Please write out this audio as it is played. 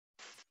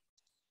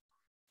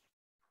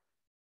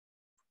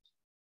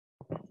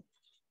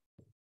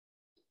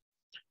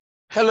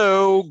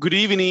Hello, good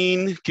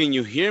evening. Can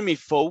you hear me,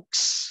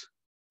 folks?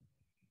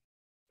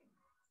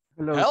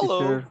 Hello, Hello.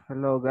 teacher.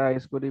 Hello,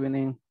 guys. Good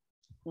evening.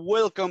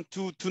 Welcome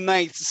to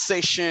tonight's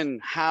session.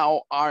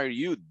 How are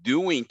you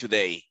doing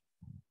today?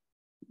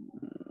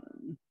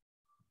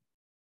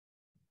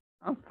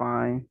 I'm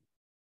fine.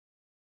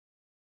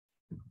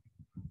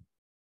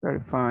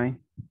 Very fine.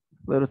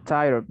 A little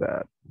tired,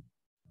 but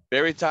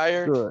Very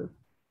tired? good.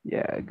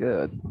 Yeah,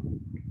 good.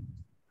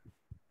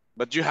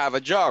 But you have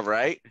a job,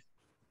 right?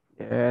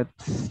 Yeah,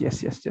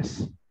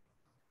 yes.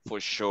 For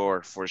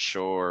sure, for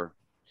sure.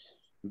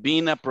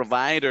 Being a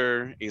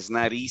provider is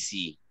not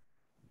easy.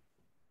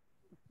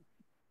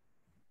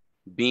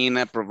 Being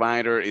a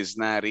provider is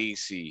not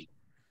easy.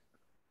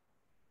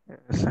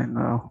 Yes, I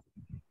know.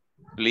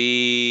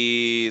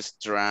 Please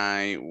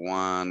try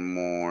one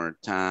more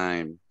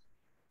time.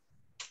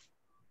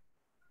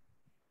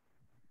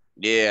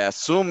 Yeah,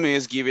 Zoom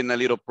is giving a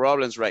little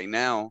problems right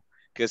now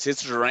because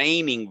it's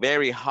raining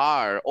very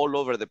hard all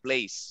over the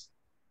place.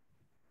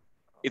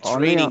 It's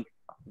Only raining. on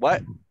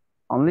What?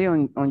 only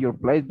on your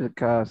place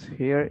because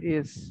here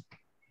it's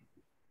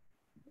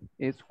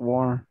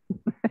warm.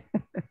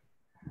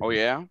 Oh,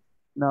 yeah?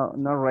 No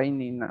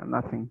raining,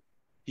 nothing.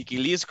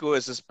 Jiquilisco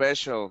is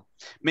special.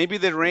 Maybe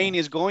the rain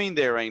is going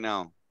there right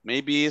now.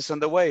 Maybe it's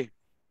on the way.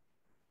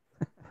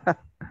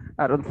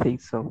 I don't think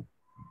so.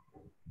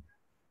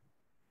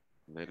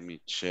 Let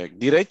me check.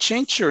 Did I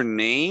change your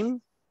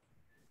name?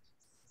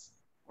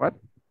 What?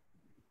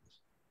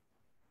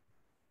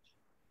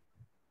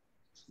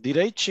 Did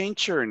I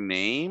change your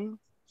name?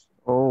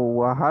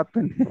 Oh, what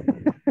happened?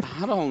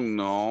 I don't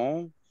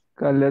know.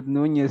 Khaled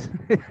Núñez.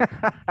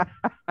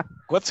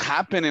 What's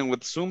happening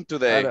with Zoom I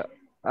today? don't,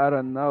 I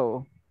don't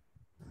know.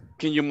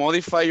 Can you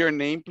modify your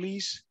name,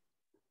 please?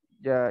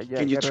 Ya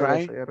Can you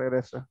try?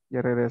 regreso.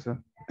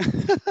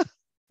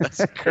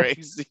 That's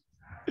crazy.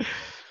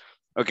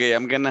 Okay,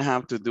 I'm gonna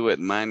have to do it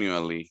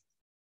manually.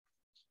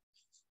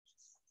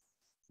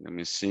 Let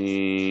me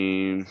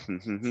see.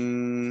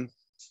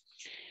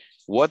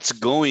 What's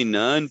going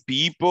on,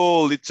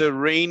 people? It's a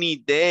rainy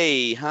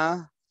day,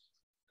 huh?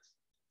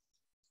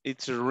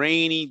 It's a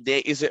rainy day.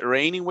 Is it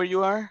raining where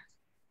you are?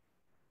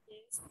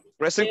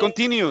 Present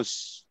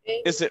continuous.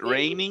 Is it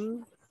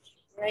raining?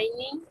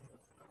 Raining.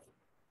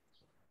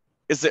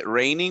 Is it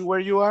raining where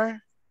you are?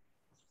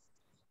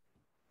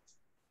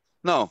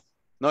 No,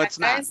 it's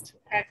not.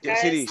 Acá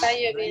Yes, it is. está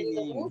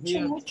lloviendo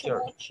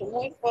mucho,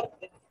 muy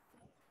fuerte.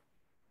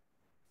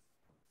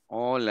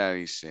 Hola,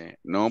 dice.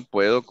 No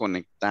puedo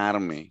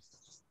conectarme.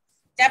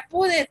 Ya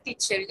pude,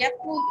 teacher, ya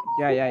pude.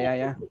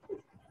 Ya.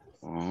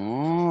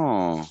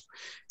 Oh,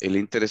 el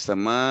Inter está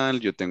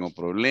mal, yo tengo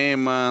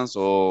problemas.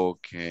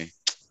 Ok.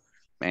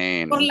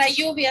 Man. Por la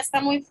lluvia,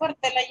 está muy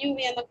fuerte la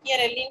lluvia, no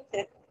quiere el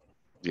Inter.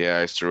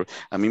 Yeah, it's true.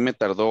 A mí me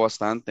tardó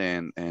bastante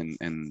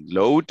en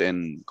load,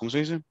 ¿cómo se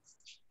dice?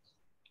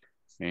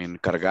 En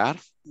cargar.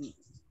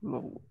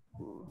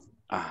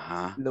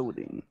 Ajá.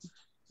 Loading.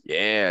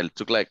 Yeah, it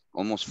took like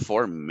almost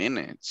 4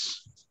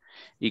 minutes.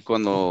 Y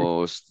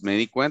cuando me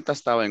di cuenta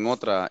estaba en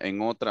otra,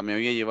 me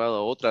había llevado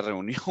a otra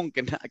reunión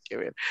que nada que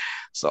ver.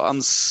 So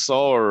I'm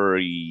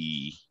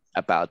sorry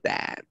about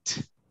that.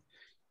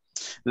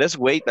 Let's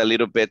wait a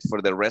little bit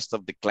for the rest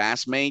of the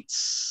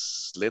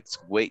classmates. Let's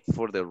wait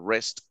for the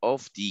rest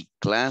of the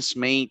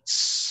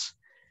classmates.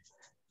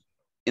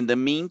 In the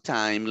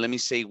meantime, let me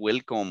say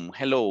welcome.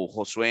 Hello,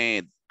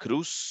 Josue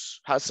Cruz.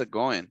 How's it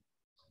going?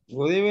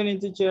 Good evening,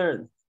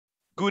 teacher.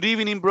 Good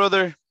evening,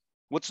 brother.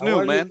 What's How new,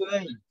 are man? you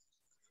today?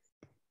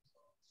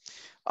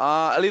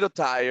 A little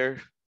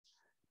tired.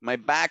 My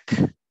back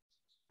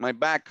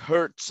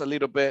hurts a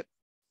little bit.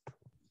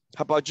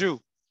 How about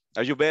you?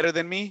 Are you better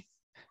than me?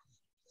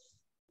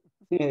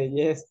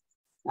 Yes,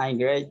 I'm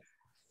great.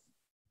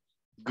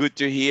 Good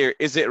to hear.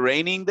 Is it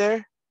raining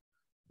there?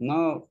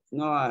 No,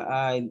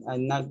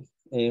 I'm not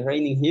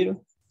raining here.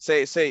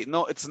 Say,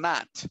 no, it's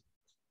not.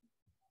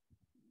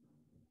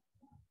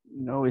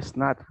 No, it's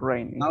not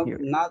raining No, here.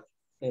 not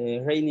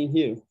raining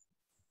here.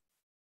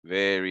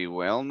 Very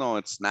well. No,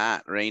 it's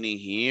not raining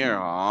here.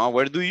 Oh,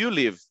 where do you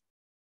live?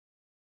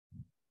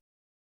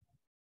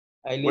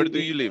 Where do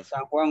you live?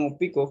 San Juan o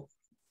Pico.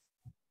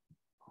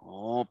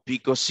 Oh,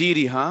 Pico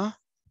City, huh?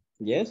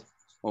 Yes.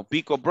 Or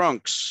Pico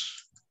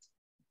Bronx.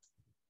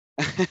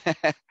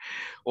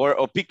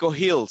 or Pico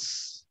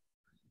Hills.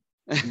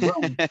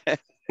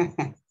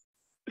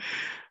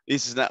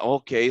 It's not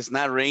okay. It's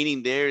not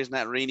raining there. It's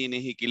not raining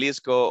in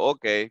Jiquilisco.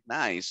 Okay,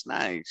 nice.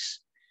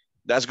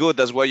 That's good.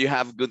 That's why you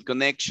have good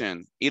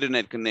connection,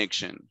 internet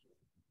connection.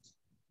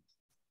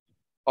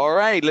 All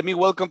right, let me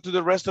welcome to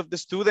the rest of the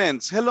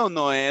students. Hello,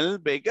 Noel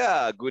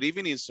Vega. Good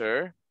evening,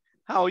 sir.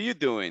 How are you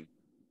doing?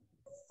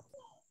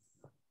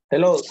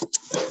 Hello.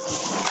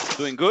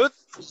 Doing good?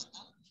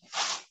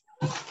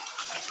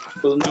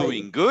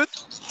 Doing good?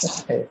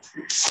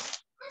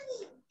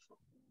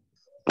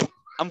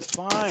 I'm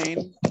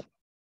fine.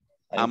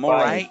 I'm all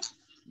right.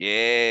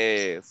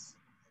 Yes.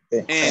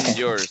 And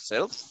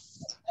yourself?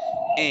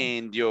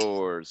 And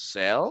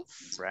yourself,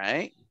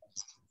 right?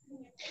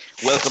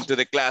 Welcome to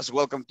the class.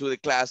 Welcome to the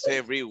class,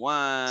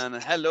 everyone.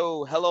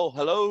 Hello, hello,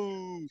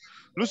 hello.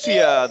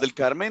 Lucia del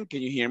Carmen,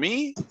 can you hear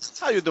me?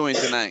 How you doing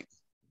tonight?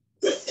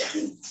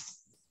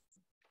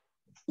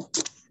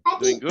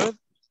 Doing good?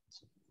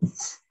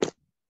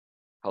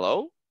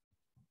 Hello?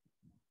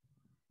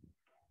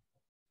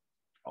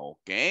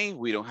 Okay,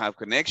 we don't have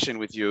connection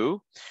with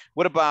you.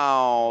 What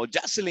about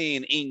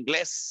Jocelyn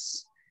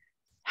Ingles?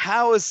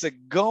 How is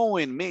it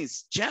going,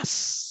 Miss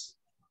Jess?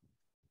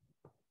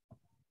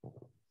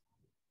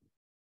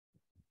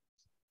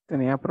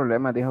 Tenía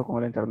problemas, dijo,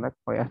 con el internet,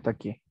 hoy hasta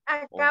aquí.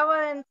 Acabo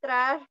de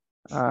entrar.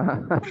 Ah,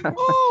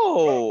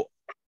 Oh,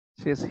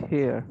 she's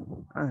here.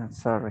 Ah,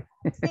 sorry.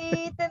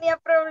 Sí, tenía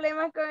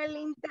problemas con el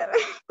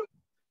internet.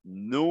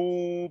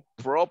 no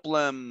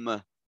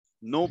problem.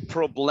 No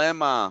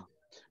problema.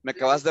 Me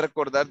acabas de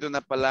recordar de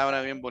una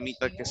palabra bien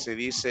bonita que se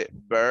dice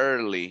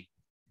barely.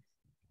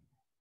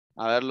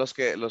 A ver, los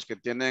que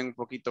tienen un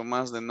poquito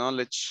más de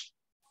knowledge.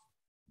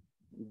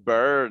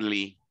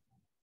 Barely.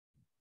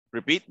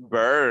 Repeat,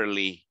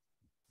 barely.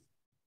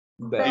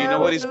 Do you know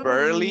what is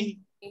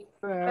barely?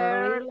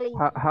 Barely.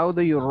 How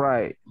do you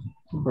write?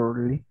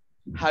 Burley.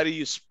 How do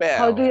you spell?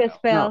 How do you No,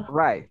 spell?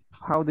 write.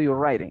 How do you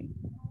writing?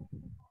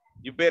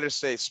 You better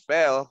say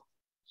spell.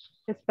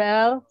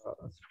 Spell?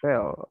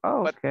 Spell.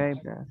 Oh, But- okay.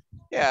 Then.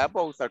 Yeah,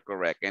 both are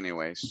correct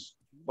anyways.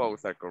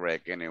 Both are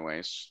correct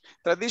anyways.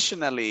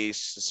 Traditionally it's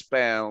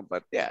spell,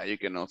 but yeah, you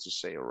can also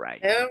say right.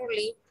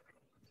 Early.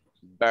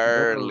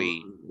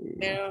 Barely.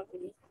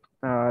 Early.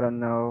 I don't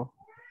know.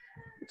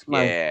 It's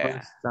my Yeah.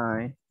 first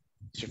time.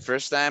 It's your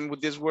first time with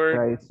this word?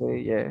 I say,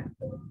 yeah.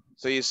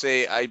 So you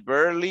say, I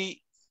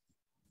barely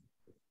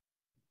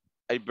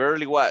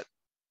what?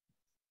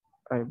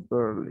 I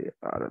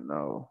don't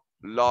know.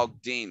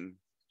 Logged in.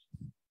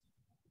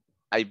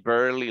 I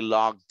barely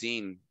logged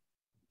in.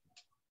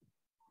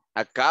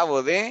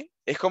 Acabo de,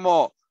 es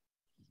como,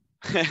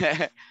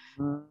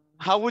 Mm,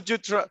 how would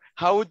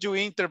you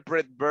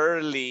interpret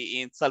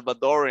barely in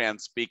Salvadorian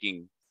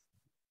speaking?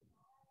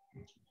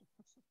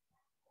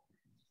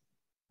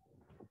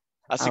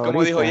 Así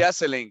como dijo Ahorita.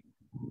 Jocelyn.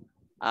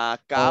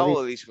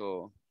 Acabo,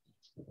 dijo.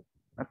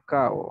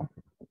 Acabo.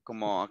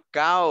 Como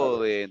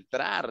acabo de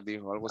entrar,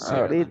 dijo algo así.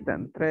 ¿verdad? Ahorita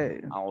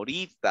entré.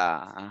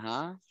 Ahorita,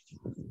 ajá.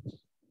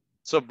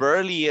 So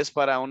barely es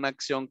para una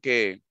acción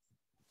que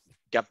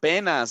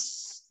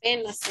apenas,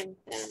 Apenas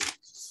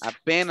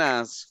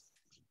entramos.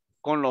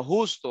 con lo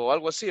justo o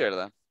algo así,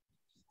 ¿verdad?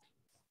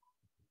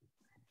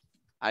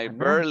 I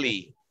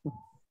barely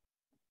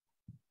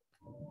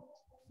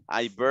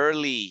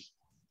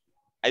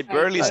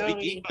speak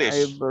English.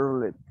 I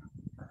barely.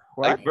 I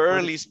What?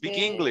 barely speak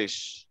Okay.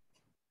 English.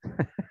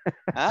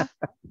 Huh?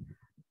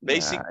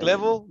 Basic Nah,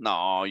 level?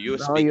 No, you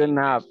No, speak you're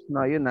English. not.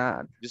 No, you're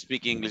not. You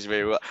speak English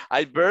very well.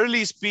 I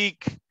barely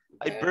speak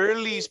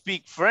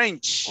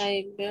French.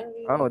 I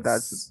barely. Oh,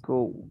 that's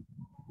cool.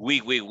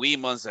 Oui,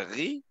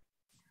 Monserrat.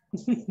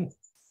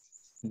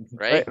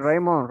 Right?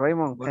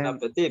 Raymond Bon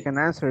appetit. can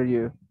answer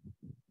you.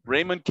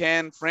 Raymond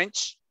can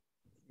French?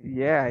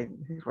 Yeah,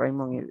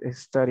 Raymond is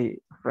study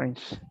French.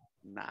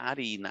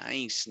 Naughty,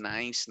 nice.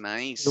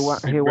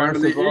 He wants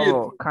to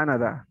go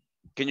Canada.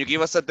 Can you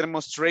give us a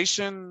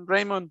demonstration,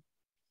 Raymond?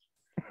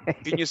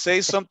 Can you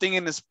say something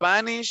in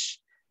Spanish,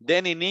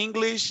 then in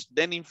English,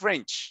 then in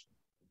French?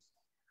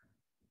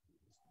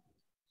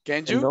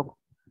 Can you?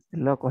 El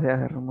loco se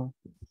hace, Ramón.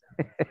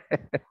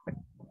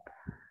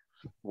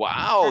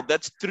 Wow,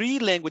 that's 3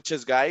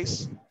 languages,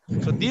 guys.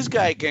 So this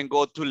guy can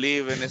go to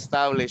live and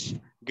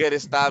get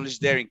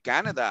established there in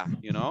Canada,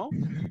 you know,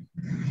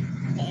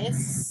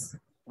 Yes.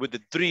 with the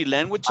 3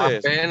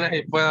 languages. Apenas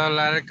y puedo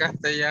hablar el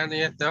castellano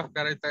y este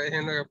Oscar está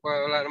diciendo que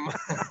puedo hablar más.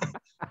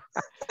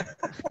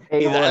 Y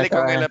Hey, dale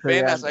con el estaba apenas,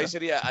 estudiando. ahí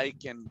sería I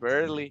can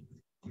barely.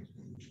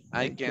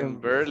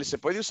 Se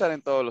puede usar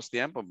en todos los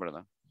tiempos,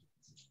 ¿verdad?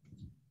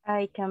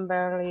 I can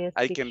barely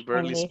I speak can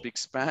barely English. speak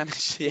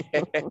Spanish. Yeah.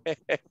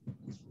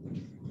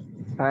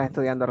 Estaba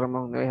estudiando,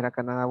 Ramón. No ir a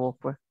Canadá vos,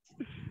 pues.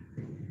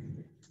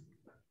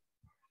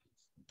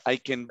 I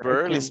can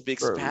barely can speak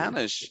barely.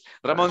 Spanish.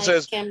 Ramon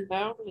says, I can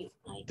barely.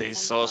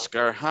 this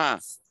Oscar, huh?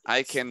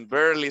 I can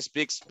barely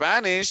speak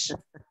Spanish.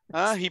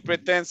 Huh? He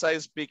pretends I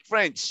speak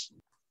French.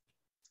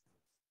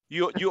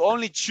 You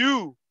only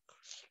chew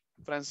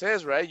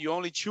Francés, right? You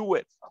only chew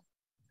it.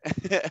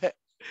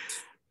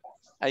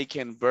 I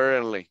can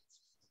barely.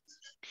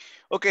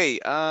 Okay,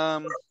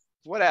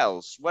 what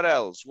else?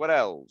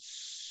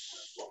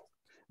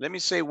 Let me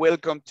say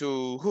welcome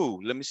to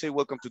who? Let me say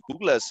welcome to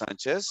Douglas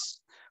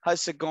Sanchez.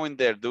 How's it going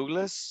there,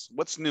 Douglas?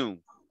 What's new?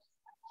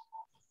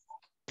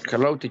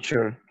 Hello,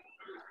 teacher.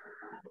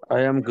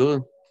 I am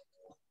good.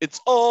 It's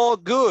all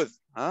good,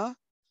 huh?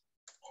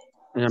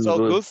 I am It's all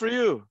good. good for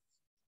you.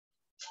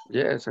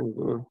 Yes, I'm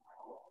good.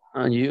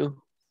 And you?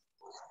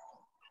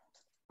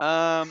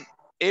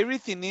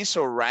 Everything is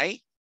all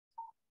right.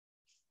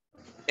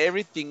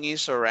 Everything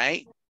is all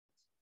right.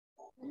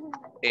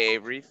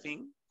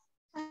 Everything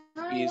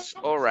is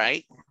all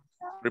right.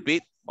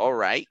 Repeat, all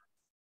right.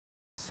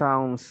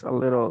 Sounds a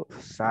little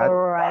sad. All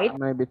right.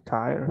 Maybe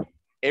tired.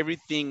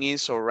 everything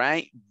is all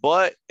right,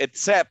 but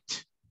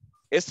except,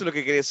 esto es lo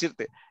que quería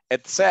decirte,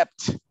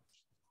 except,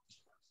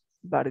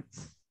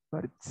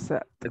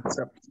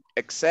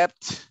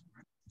 except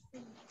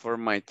for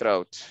my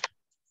throat.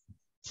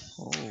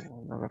 Oh,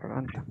 la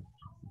garganta.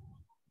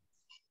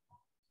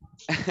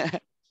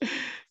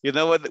 You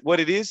know what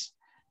it is?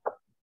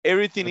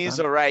 Everything is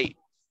all right,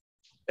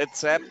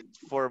 except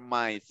for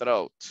my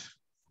throat.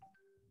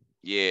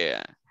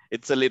 Yeah,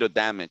 it's a little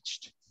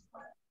damaged.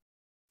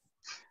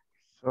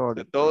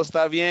 Sorry. Todo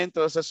está bien,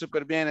 todo está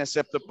súper bien,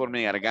 excepto por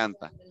mi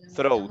garganta.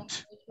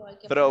 Throat,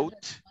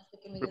 throat,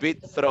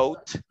 repeat,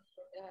 throat.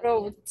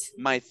 Throat.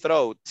 My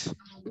throat.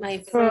 My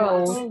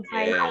throat.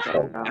 Yes.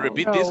 And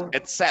repeat this,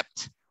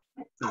 except.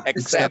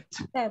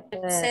 Except.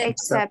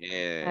 Except.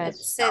 Yes.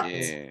 Except.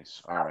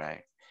 Yes. All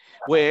right.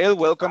 Well,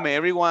 welcome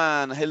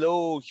everyone.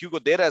 Hello, Hugo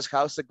Deras.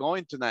 How's it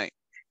going tonight?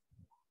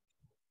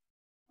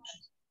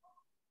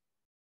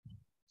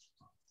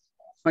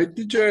 Hi,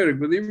 teacher.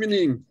 Good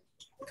evening.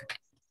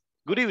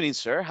 Good evening,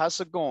 sir. How's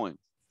it going?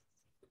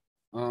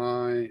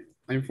 I'm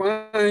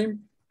fine.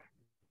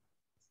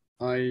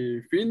 I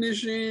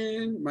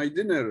finishing my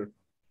dinner.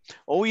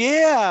 Oh,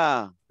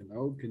 yeah.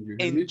 Hello, can you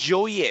hear me?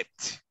 Enjoy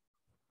it.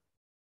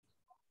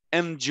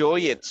 Enjoy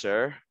it,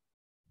 sir.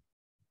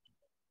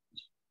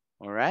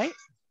 All right.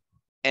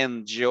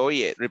 Enjoy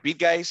it. Repeat,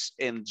 guys.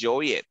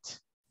 Enjoy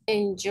it.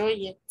 Enjoy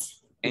it.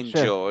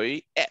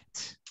 Enjoy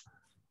it.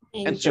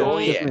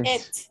 Enjoy it.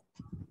 it.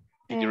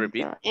 Can you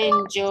repeat?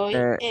 Enjoy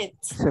it.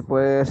 Se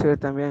puede decir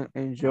también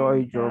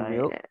enjoy your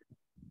meal.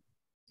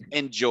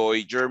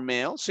 Enjoy your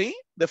meal. See?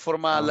 The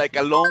forma, like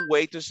a long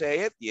way to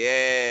say it.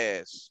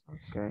 Yes.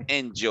 Okay.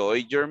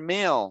 Enjoy your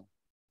meal.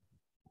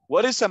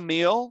 What is a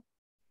meal?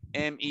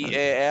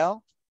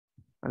 M-E-A-L.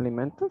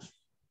 Alimentos.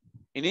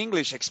 In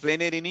English, explain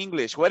it in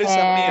English. What is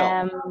a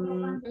meal?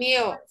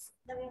 Meal.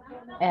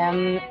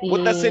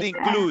 What does it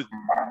include?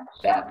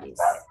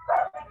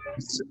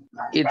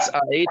 It's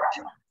a eight.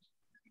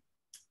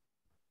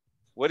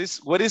 What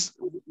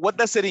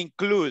does it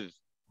include?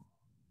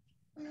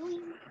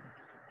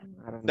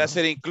 Does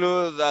it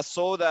include a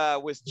soda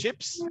with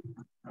chips?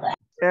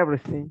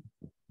 Everything.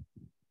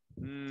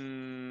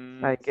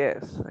 I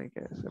guess.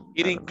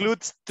 It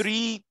includes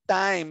 3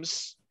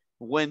 times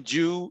when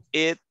you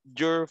eat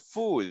your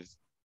food.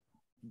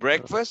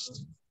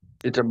 Breakfast.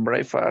 It's a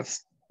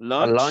breakfast.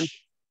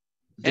 Lunch.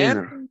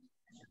 Dinner.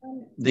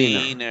 And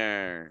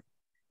dinner.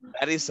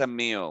 That is a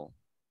meal.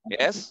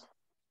 Yes?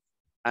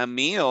 A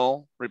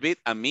meal, repeat,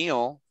 a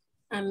meal.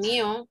 A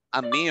meal.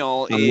 A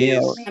meal A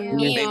is meal.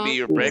 maybe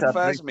your It's a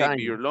breakfast, break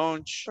maybe time. your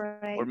lunch,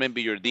 or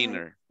maybe your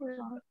dinner.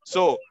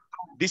 So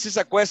this is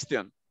a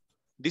question.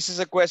 This is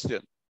a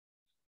question.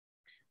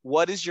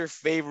 What is your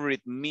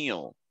favorite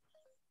meal?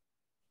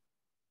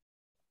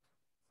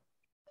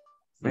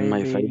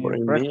 My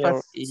favorite meal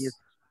breakfast. is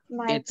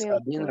it's a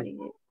dinner.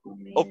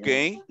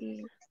 Okay,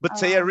 but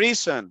say a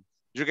reason.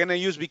 You're gonna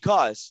use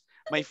because.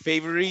 My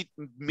favorite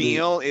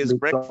meal is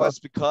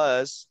breakfast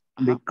because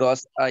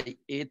I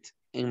eat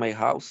in my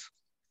house.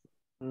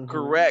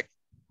 Correct.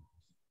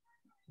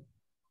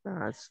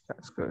 That's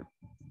good.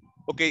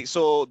 Okay,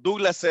 so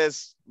Douglas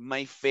says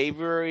my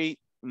favorite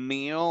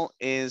meal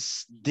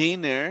is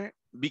dinner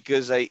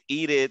because I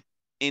eat it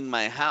in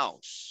my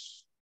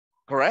house.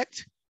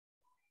 Correct?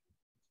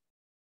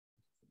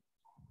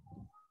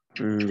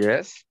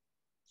 Yes.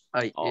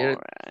 I eat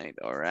it.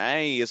 All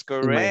right, it's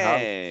in my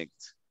house.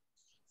 correct.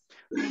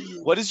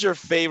 What is your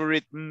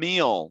favorite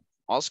meal,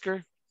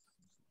 Oscar?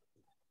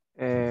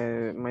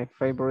 My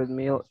favorite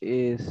meal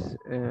is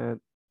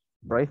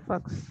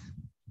breakfast.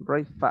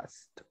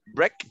 Breakfast.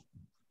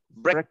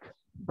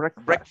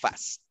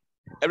 Breakfast.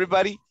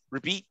 Everybody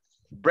repeat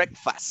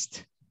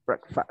breakfast.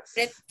 Breakfast.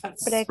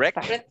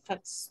 Breakfast.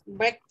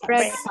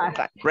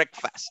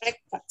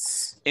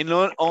 And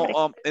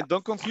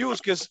don't confuse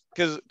because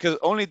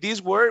only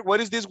this word.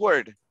 What is this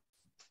word?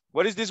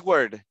 What is this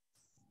word?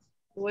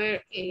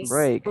 Where is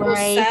break?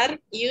 Usar,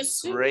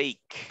 use. Break.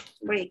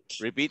 Break.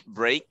 Repeat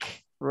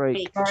break.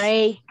 Break.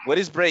 What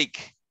is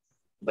break?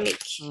 Break.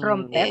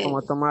 Romper.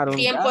 Como tomar un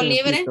Tiempo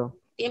libre. tiempito.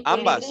 Tiempo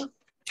Ambas. libre.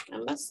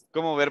 Ambas.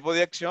 Como verbo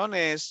de acción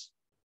es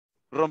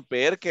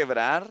romper,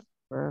 quebrar,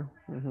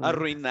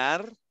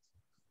 arruinar,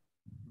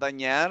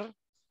 dañar.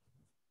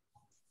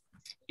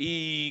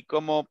 Y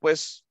como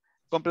pues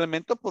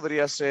complemento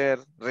podría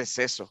ser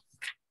receso.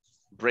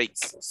 Break.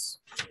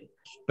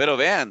 Pero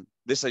vean,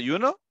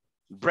 desayuno,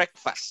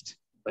 breakfast.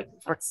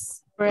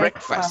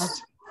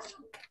 Breakfast.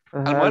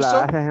 Almuerzo.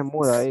 La se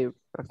muda ahí.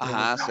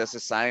 Ajá, se hace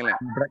silent.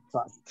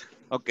 Breakfast.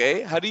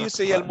 Okay, how do you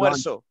say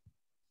almuerzo?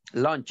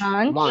 Lunch.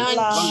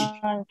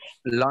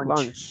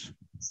 Lunch.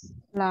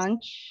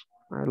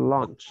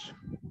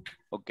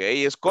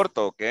 Okay, es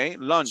corto, okay.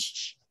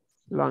 Lunch.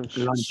 Lunch.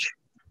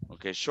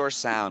 Okay, short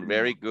sound,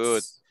 very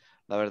good.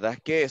 La verdad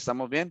es que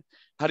estamos bien.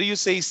 How do you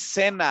say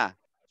cena?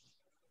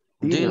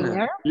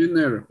 Dinner.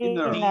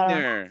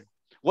 Dinner.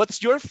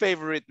 What's your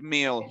favorite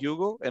meal,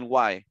 Hugo, and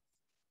why?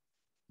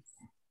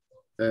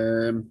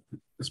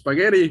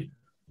 Spaghetti.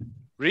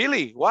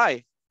 Really?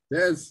 Why?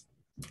 Yes.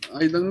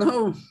 I don't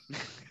know.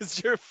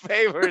 It's your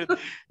favorite.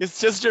 It's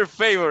just your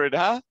favorite,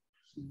 huh?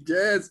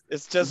 Yes.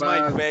 It's just my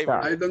but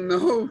favorite. I don't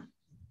know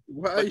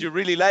why. But you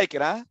really like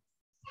it, huh?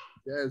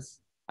 Yes.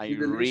 I It's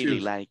really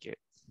delicious. like it.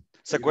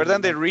 ¿Se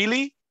acuerdan de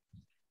really?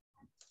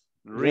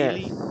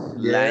 Really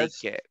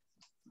Yes. like it.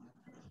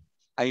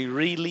 I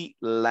really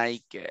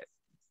like it.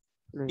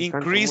 Le encanta mucho.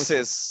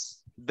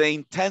 Increases the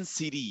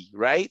intensity,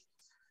 right?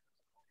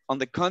 On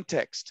the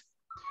context.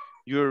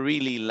 You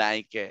really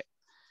like it.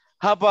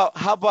 How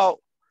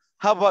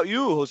about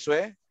you,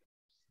 Josue?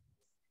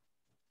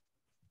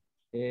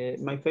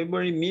 My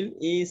favorite meal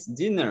is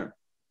dinner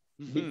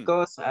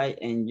because I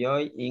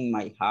enjoy in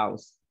my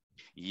house.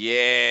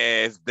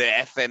 Yes,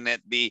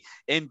 definitely.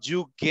 And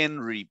you can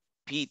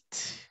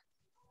repeat.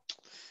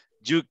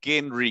 You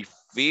can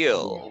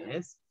refill.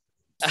 Yes.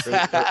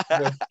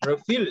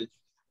 Refill.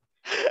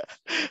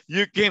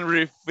 You can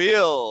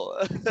refill.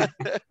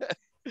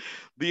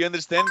 Do you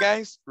understand,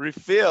 guys?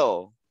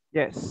 Refill.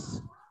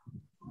 Yes.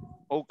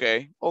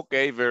 Okay,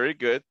 okay, very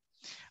good.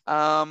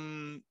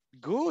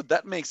 Good,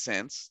 that makes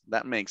sense.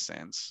 That makes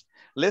sense.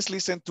 Let's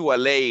listen to a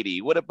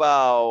lady. What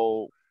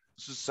about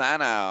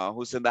Susanna,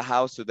 who's in the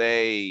house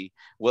today?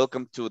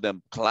 Welcome to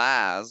the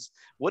class.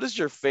 What is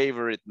your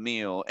favorite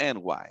meal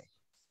and why?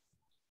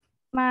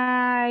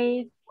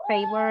 My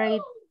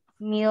favorite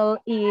meal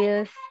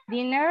is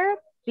dinner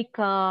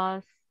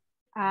because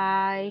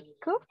I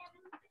cook.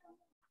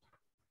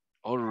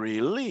 Oh,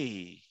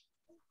 really?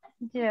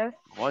 Yes.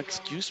 Oh,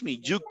 excuse me,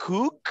 you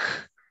cook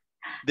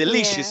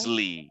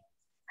deliciously.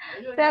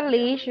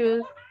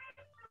 Delicious.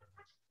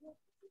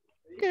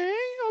 Okay,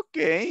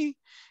 okay.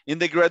 In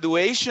the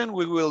graduation,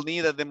 we will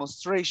need a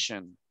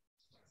demonstration.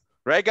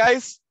 Right,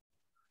 guys?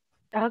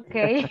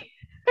 Okay.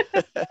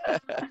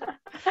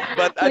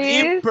 But an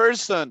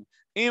Please.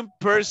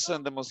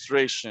 in-person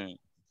demonstration,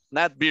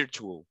 not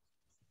virtual.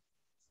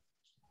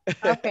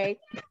 Okay.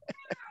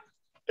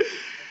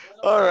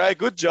 All right,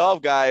 good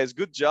job, guys.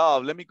 Good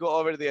job. Let me go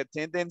over the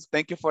attendance.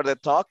 Thank you for the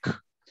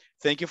talk.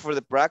 Thank you for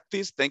the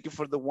practice. Thank you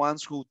for the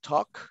ones who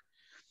talk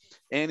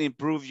and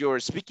improve your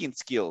speaking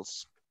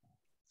skills.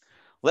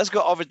 Let's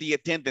go over the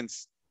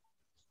attendance.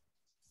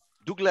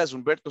 Douglas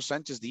Humberto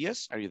Sanchez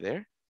Diaz, are you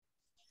there?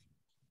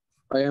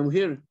 I am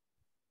here.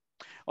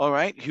 All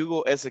right,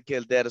 Hugo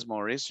Ezequiel Deres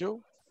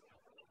Mauricio.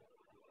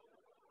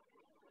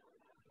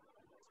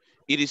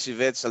 Iris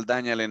Yvette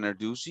Saldaña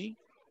Lenarduzzi.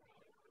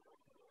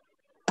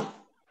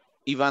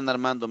 Iván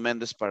Armando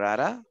Méndez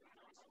Parara.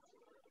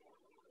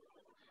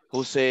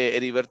 José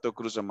Heriberto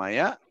Cruz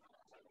Amaya.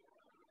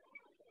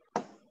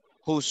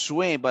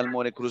 Josué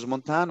Balmore Cruz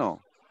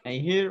Montano.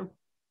 I'm here.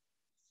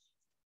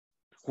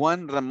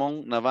 Juan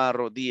Ramón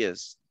Navarro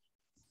Díaz.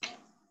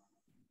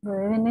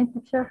 Good evening,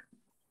 teacher.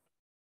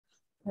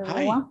 Hi,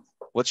 Everyone.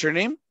 what's your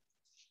name?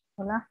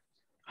 Hola.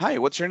 Hi,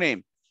 what's your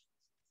name?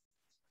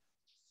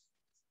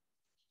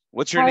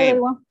 What's your Hi, name?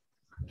 everyone.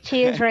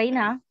 She is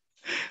Reina.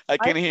 I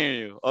can hear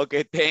you.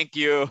 Okay, thank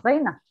you.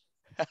 Reina.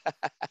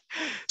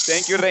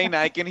 Thank you, Reina.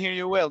 I can hear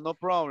you well, no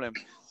problem.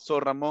 So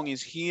Ramon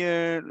is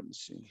here. Let me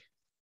see.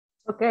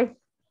 Okay.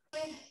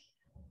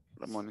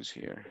 Ramon is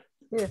here.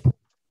 Here.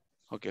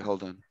 Okay,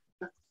 hold on.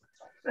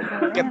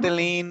 Bien.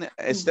 Kathleen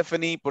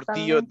Stephanie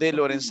Portillo de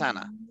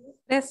Lorenzana.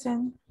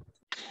 Present.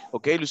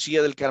 Okay,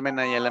 Lucía del Carmen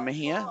Ayala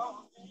Mejía.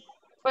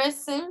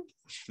 Present.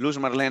 Luz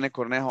Marlene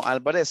Cornejo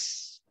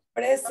Álvarez.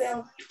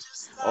 Present.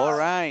 All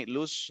right,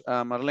 Luz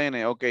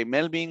Marlene. Okay,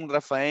 Melvin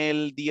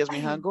Rafael Díaz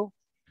Mijango.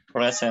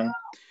 Present.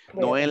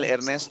 Noel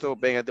Ernesto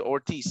Vega de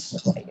Ortiz.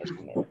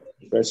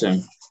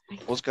 Present.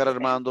 Oscar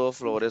Armando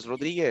Flores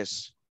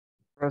Rodríguez.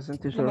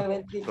 Present,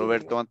 teacher.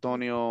 Roberto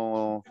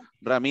Antonio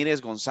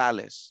Ramírez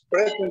González.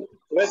 Present.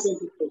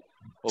 Present.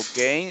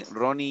 Ok,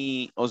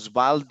 Ronnie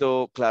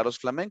Osvaldo Claros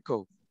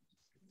Flamenco.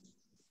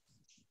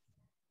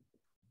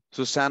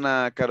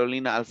 Susana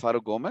Carolina Alfaro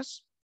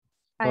Gómez.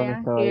 I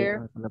am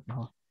here.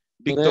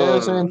 Víctor,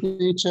 Present,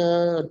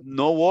 teacher.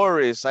 no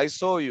worries, I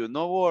saw you,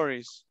 no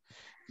worries.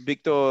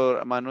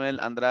 Víctor Manuel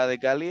Andrade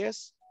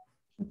Galies.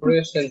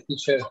 Present,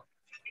 teacher.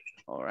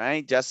 All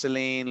right,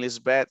 Jocelyn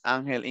Lisbeth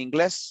Ángel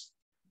Inglés.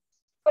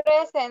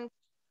 Present.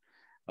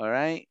 All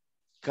right,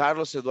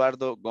 Carlos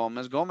Eduardo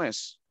Gómez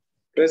Gómez.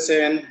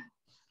 Present.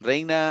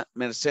 Reina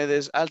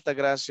Mercedes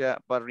Altagracia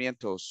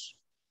Barrientos.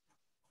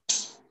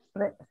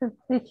 Present,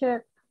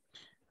 teacher.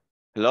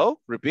 Hello,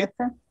 repeat.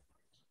 Present.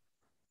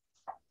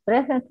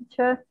 Present,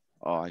 teacher.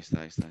 Oh, ahí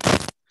está, ahí está.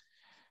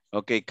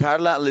 Ok,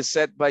 Carla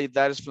Lisette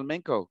Valladares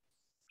Flamenco.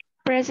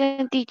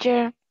 Present,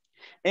 teacher.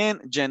 And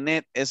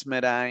Janet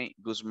Esmeray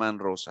Guzman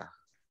Rosa.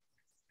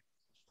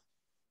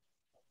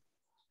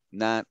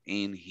 Not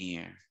in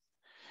here.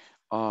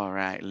 All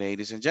right,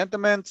 ladies and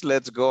gentlemen,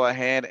 let's go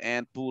ahead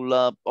and pull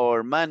up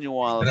our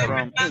manual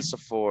from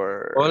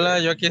INSAFORP. Hola,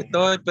 yo aquí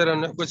estoy, pero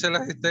no escuché la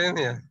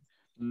asistencia.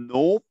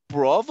 No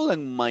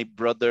problem, my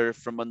brother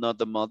from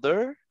another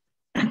mother.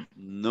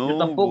 No Yo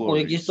tampoco,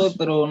 aquí worries. estoy,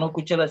 pero no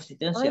escuché la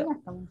asistencia.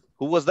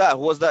 Who was that?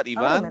 Who was that?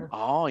 Ivan? Oliver.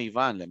 Oh,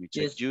 Ivan. Let me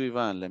check Yes. you,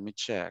 Ivan. Let me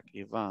check.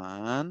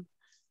 Ivan.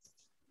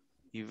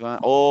 Iván,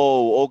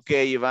 oh,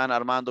 okay, Iván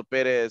Armando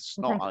Perez.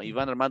 No,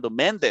 Iván Armando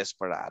Mendez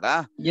for that,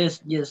 huh? Yes.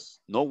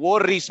 No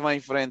worries, my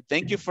friend.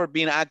 Thank you for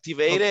being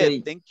activated. Okay.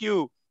 Thank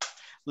you.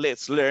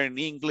 Let's learn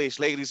English,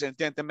 ladies and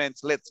gentlemen.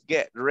 Let's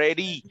get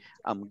ready.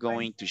 I'm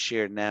going to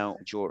share now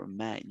your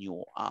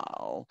manual.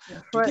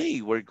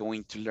 Today, we're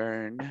going to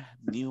learn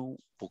new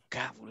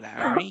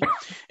vocabulary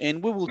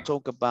and we will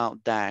talk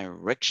about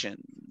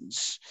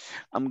directions.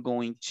 I'm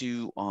going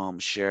to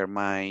share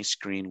my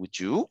screen with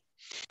you.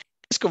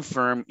 Please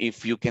confirm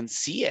if you can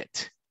see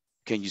it.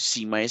 Can you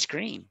see my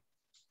screen?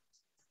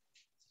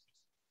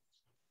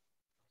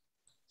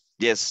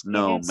 Yes,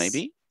 no, Yes.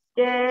 maybe?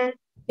 Yes.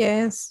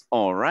 Yes.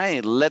 All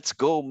right, let's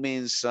go,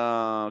 Ms.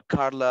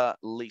 Carla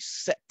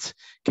Lisette.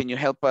 Can you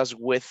help us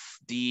with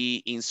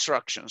the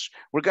instructions?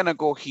 We're gonna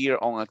go here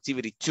on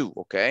activity 2,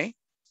 okay?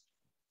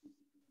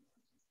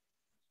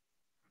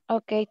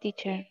 Okay,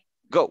 teacher.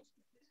 Go.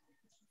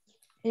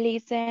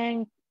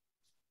 Listen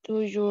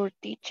to your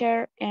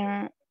teacher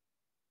and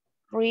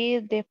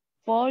read the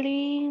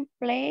following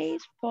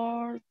place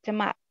for the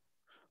map.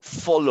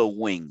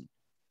 Following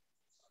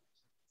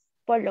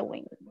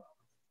Following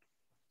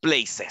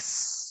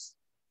places.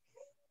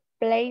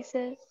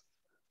 places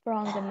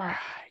from the map.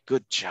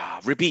 Good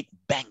job. Repeat,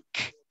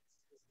 bank.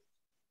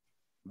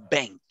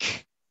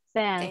 Bank.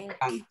 Bank.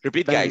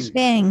 Repeat, guys.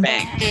 Bank.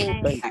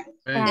 Bank.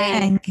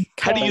 Bank.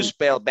 How do you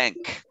spell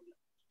bank?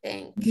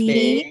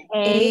 B-A-N-K.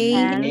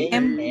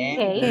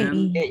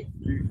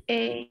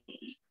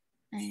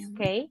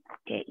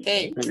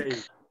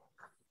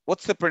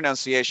 What's the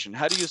pronunciation?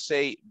 How do you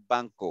say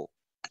banco?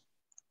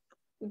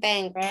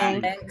 Bank.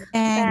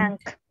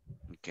 Bank.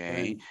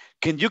 Okay.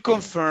 Can you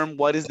confirm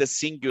what is the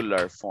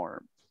singular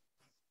form?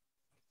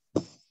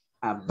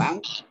 A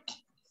bank.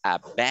 A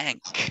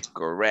bank,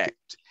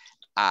 correct.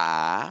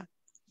 A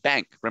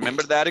bank.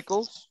 Remember the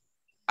articles?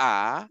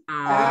 A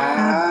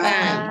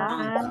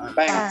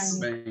Bank.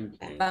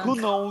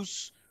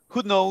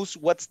 Who knows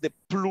what's the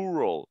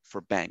plural for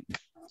bank?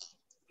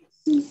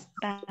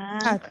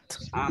 Bank.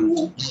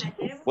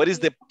 What is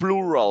the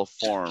plural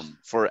form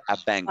for a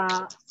bank?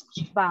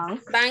 Bank.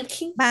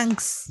 Banking.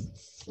 Banks.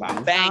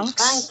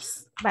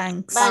 Banks.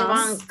 Banks.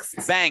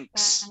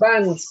 Banks.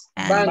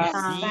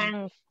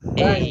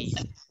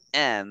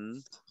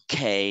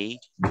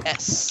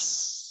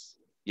 B-A-N-K-S.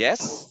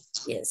 Yes?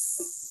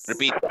 Yes.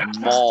 Repeat,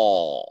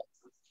 mall.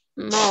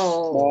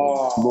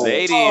 Mall.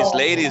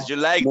 Ladies, you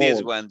like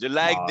this one? You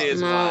like this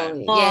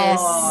one? Yes.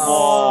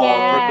 Mall.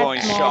 Yes, For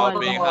going mall.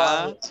 shopping,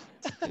 huh?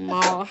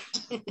 Mall.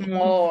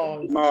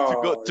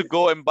 To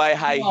go and buy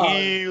high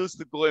heels,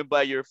 to go and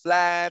buy your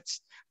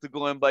flats, to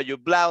go and buy your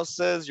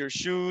blouses, your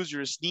shoes,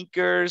 your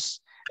sneakers,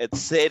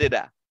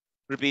 etc.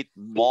 Repeat,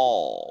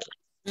 mall.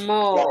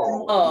 Mall.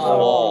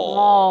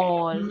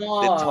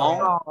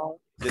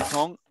 The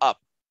tongue up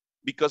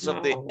because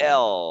of the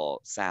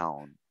L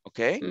sound.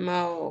 Okay?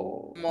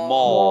 Mall.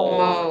 Mall.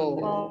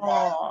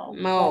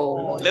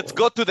 Let's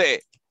go to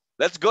the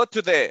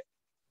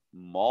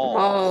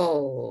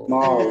mall.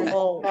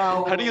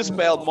 How do you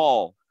spell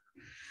mall?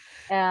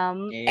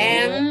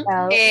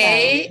 M-A-L-L.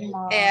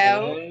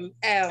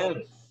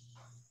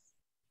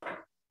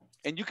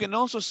 And you can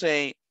also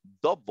say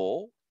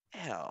double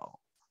L.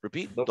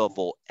 Repeat,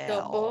 double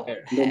L.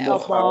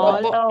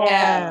 Double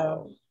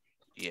L.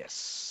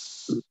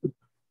 Yes.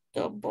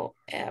 Double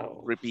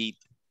L. Repeat,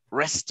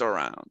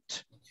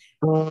 restaurant.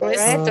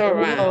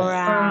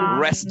 Restaurant.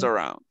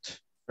 Restaurant.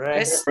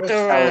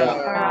 Restaurant.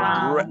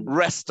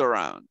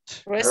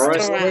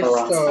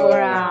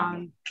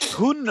 Restaurant.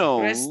 Who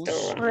knows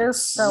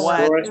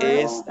what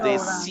is the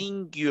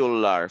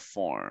singular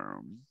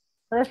form?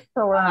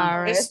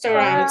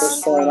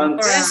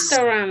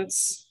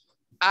 Restaurants.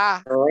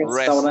 A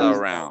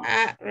restaurant.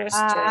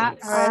 Restaurant.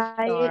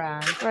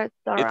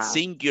 It's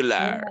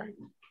singular.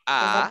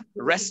 A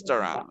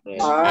restaurant.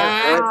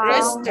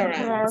 Restaurant.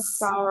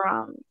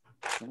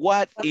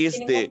 What is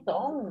the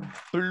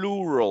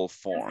plural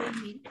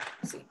form?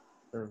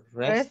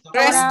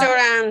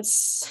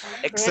 Restaurants.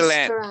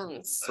 Excellent.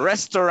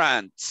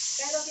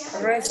 Restaurants.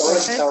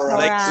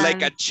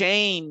 Like a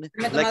chain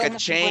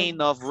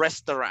of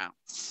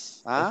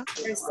restaurants. Huh?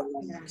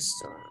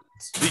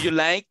 Do you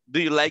like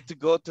to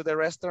go to the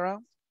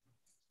restaurant?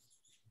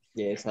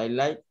 Yes, I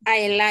like.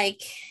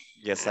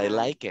 Yes, I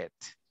like it.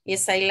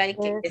 Yes, I like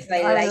it.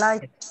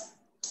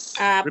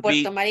 Repeat.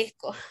 Puerto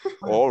Marisco.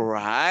 All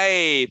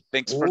right.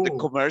 Thanks for the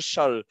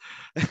commercial.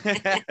 No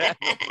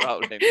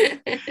problem.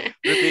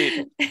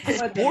 Repeat.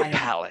 Sport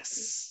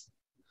Palace.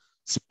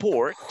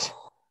 Sport.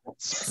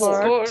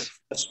 Sport.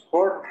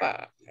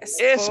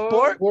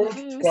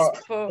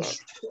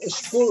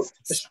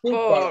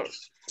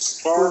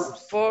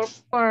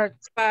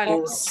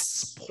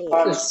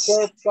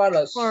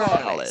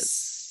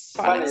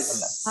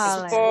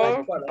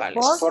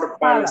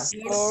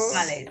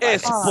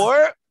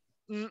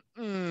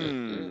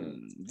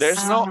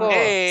 There's no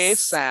A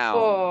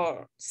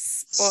sound.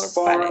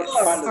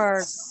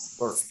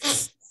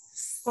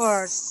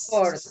 Sport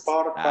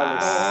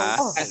Palace.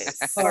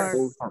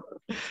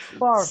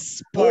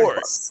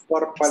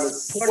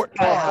 Sport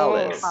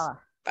palace.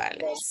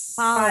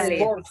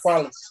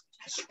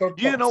 Do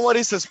you know what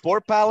is a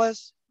sport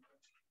palace?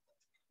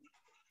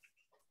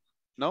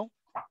 No?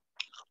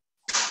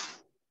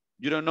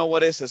 You don't know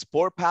what is a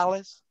sport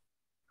palace?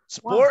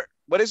 Sport?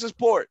 What is a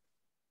sport?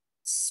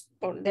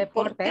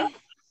 Deporte.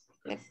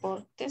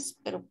 Deportes,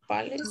 pero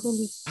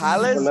palace.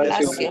 Palace.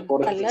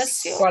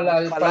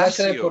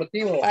 Palacio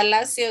Deportivo.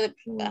 Palacio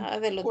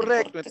de los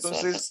Correcto, deportes.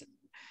 entonces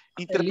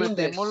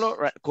interpretémoslo.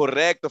 Right.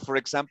 Correcto, for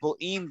example,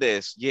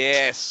 Indes.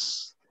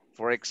 Yes.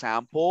 For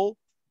example,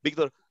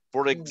 Victor,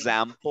 for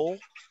example,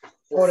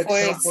 Indes,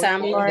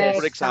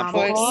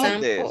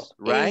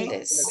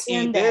 right?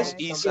 Indes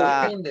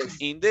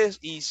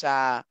is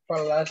a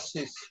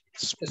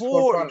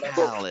sport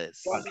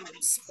palace.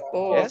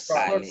 Yes.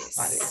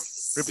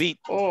 Repeat.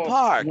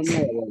 Park.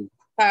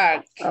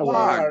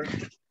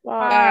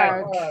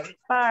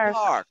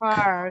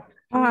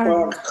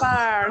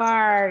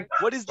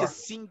 What is the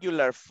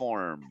singular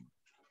form?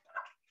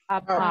 A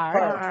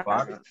park.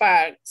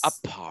 A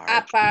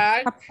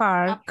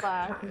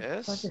park.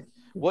 Yes.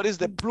 What is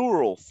the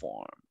plural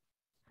form?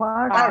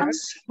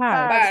 Parks.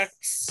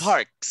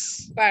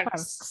 Parks.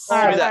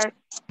 Give me that.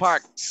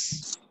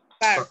 Parks.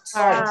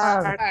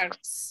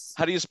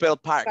 How do you spell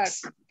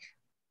parks?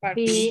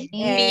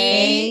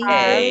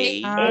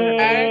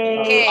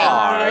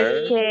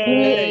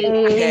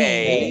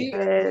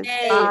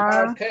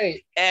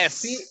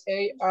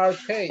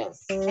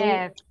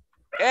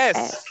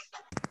 S.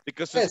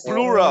 Because it's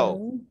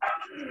plural.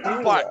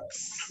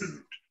 Parks.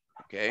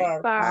 Okay.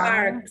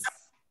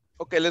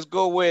 Okay, let's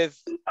go with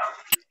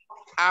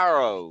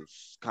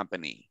Arrows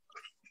Company.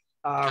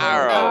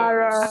 Arrow.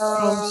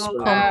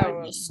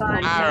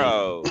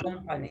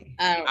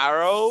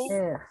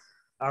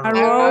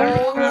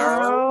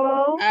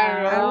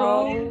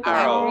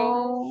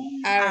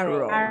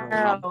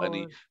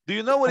 Company. Do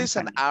you know what is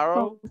an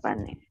arrow?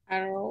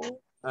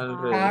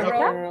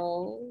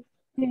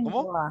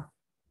 ¿Cómo?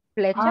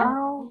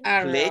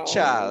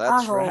 Flecha,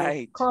 that's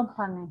right.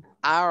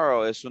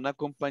 Arrow es una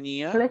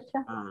compañía,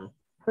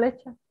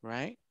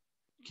 right,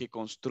 que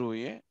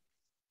construye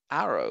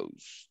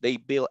arrows. They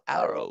build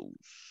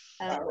arrows.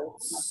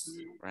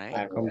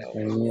 Right?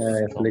 Compañía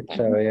de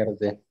flecha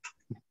verde.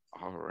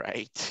 All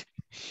right.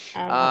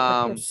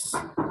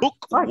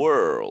 Book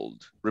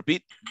world.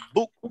 Repeat.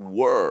 Book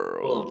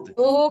world.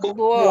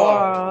 World.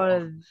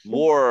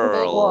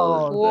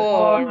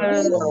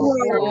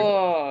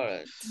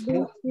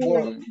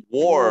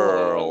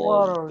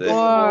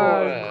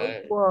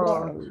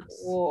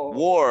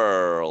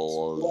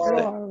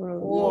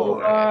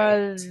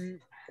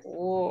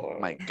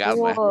 My God,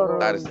 me voy a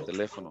quitar ese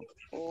teléfono.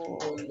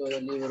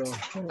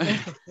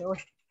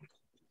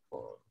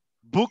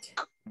 Book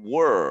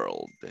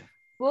world.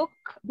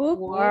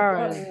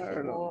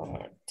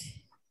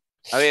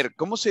 A ver,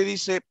 ¿cómo se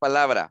dice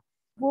palabra?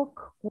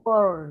 Book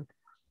world.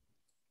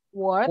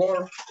 World.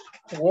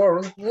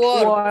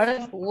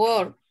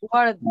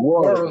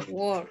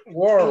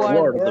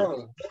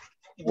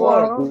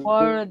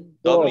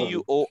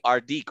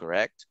 W-O-R-D,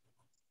 correct?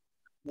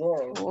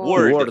 Word.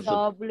 Word.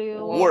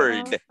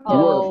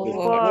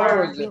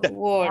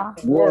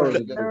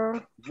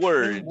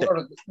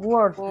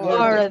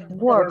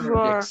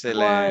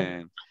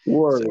 Excellent.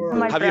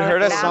 Have you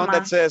heard a song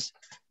that says,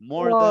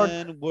 more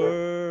than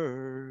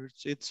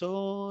words, it's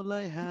all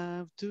I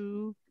have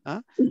to...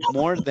 ¿Ah?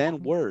 More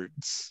than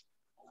words.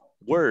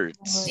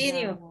 Words.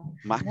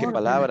 Más que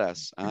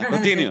palabras.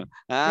 Continue.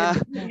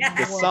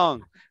 The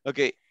song.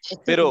 Ok.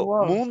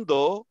 Pero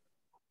mundo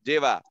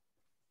lleva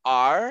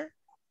R,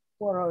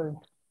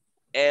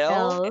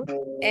 L,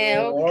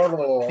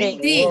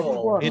 D.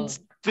 It's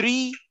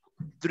three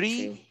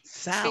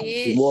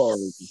sounds.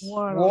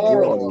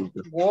 World.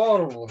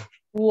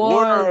 Good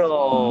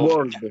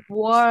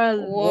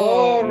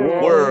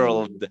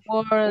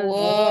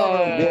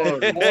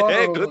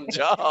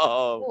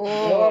job.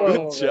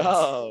 Good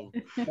job.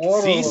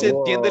 Sí se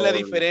entiende la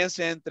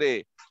diferencia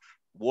entre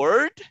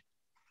word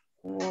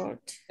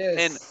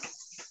and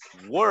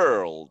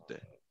world.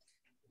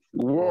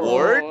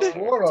 Word.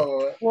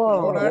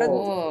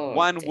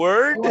 One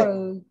word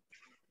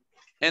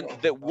and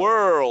the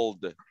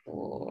world.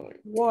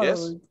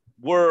 Yes.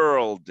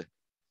 World.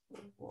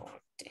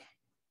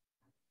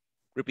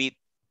 Repeat.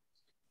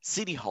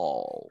 City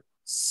hall.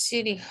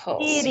 City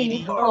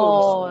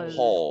hall.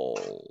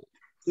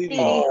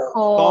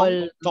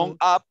 Tongue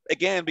up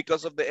again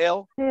because of the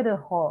L. City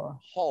hall.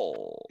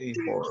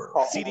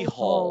 City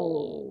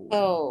hall.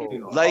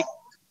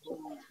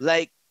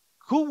 Like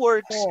who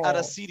works at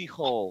a city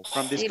hall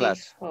from this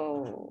class?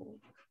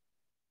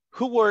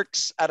 Who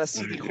works at a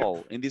city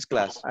hall in this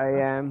class? I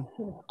am.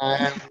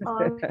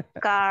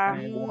 Oscar.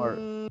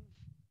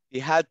 It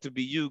had to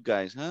be you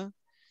guys, huh?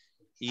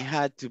 It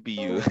had to be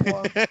you.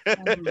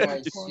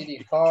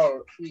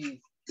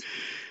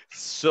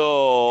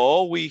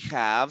 So we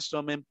have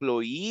some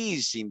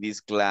employees in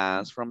this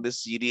class from the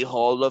City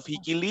Hall of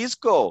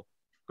Iquilisco,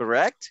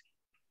 correct?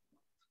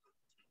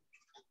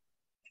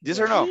 Yes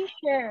or no?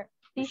 Teacher.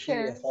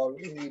 Teacher.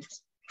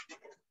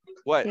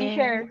 What?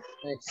 Teacher.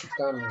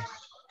 Mexicanos.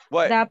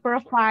 What? The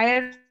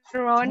profile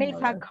Ron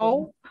is a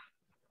cow.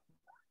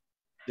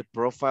 The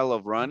profile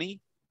of Ronnie?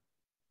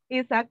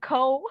 Is a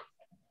cow.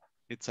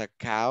 It's a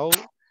cow?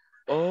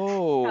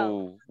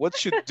 Oh,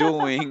 what you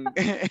doing?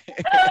 Are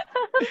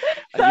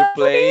you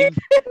playing?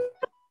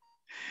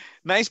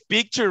 Nice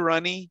picture,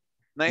 Ronnie.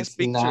 Nice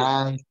picture.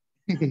 Nah.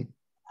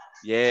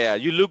 Yeah,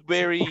 you look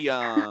very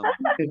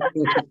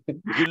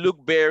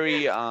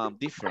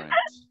different.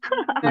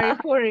 Very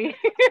furry.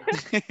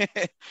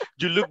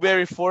 You look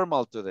very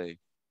formal today.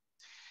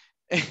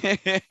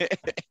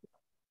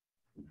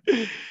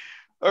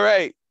 All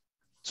right.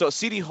 So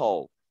City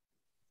Hall.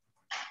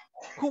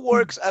 Who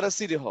works at a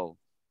City Hall?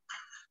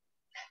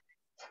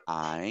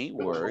 I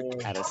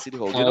work at a City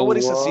Hall. You know what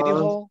is a City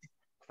Hall?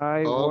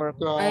 I work.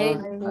 I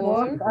Work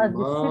work. at the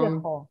city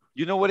hall.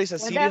 You know what is a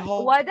City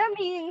Hall? What the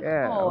meaning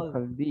Yeah, called?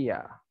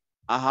 alcaldía.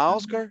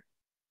 Oscar.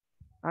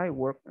 I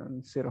work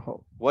in city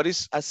hall. What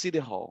is a City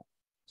Hall?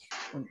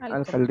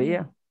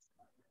 Alcaldía.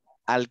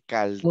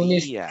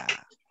 Alcaldía.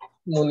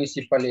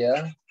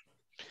 Municipalidad.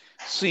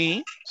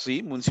 Sí,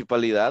 sí,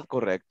 municipalidad,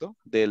 correcto.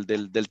 Del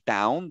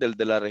town,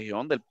 de la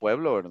región, del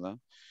pueblo, ¿verdad?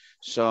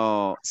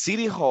 So,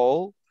 City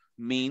Hall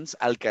means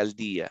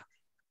alcaldía.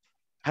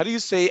 How do you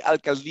say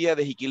alcaldía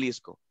de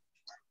Jiquilisco?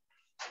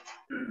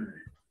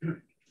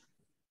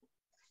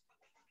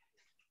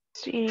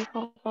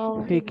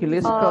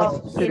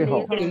 Jiquilisco City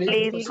Hall.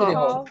 City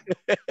Hall.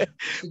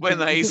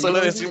 Bueno, ahí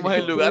solo decimos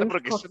el lugar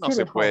porque eso no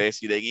se puede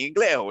decir en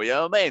inglés,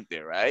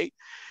 obviamente, right?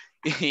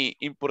 Y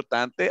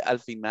importante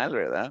al final,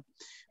 ¿verdad?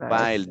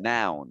 Va el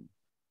noun.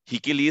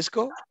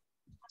 Jiquilisco,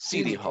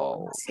 City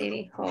Hall.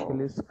 City Hall.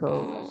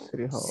 Jiquilisco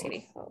City Hall.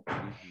 City Hall.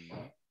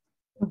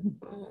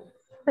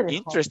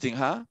 Interesting,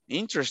 huh?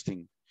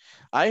 Interesting.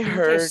 I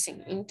heard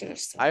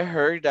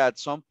that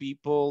some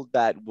people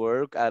that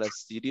work at a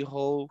City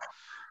Hall,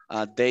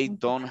 they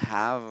don't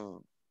have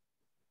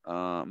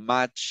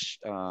much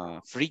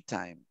free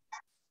time.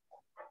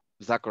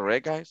 Is that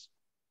correct, guys?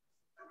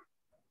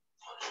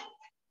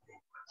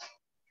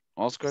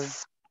 Oscar,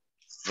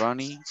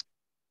 Ronnie,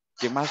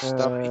 ¿qué más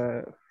está?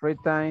 Free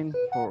time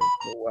for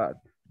what?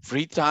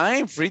 Free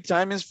time? Free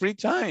time is free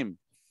time.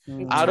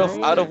 Out of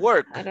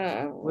work.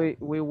 We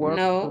work.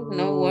 No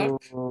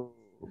work.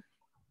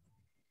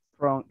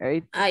 From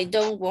 8 I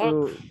don't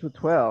work. to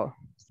 12.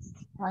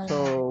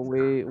 So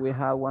we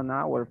have 1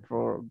 hour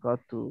for go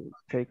to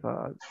take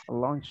a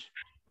lunch.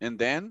 And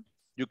then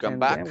you come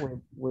back?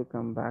 Then we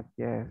come back,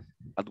 yes.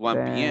 At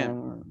 1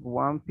 p.m.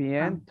 1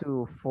 p.m.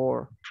 to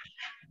 4.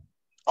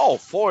 Oh,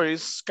 4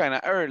 is kind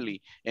of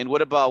early. And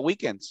what about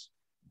weekends?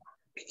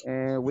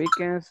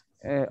 Weekends,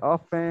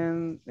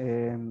 often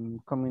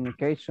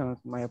communications,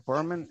 my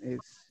apartment is...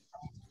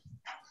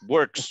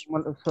 Works.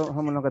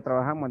 Somos los que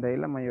trabajamos, de ahí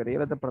la mayoría de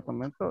los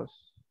departamentos.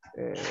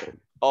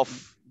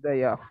 Off.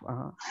 Day off.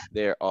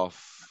 They're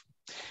off.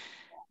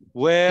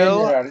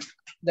 Well,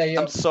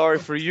 I'm sorry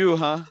for you,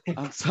 huh?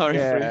 I'm sorry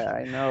for you.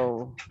 I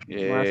know.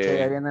 Yeah. Más que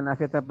ya vienen las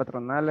fiestas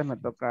patronales, me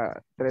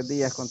toca 3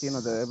 días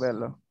continuos de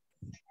desvelo.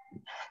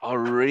 Oh,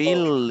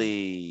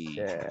 really?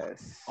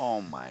 Yes.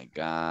 Oh, my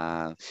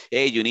God.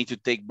 Hey, you need to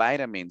take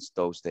vitamins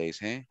those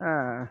days, eh?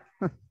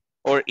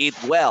 Or eat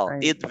well.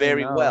 Eat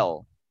very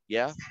well.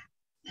 Yeah?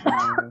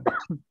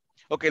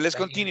 Okay, let's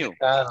continue.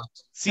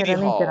 City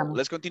Hall.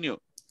 Let's continue.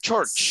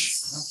 Church.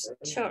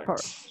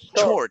 Church.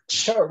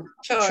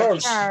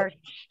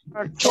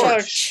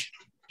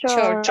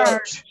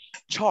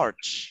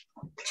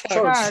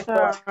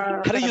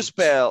 How do you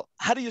spell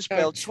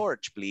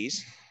church,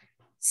 please?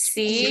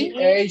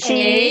 C-H-U-R-C-H.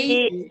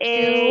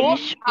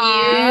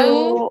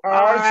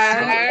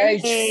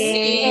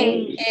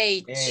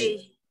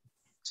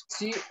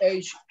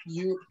 C-H-U-R-C-H.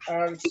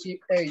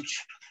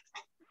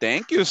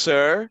 Thank you,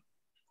 sir.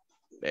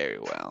 Very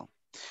well.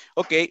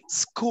 Okay,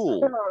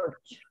 school.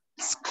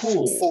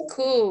 School.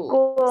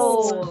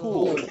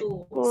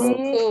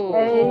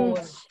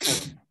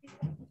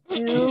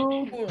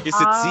 Is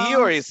it C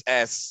or is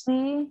S?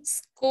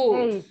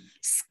 School.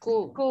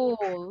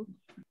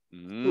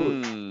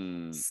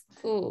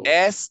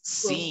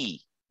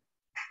 S-C.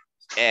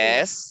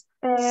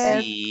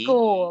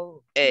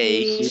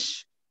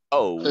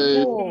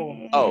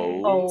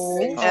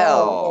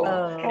 S-C-H-O-O-L.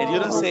 And you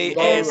don't say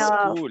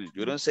S-school.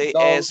 You don't say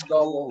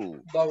S-school.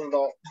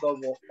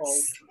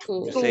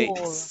 You say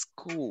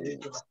school.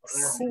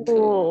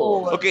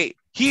 Okay,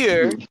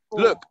 here,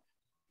 look.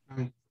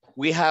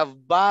 We have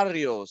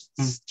Barrios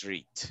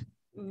Street.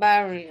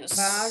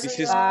 This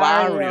is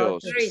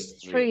Barrios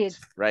Street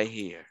right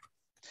here.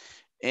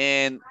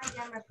 And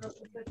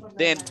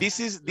then this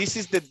is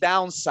the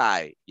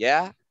downside,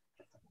 yeah?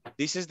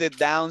 This is the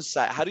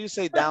downside. How do you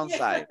say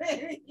downside?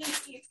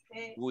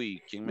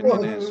 Uy, ¿quién me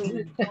tiene eso?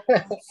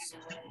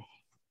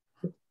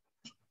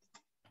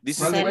 This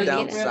is the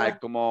downside,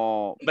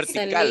 como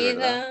vertical,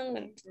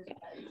 ¿verdad?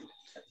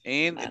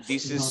 And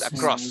this is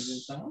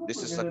across.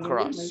 This is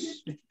across.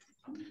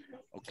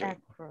 Okay.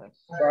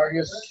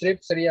 Barrios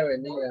Street sería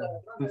avenida.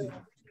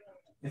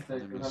 Let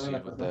me see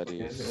what that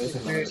is.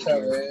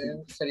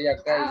 Isabel sería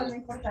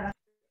calle.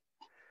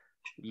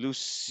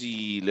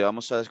 Lucy, le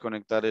vamos a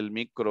desconectar el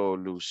micro,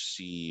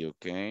 Lucy,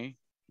 okay?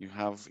 You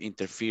have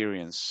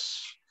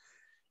interference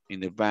in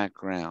the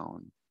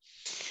background.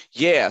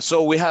 Yeah,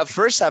 so we have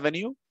First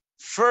Avenue.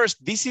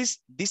 This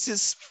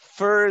is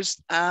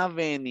First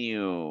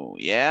Avenue,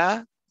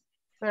 yeah?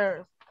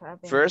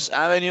 First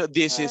Avenue.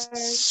 This is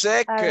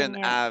Second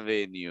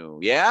Avenue,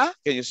 yeah?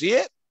 Can you see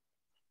it?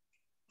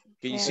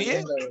 Can you see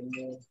it?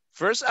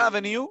 First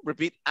Avenue,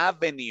 repeat,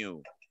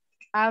 avenue.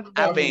 Avenue.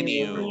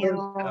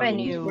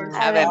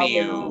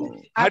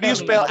 How do you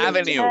spell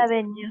avenue?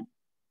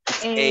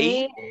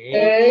 A-V-E-N-U-E.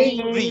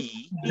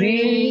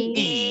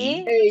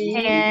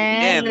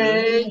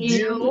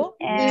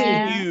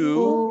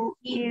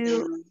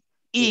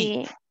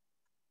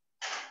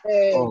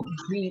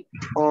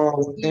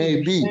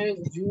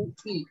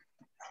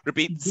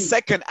 Repeat,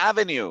 Second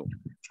Avenue.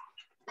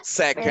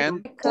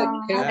 Second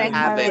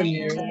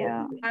Avenue.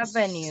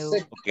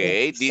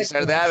 Okay, these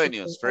are the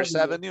avenues, First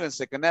Avenue and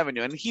Second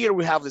Avenue. And here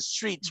we have the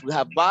streets. We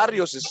have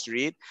Barrios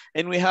Street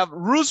and we have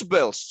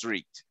Roosevelt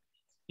Street.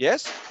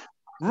 Yes?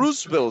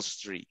 Roosevelt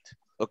Street.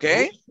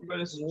 Okay?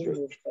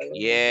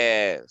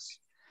 Yes.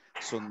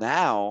 So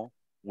now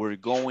we're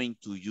going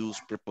to use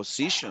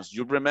prepositions.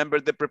 You remember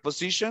the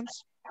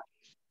prepositions?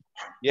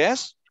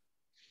 Yes?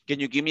 Can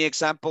you give me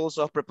examples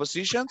of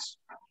prepositions?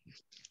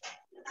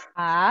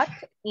 At,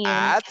 in,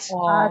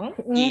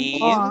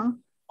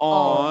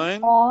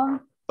 on,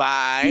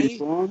 by,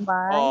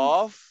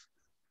 of,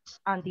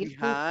 and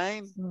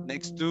behind,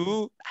 next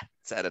to,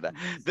 etc.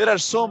 There are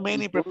so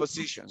many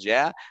prepositions,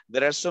 yeah?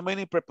 There are so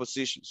many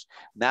prepositions.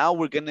 Now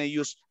we're gonna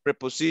use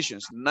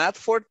prepositions, not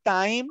for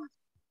time,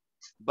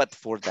 but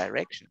for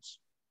directions.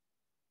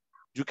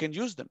 You can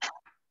use them,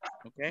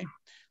 okay?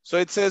 So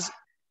it says,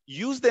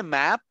 use the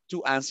map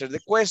to answer the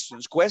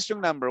questions.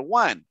 Question number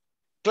 1.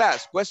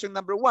 Class, question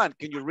number 1.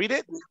 Can you read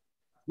it?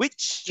 Which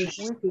street is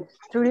the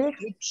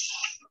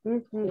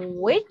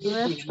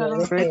restaurant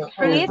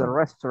is the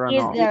restaurant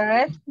on? El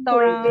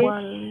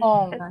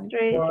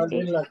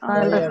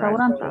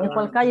restaurante. ¿En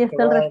cuál calle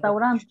está el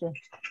restaurante?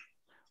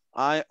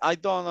 I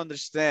don't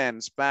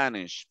understand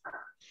Spanish,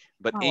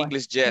 but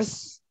English,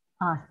 yes.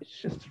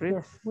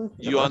 Yes.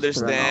 You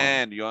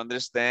understand, you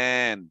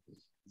understand.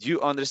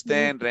 You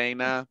understand,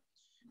 Reina.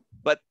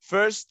 But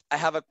first, I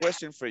have a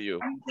question for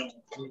you.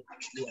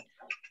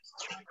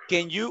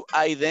 Can you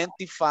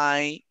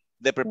identify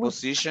the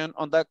preposition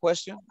on that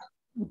question?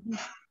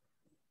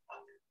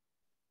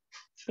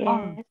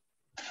 Yes.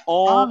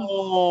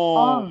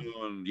 On.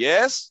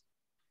 Yes?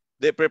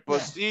 The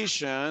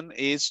preposition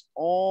is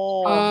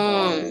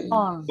on.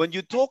 When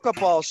you talk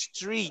about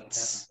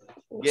streets,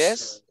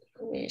 yes?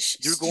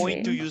 You're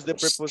going to use the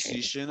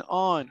preposition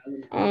on.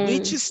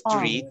 Which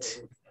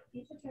street?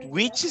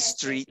 Which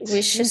street?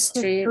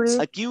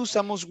 Aquí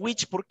usamos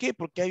which, ¿por qué?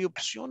 Porque hay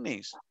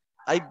opciones.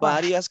 Hay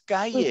varias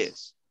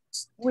calles.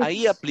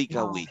 Ahí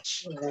aplica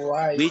which.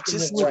 Which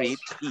street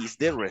is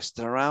the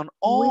restaurant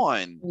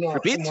on?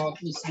 Repeat.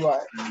 Which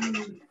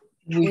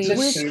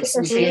street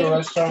is the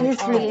restaurant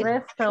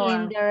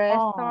In the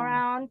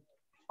restaurant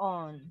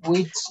on.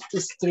 Which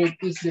street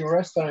is the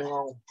restaurant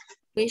on?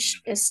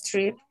 Which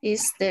street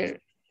is the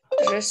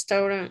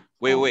restaurant?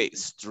 Wait.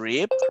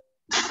 Strip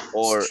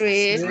or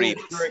street?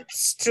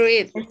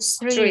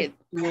 Street.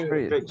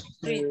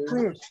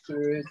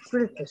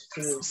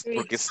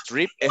 Porque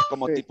strip es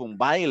como tipo un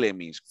baile,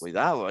 mis.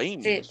 Cuidado ahí,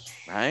 mis.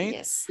 Right?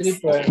 Yes.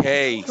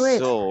 Okay,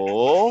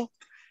 so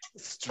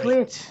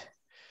street.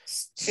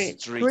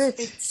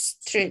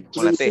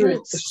 Con la T.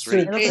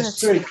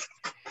 Street.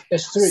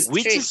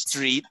 Which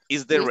street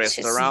is the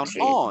restaurant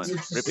on?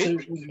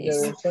 Repeat.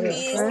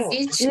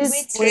 Which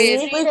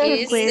street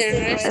is the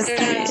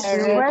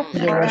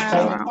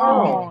restaurant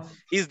on?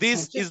 Is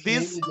this,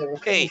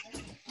 okay,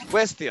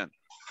 question.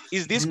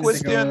 Is this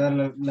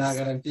question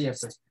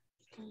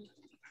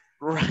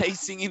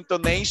rising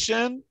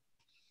intonation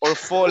or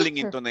falling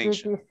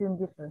intonation?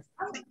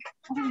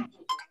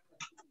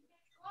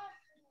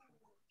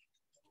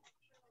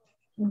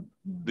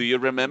 Do you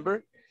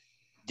remember?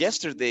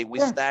 Yesterday, we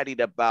studied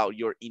about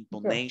your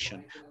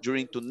intonation. Your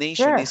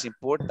intonation is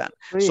important.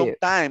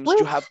 Sometimes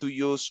you have to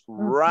use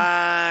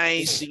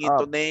rising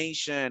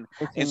intonation,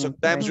 and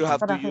sometimes you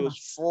have to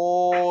use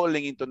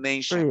falling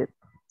intonation.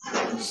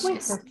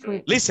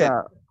 Listen.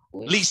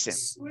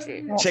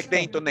 Check the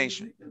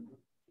intonation.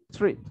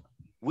 Street.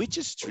 Which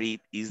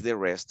street is the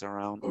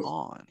restaurant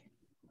on?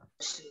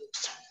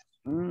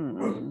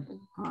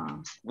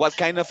 What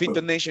kind of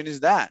intonation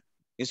is that?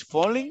 Is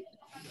falling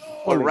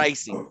or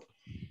rising?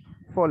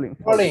 Falling.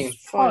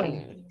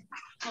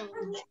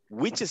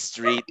 Which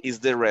street is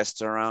the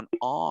restaurant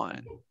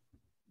on?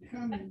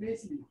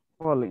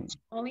 Falling.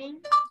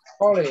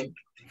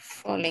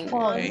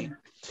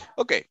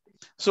 Okay.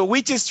 So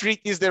which street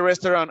is the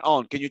restaurant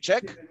on? Can you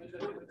check?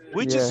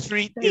 Which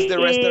street is the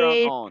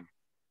restaurant on?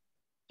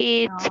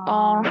 It's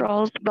on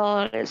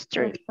Roosevelt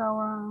Street.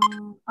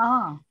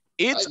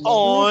 It's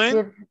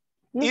on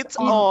It's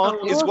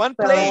on is one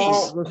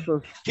place.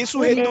 ¿Qué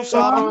sujeto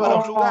usamos para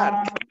un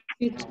lugar?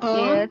 It's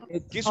on.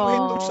 ¿Qué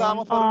sujeto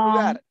usamos para un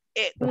lugar?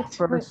 It.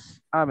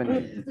 First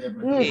Avenue.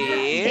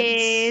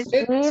 It's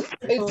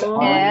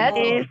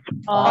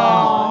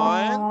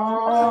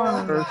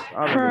on. First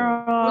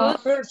Avenue.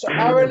 First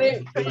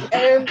Avenue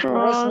and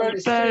Roosevelt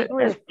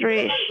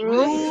Street.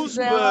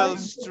 Roosevelt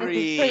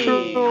Street.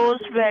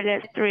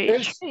 Roosevelt Street.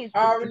 First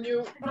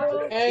Avenue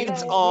and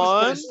It's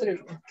on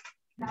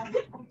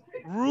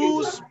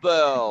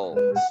Roosevelt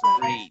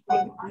Street.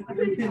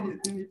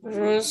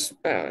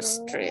 Roosevelt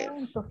Street. Roosevelt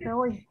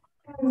Street.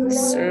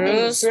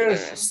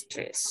 Roosevelt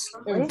Street.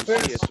 And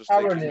Sí, eso First usted que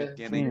Avenue.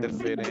 tiene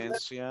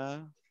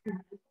interferencia.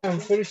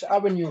 And First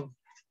Avenue.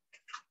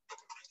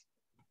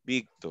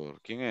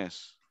 Víctor, ¿quién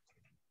es?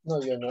 No,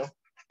 yo no.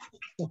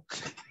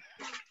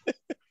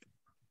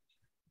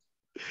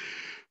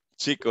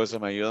 Chicos,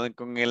 me ayudan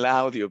con el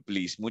audio,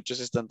 please. Muchos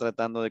están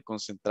tratando de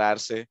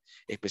concentrarse,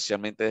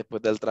 especialmente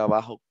después del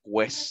trabajo.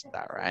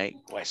 Cuesta, right?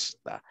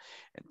 Cuesta.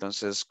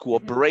 Entonces,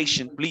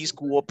 cooperation, please,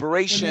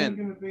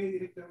 cooperation.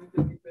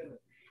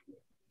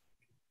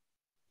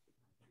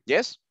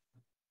 Yes?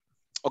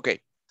 Okay.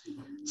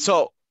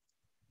 So,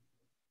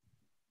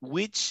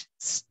 which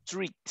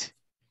street,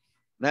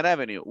 not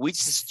avenue, which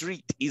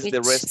street is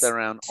the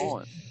restaurant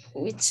on?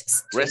 Which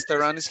street?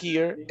 Restaurant is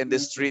here and the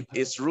street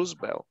is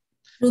Roosevelt.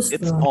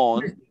 It's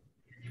on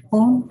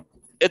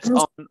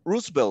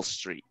Roosevelt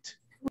Street.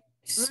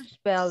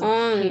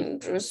 On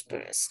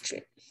Roosevelt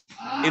Street.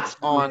 It's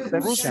on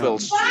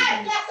Roosevelt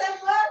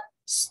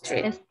Street.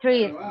 Street.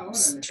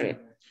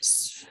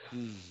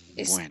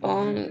 It's Bueno,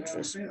 on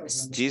Roosevelt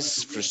Street.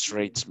 this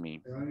frustrates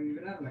me.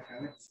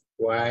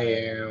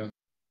 Why?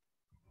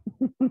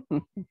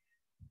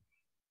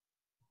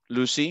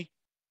 Lucy,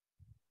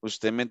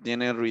 usted me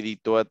tiene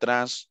ruidito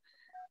atrás,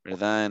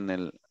 ¿verdad?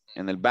 En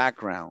el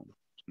background.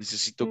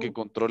 Necesito que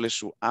controle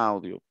su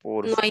audio,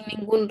 por No hay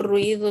ningún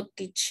ruido,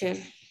 teacher.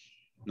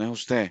 ¿No es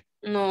usted?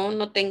 No,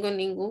 no tengo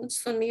ningún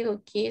sonido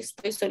aquí,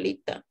 estoy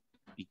solita.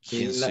 ¿Y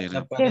quién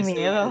será? Qué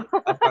miedo.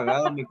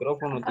 Apagado el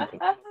micrófono.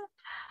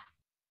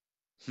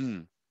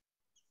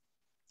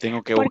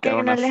 Tengo que ¿Por buscar qué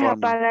no una les forma.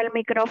 apaga el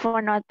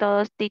micrófono a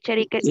todos, teacher?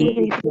 Y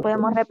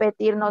podemos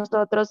repetir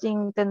nosotros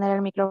sin tener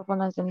el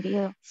micrófono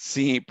encendido.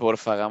 Sí,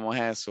 porfa, hagamos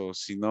eso.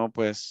 Si no,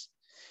 pues,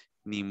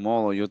 ni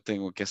modo, yo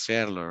tengo que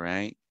hacerlo,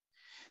 right?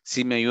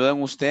 Si me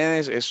ayudan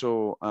ustedes,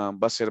 eso va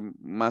a ser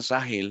más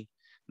ágil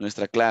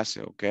nuestra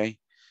clase, ¿ok?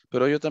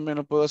 Pero yo también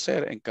lo puedo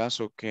hacer en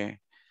caso que,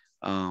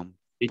 Teacher,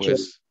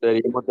 pues...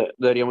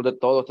 deberíamos de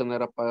todos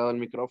tener apagado el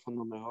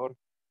micrófono mejor.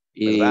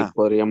 Y ¿verdad?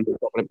 podríamos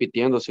estar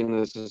repitiendo sin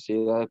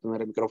necesidad de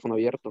tener el micrófono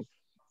abierto.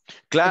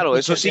 Claro,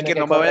 eso sí, Tiene que que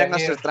no me vayan a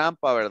corregir. hacer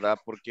trampa, ¿verdad?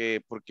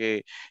 Porque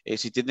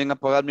si tienen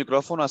apagado el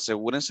micrófono,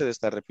 asegúrense de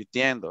estar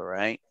repitiendo,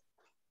 right?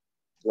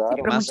 Claro.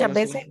 Pero muchas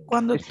veces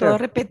cuando todos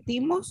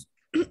repetimos,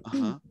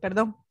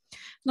 perdón,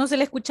 no se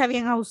le escucha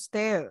bien a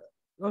usted,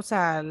 o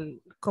sea,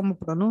 cómo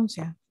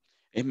pronuncia.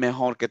 Es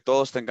mejor que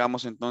todos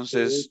tengamos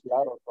entonces... Sí,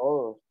 claro,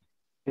 todos.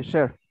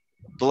 Teacher.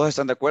 ¿Todos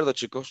están de acuerdo,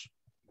 chicos?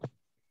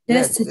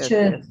 Yes,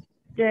 teacher.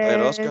 A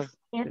ver, Oscar.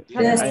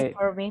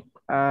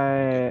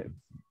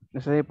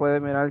 No sé si puede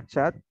mirar el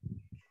chat.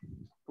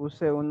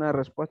 Puse una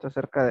respuesta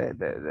acerca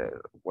de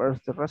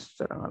where's the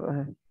restaurant, algo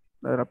así,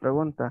 de la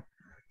pregunta.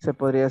 Se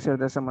podría decir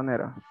de esa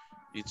manera.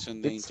 It's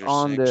on the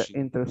on the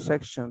intersection.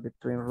 intersection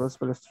between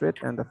Roosevelt Street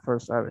and the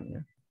First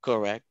Avenue.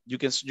 Correct. You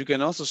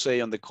can also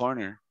say on the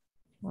corner.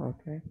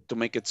 Okay. To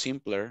make it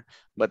simpler,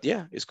 but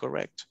yeah, it's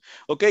correct.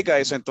 Okay,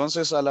 guys,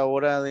 entonces a la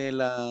hora de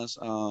las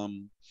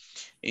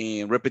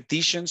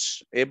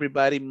repetitions,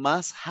 everybody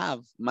must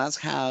have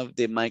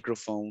the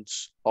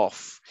microphones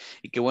off.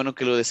 Y qué bueno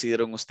que lo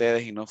decidieron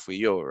ustedes y no fui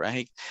yo,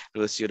 right?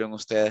 Lo decidieron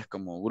ustedes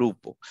como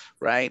grupo,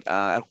 right?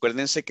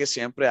 Acuérdense que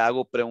siempre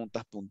hago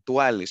preguntas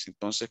puntuales.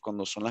 Entonces,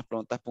 cuando son las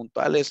preguntas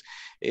puntuales,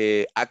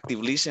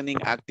 active listening,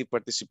 active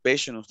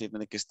participation, usted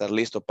tiene que estar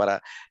listo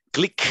para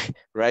click,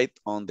 right,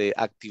 on the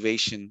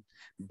activation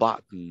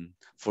button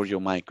for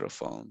your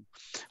microphone.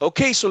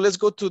 Okay, so let's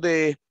go to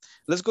the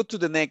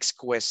next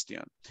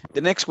question.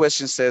 The next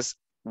question says,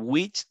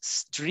 which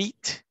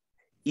street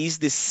is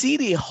the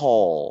city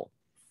hall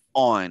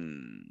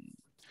on?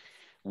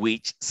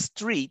 Which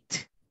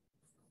street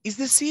is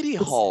the city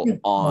hall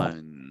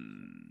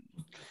on?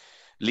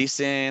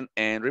 Listen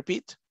and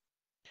repeat.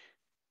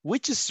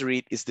 Which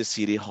street is the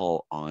city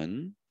hall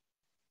on?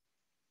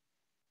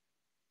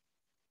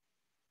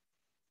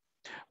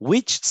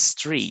 Which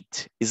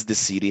street is the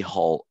city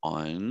hall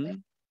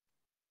on?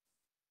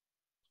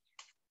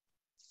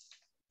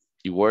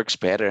 It works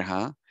better,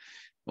 huh?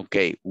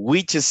 Okay,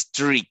 which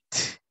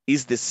street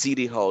is the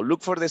city hall?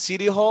 Look for the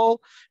city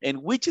hall,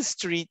 and which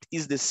street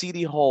is the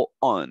city hall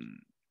on?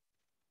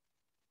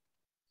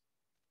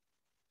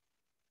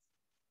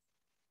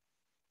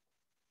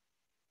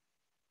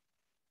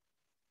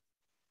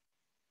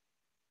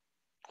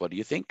 What do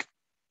you think?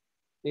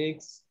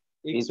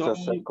 It's on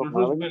Second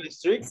Roosevelt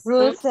Street.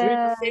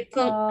 Second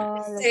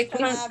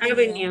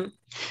Avenue.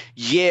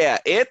 Yeah,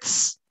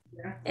 it's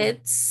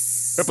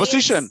It's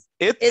Preposition.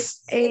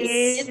 It's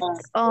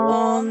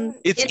on.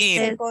 It's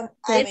in.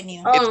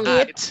 Avenue. It's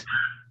at.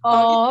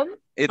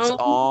 It's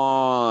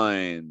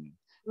on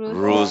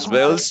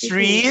Roosevelt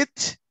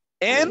Street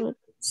and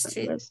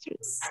Second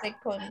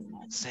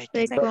Avenue.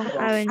 Second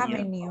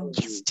Avenue.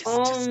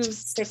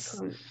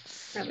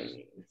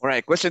 All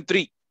right, question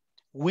 3.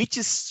 Which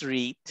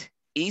street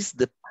is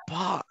the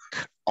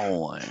park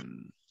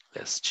on?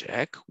 Let's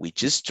check.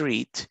 Which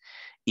street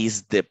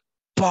is the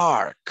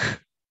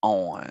park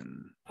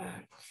on?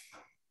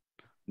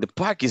 The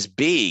park is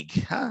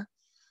big, huh?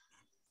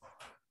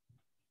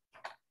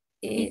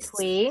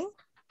 Between.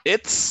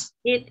 It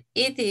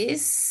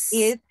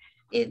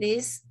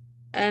is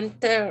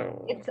enter.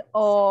 It's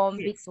on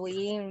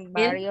between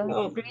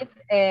various streets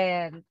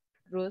and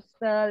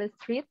Roosevelt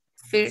Street.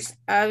 First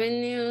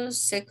Avenue,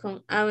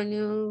 Second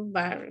Avenue,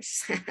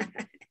 bars.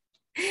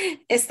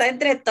 Está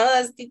entre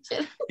todas,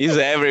 teacher. It's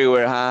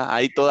everywhere, huh?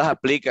 Ahí todas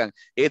aplican.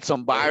 It's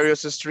on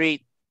Barrios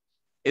Street.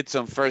 It's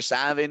on First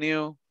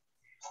Avenue.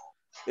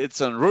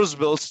 It's on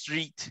Roosevelt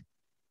Street.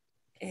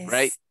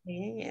 Right?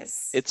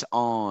 Yes. It's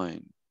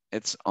on.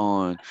 It's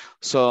on.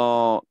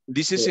 So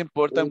this is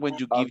important when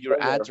you give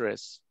your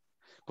address.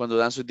 Cuando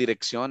dan sus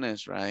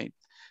direcciones, right?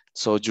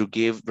 So you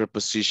give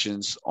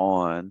prepositions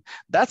on.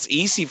 That's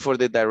easy for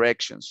the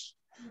directions,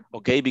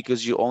 okay?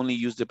 Because you only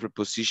use the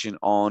preposition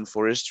on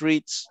for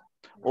streets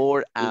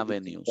or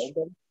avenues.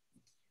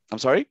 I'm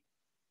sorry?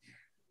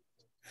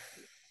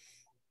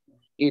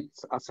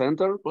 It's a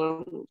center,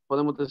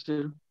 podemos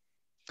decir.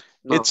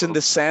 No. It's in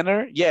the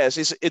center. Yes,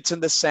 it's in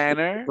the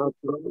center.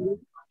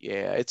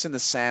 Yeah, it's in the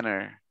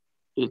center.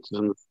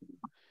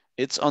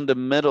 It's on the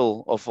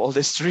middle of all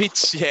the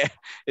streets. Yeah,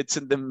 it's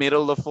in the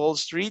middle of all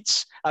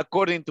streets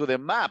according to the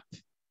map,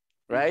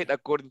 right?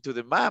 According to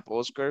the map,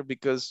 Oscar,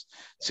 because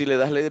si le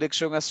das la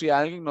dirección hacia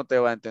alguien no te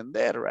va a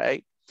entender,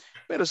 right?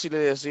 Pero si le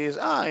decís,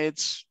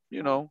 it's,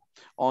 you know,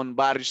 on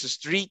Barrios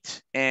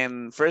Street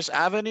and First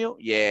Avenue,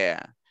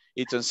 yeah.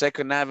 It's on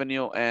Second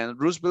Avenue and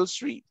Roosevelt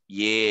Street,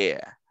 yeah.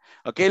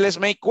 Okay, let's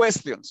make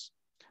questions.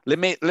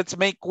 Let's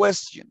make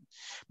question.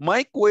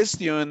 My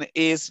question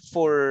is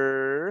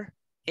for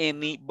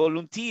any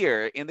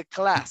volunteer in the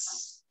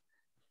class.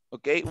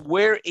 Okay,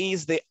 where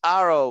is the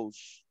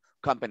Arrows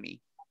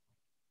company?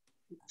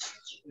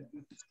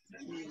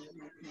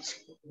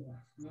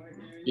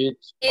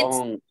 It's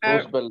on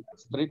Roosevelt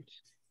Street.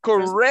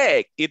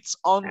 Correct, it's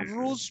on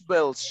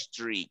Roosevelt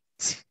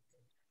Street.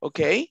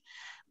 Okay,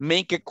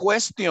 make a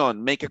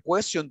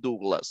question,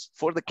 Douglas,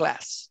 for the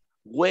class.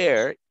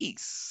 Where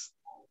is?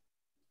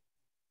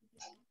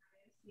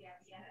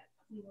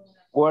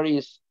 Where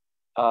is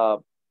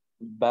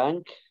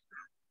bank?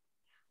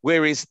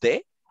 Where is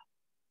the?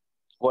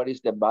 What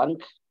is the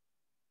bank?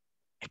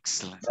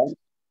 Excellent. Bank.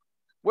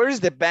 Where is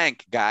the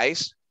bank,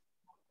 guys?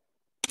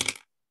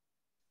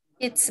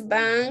 It's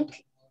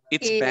bank.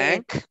 It's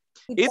bank.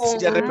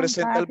 It's ya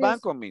representa el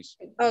banco, miss.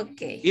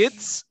 Okay.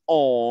 It's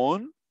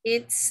on.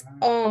 It's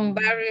on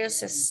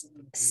various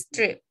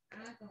streets.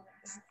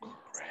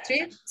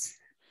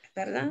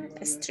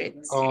 ¿Verdad?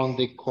 Streets. On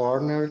the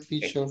corner,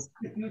 teacher.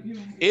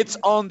 It's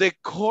on the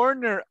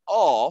corner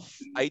of.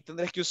 Ahí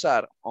tendrás que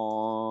usar.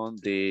 On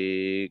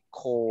the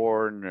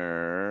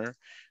corner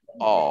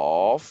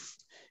of.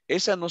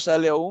 Esa no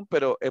sale aún,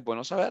 pero es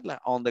bueno saberla.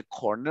 On the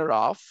corner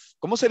of.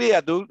 ¿Cómo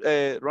sería,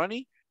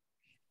 Ronnie?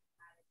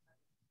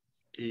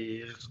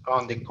 Is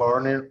on the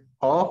corner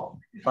of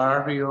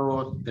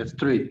Barrio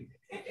Street.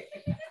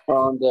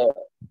 On the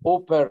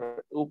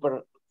upper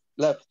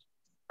left.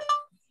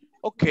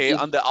 Okay,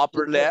 on the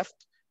upper left.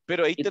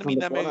 Pero ahí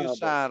termíname de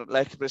usar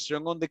la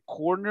expresión on the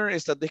corner.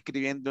 Estás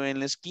describiendo en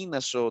la esquina.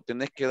 So,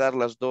 tenés que dar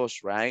las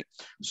dos, right?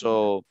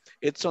 So,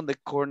 it's on the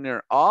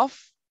corner of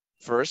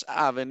First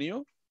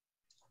Avenue.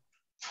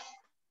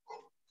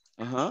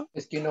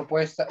 Esquina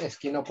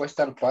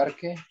opuesta al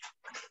parque.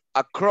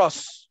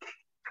 Across.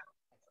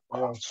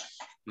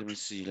 Let me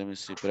see.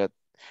 But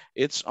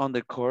it's on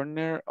the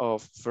corner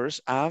of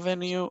First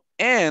Avenue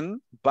and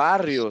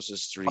Barrios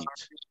Street.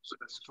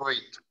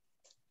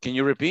 Can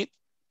you repeat?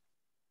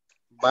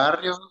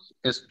 Barrios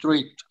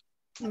Street.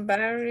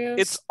 Barrios.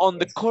 It's on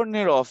the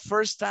corner of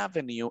First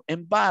Avenue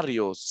and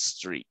Barrios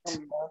Street.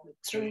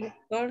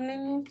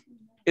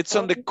 It's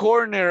on the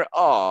corner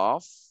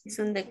of. It's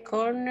on the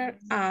corner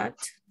at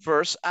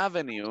First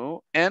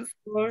Avenue and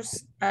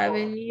First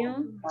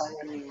Avenue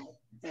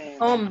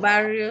on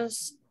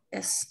Barrios.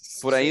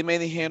 Por ahí me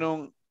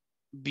dijeron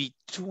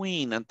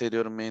between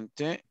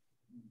anteriormente.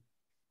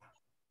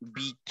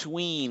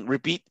 Between.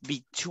 Repeat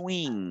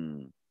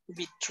between.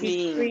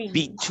 Between.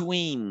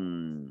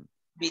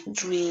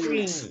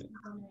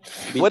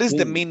 What is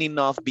the meaning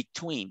of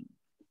between?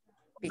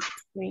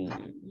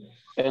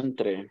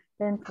 Entre.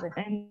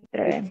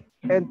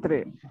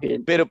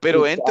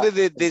 Pero entre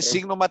de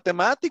signo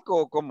matemático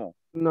o cómo?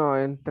 No,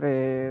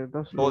 entre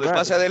dos lugares. O de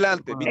más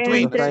adelante.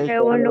 Between. Entre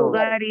un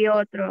lugar y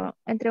otro.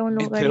 Entre un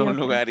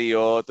lugar y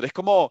otro. Es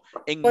como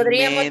en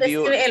podríamos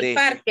medio decir de...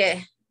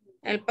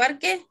 el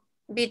parque.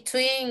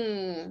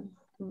 Between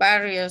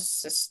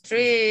various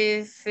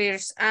streets,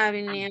 First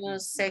Avenue,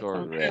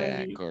 Second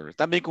Avenue. Correct.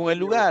 También con el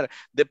lugar.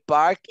 The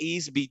park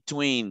is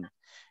between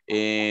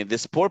the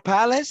Sport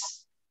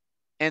Palace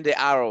and the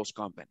Arrows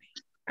Company.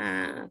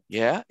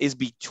 Yeah, it's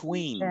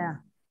between. Yeah.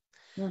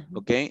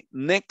 Okay,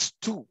 next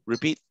to,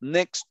 repeat,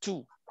 next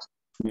to.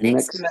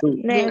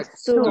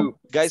 Next to.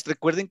 Guys,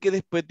 recuerden que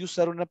después de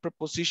usar una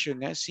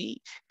preposición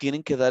así,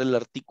 tienen que dar el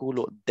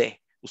artículo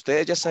de.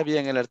 Ustedes ya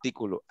sabían el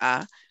artículo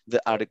a, the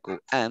article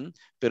an,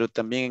 pero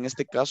también en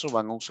este caso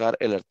van a usar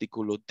el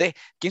artículo de.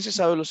 ¿Quién se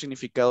sabe los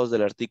significados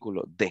del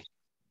artículo de?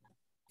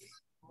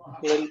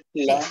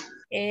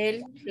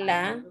 El,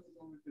 la,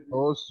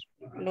 Los.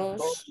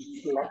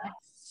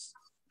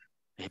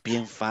 Es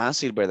bien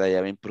fácil, ¿verdad?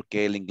 Ya ven por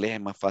qué el inglés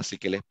es más fácil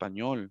que el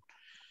español.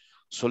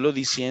 Solo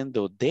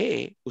diciendo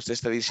de, usted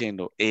está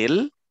diciendo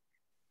el,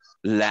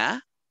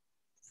 la,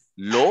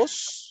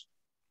 los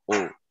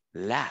o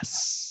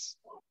las.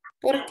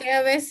 porque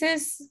a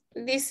veces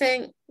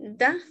dicen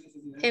da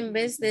en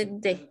vez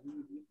de.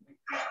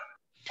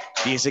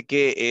 Fíjense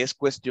que es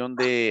cuestión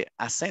de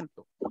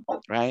acento,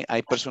 right?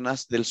 Hay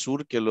personas del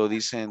sur que lo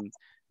dicen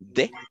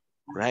de,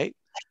 right?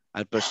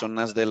 Hay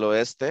personas del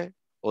oeste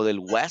o del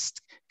west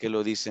que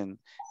lo dicen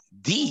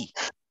di.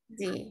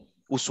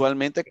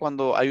 Usualmente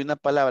cuando hay una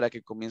palabra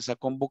que comienza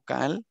con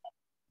vocal,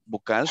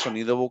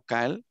 sonido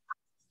vocal,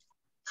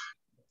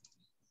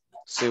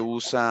 se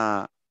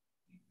usa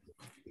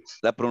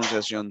la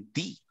pronunciación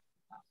di.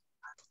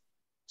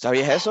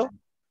 ¿Sabías eso?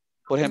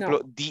 Por ejemplo,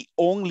 No. the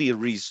only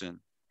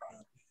reason.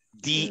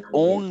 The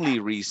only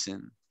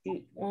reason.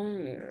 The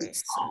only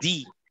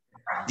reason.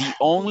 The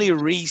only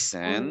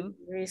reason.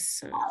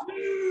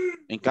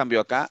 En cambio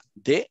acá,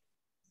 the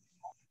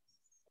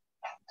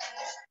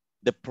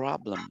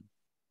problem.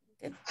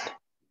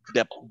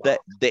 The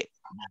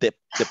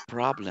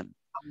problem.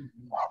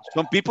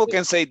 Some people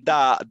can say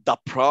the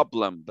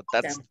problem, but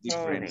that's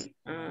different.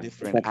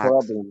 Different The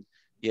problem.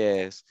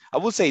 Yes. I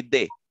would say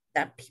the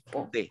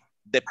people. The people.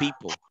 The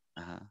people.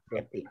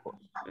 Okay.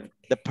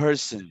 The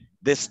person.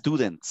 The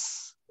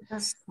students.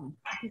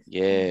 Yes.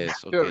 Okay,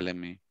 Sure. let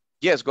me.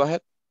 Yes, go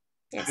ahead.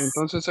 Yes.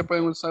 Entonces se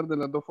pueden usar de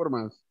las dos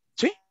formas.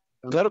 Sí,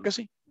 claro que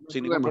sí.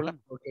 Sin ningún problema.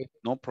 Okay.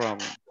 No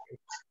problem.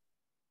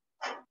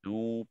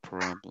 No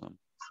problem.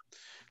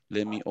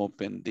 Let me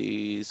open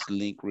this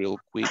link real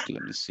quick.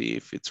 Let me see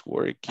if it's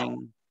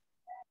working.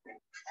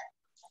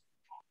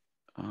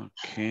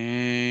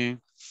 Okay.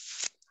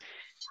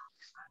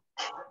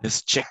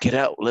 Let's check it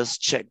out. Let's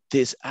check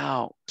this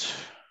out.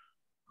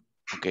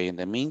 Okay, in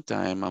the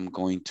meantime, I'm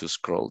going to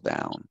scroll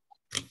down.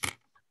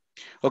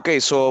 Okay,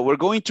 so we're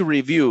going to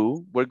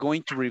review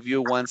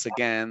once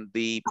again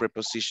the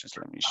prepositions.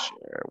 Let me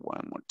share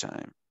one more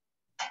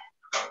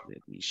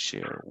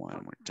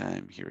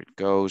time. Here it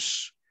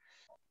goes.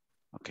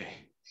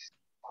 Okay.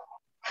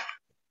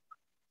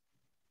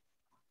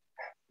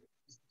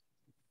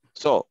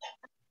 So,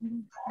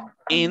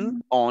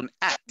 in, on,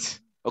 at.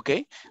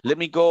 Okay. Let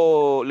me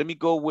go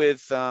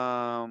with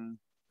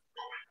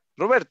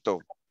Roberto.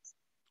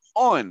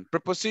 On,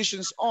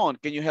 prepositions on.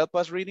 Can you help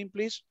us reading,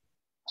 please?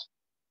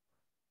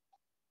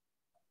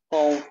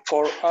 On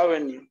 4th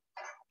Avenue.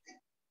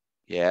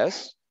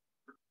 Yes.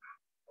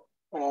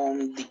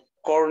 On the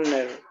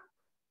corner.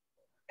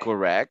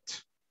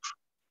 Correct.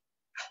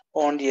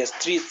 On the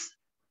street.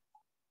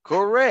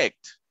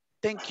 Correct.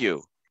 Thank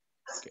you.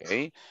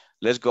 Okay.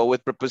 Let's go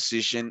with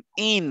preposition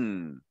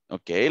in.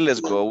 Okay,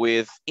 let's go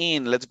with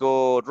in. Let's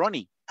go,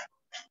 Ronnie.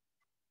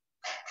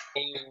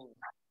 In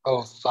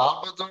El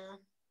Salvador.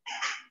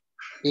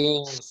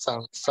 In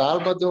San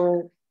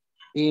Salvador.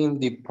 In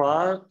the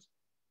park.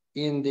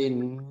 In the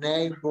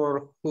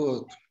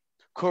neighborhood.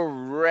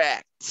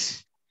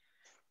 Correct.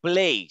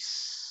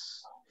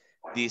 Place.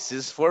 This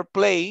is for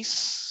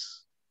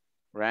place,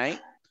 right?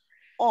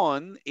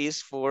 On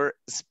is for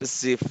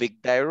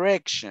specific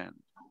direction.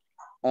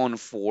 On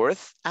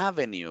 4th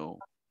Avenue.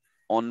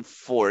 On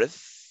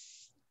 4th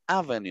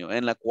Avenue.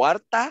 En la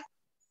cuarta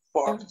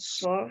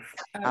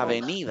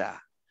avenida.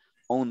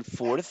 On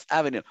 4th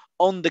Avenue.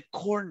 On the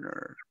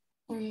corner.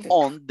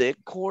 On the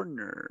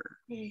corner.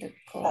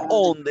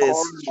 On the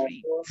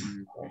street.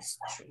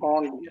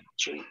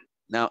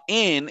 Now,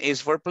 in is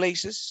for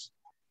places.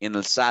 In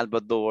El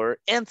Salvador,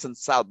 in San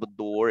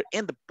Salvador,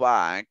 in the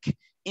park,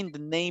 in the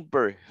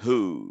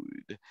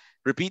neighborhood.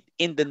 Repeat,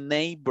 in the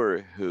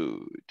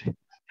neighborhood.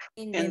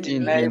 In the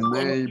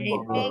neighborhood.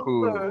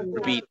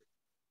 Repeat,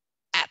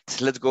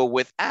 at. Let's go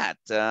with at.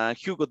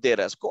 Hugo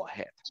Deras, go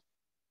ahead.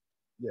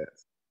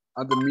 Yes.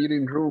 At the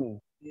meeting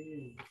room.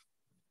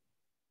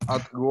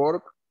 At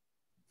work.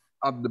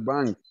 At the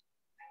bank.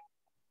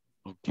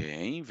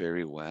 Okay,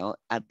 very well.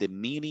 At the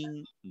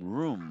meeting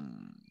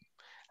room.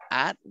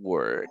 At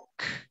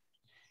work.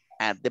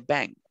 At the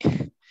bank.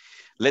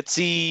 Let's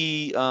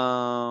see.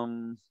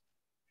 Iris,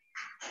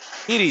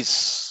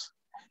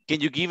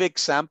 can you give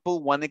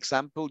one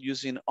example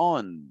using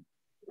on?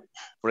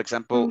 For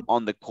example,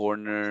 on the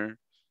corner,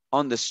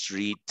 on the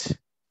street.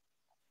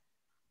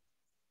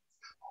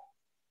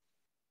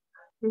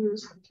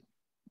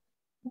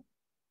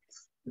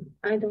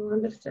 I don't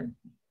understand.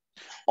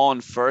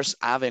 On First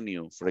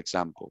Avenue, for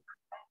example.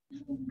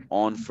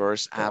 On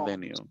First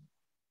Avenue.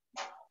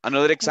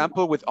 Another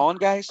example with on,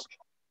 guys.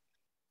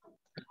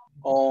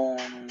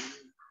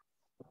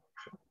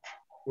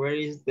 Where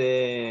is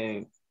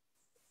the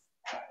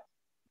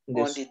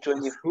on the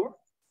 24th?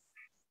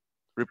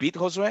 Repeat,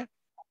 Josue.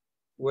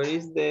 Where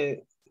is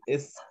the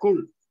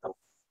school?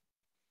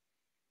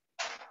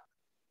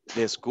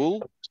 The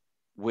school?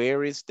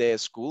 Where is the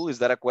school? Is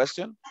that a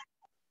question?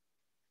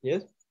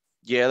 Yes.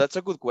 Yeah, that's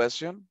a good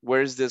question.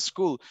 Where is the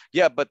school?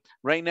 Yeah, but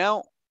right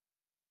now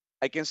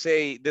I can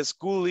say the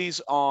school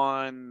is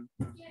on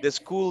the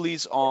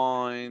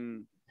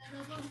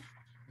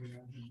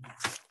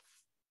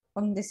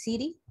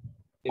city?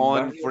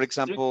 On, for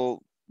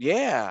example,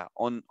 yeah,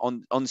 on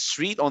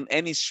street, on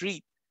any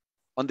street,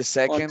 on the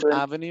Second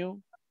Avenue.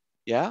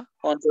 Yeah.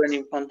 On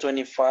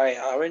 25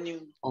 Avenue.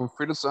 On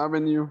First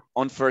Avenue.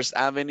 On First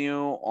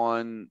Avenue,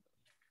 on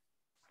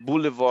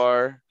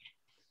Boulevard,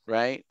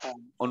 right?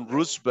 On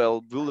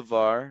Roosevelt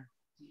Boulevard.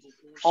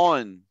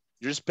 On,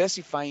 you're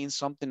specifying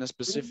something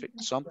specific,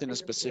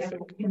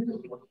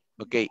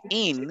 Okay,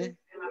 in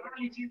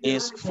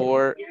is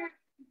for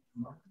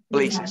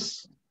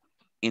places.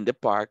 In the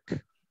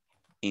park,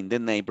 in the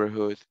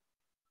neighborhood,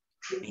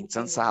 in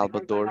San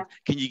Salvador.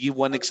 Can you give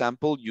one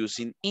example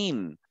using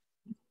in?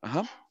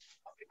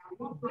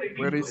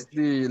 Where is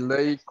the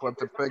Lake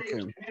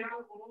Coatepeque?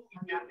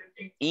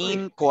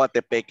 In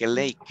Coatepeque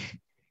Lake.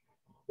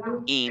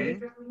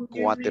 In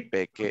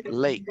Coatepeque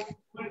Lake.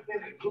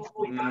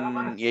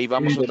 Y ahí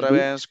vamos otra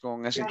vez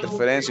con esa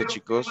interferencia,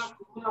 chicos.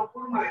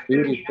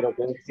 Iris, creo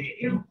que es.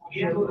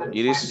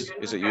 Iris,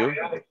 is it you?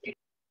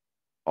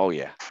 Oh,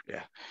 yeah.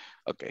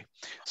 Okay.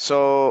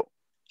 So,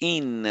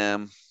 in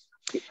the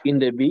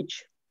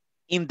beach.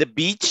 In the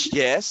beach,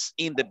 yes,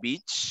 in the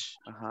beach.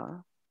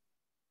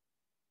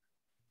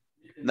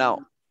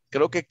 Now,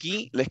 creo que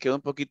aquí les quedó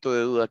un poquito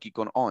de duda aquí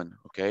con on,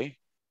 okay?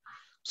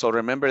 So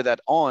remember that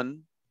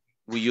on,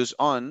 we use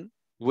on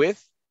with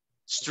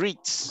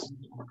streets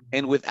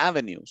and with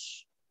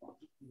avenues.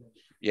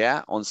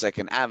 Yeah, on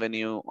Second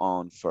Avenue,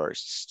 on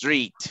First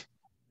Street,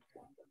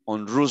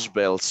 on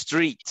Roosevelt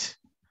Street,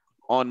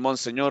 on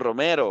Monseñor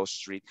Romero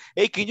Street.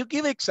 Hey, can you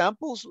give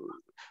examples?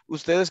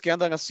 Ustedes que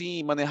andan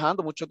así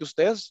manejando, muchos de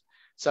ustedes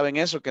saben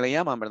eso que le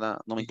llaman,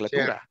 ¿verdad?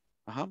 Nomenclatura.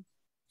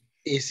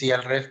 ¿Y si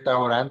el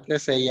restaurante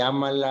se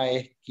llama La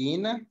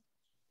Esquina?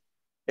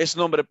 Es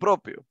nombre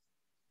propio.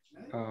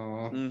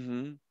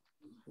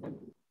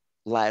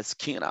 La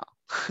Esquina.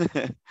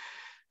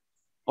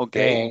 Ok.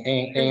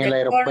 En el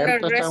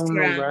aeropuerto está un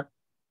lugar.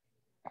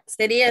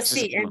 Sería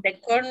así, en the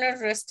corner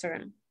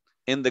restaurant.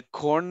 In the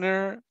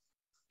corner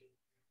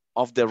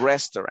of the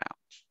restaurant.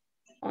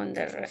 On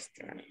the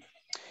restaurant.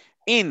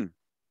 In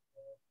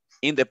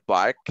the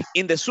park,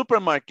 in the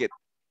supermarket.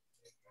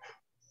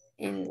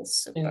 In the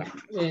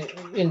supermarket.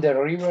 In the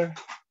river.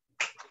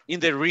 In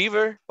the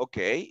river,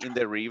 okay, in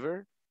the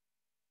river.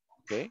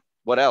 Okay,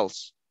 what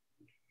else?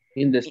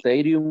 In the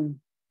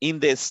stadium. In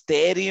the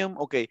stadium,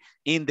 okay.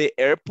 In the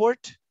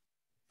airport.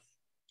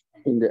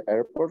 In the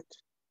airport.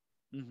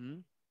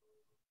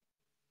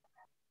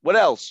 What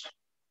else?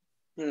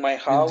 In my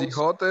house. In the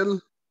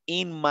hotel.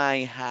 In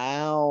my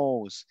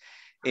house.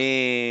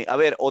 A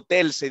ver,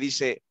 hotel se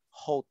dice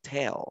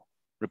hotel.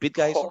 Repeat,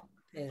 guys.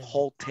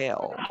 Hotel.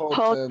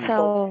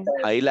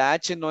 Ahí la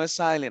H no es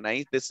silent.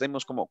 Ahí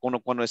decimos como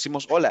cuando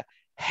decimos hola.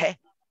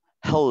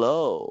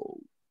 Hello.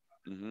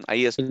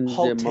 Ahí es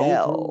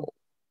hotel.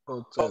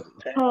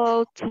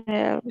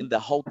 Hotel. In the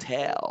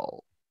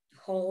hotel.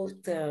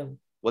 Hotel.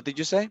 What did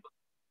you say?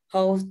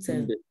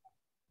 Hotel.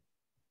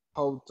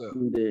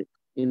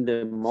 In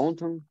the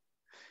mountain.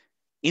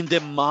 In the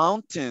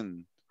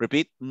mountain.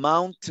 Repeat,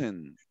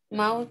 mountain.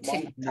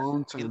 Mountain.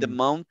 In the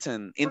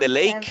mountain. In the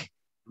lake.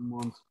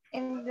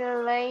 In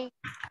the lake.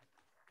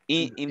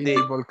 In the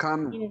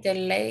volcano. In the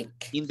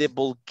lake. In the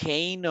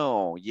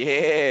volcano.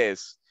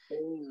 Yes.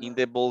 In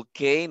the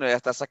volcano. Ya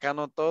está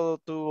sacando todo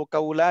tu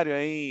vocabulario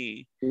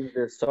ahí. In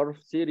the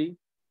surf city.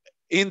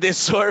 In the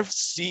surf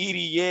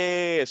city.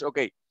 Yes.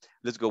 Okay.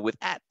 Let's go with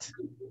at.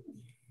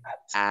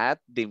 At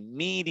the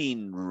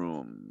meeting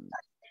room.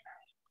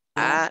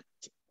 At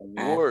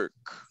work.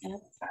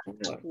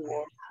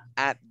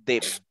 At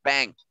the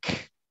bank.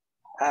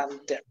 At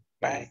the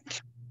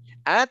bank.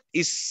 At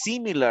is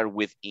similar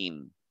with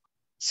in.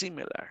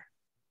 Similar.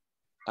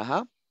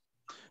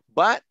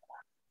 But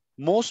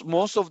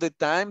most of the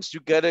times you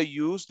gotta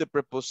use the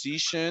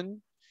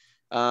preposition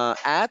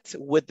at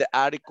with the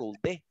article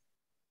de.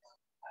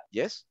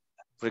 Yes?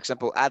 For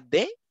example, at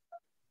the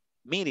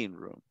meeting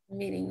room.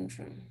 Meeting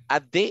room.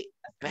 At the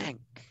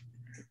bank.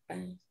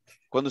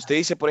 Cuando usted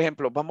dice, por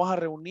ejemplo, vamos a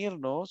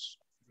reunirnos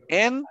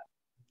en,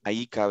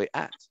 ahí cabe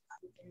at.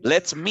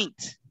 Let's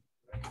meet.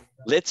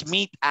 Let's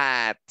meet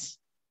at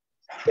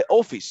the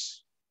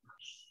office.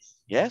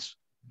 Yes?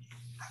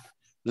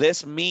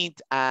 Let's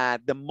meet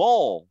at the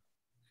mall.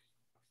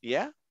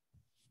 Yeah?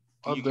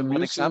 Can you give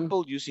an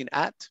example using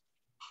at?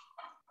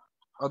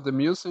 At the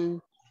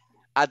museum.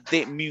 At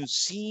the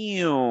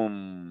museum.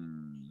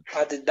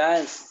 At the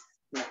dance.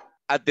 No.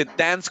 At the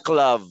dance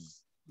club.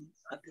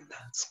 At the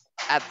dance.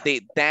 At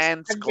the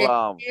dance At the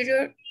club.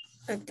 theater.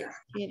 At the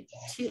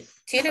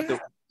theater.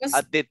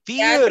 At the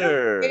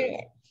theater.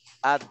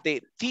 At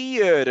the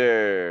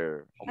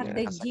theater. At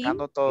Okay, the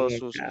sacando gym. todos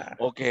sus.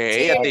 Ok,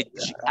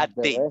 At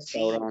the gym.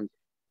 restaurant.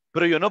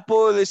 Pero yo no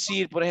puedo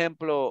decir, por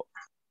ejemplo,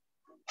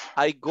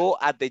 I go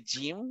at the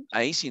gym.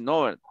 Ahí sí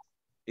no.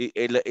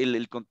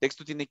 El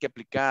contexto tiene que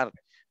aplicar.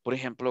 Por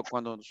ejemplo,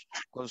 cuando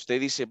usted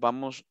dice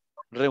vamos,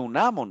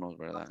 reunámonos,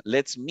 ¿verdad?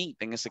 Let's meet.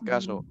 En ese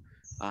caso,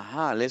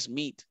 ajá, let's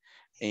meet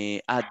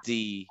at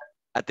the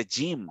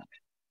gym.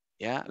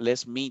 Yeah,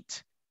 let's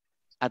meet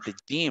at the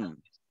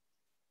gym.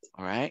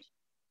 All right.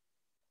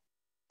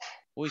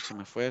 Uy, se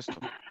me fue esto.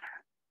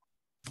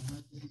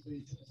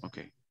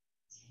 Okay.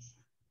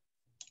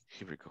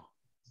 Here we go.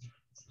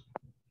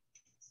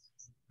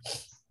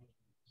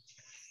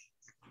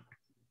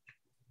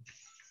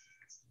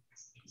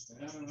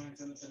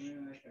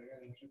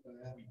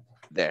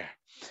 There.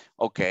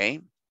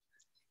 Okay.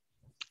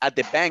 At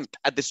the bank,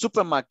 at the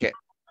supermarket.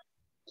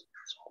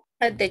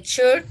 At the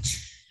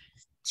church.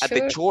 At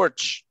the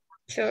church.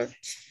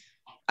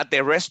 At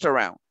the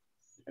restaurant.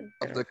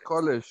 At the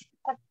college.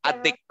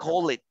 At the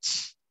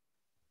college.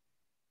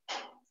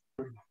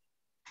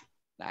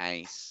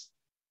 Nice.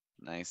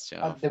 Nice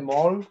job. At the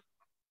mall.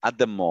 At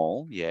the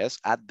mall, yes,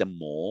 at the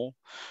mall.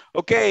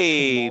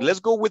 Okay, let's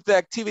go with the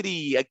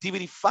activity.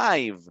 Activity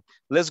 5.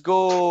 Let's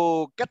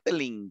go,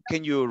 Kathleen.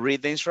 Can you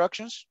read the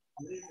instructions?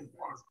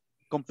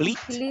 Complete.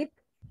 Complete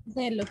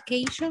the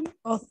location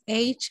of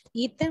each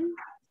item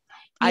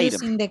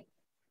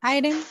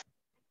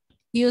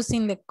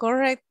using the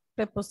correct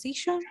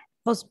preposition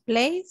of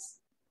place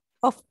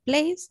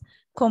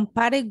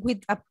compared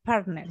with a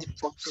partner.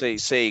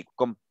 Say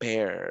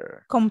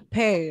compare.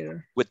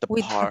 Compare with the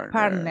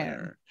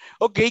partner.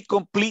 Okay,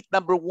 complete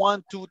number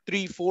 1, 2,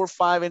 3, 4,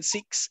 5, and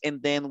 6,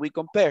 and then we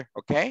compare,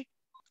 okay?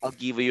 I'll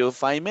give you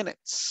 5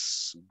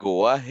 minutes.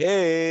 Go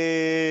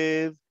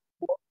ahead.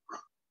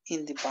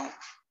 In the bank.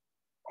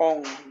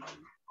 On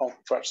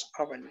First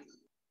Avenue.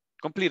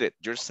 Complete it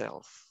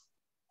yourself.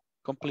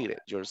 Complete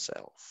it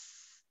yourself.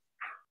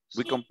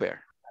 We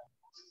compare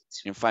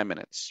in 5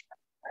 minutes.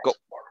 Go.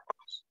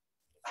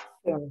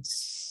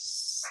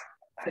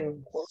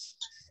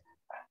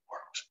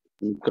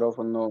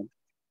 Micrófono.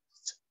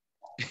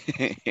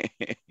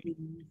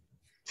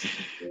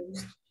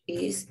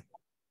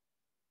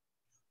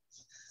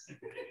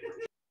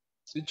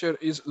 Teacher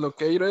is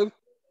located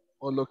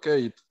or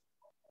locate?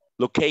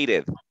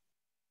 Located.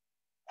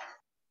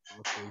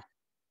 Okay.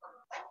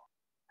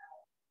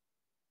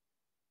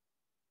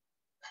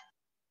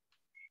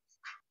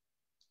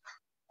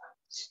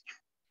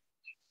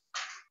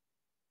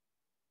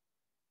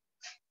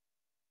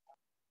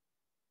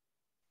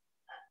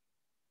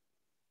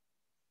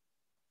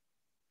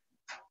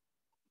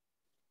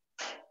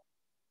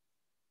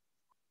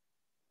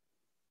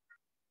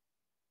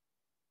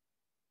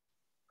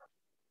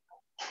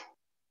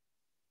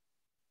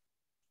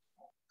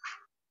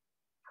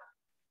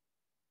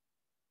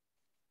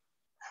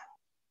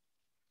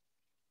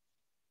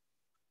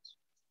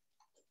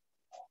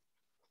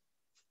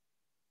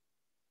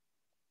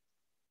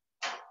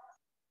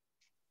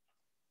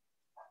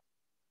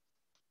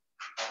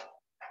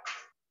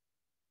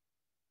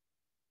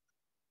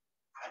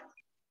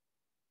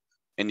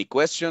 Any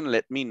question?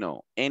 Let me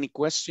know. Any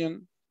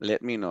question?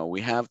 Let me know. We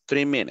have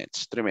 3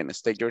 minutes. 3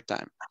 minutes. Take your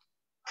time.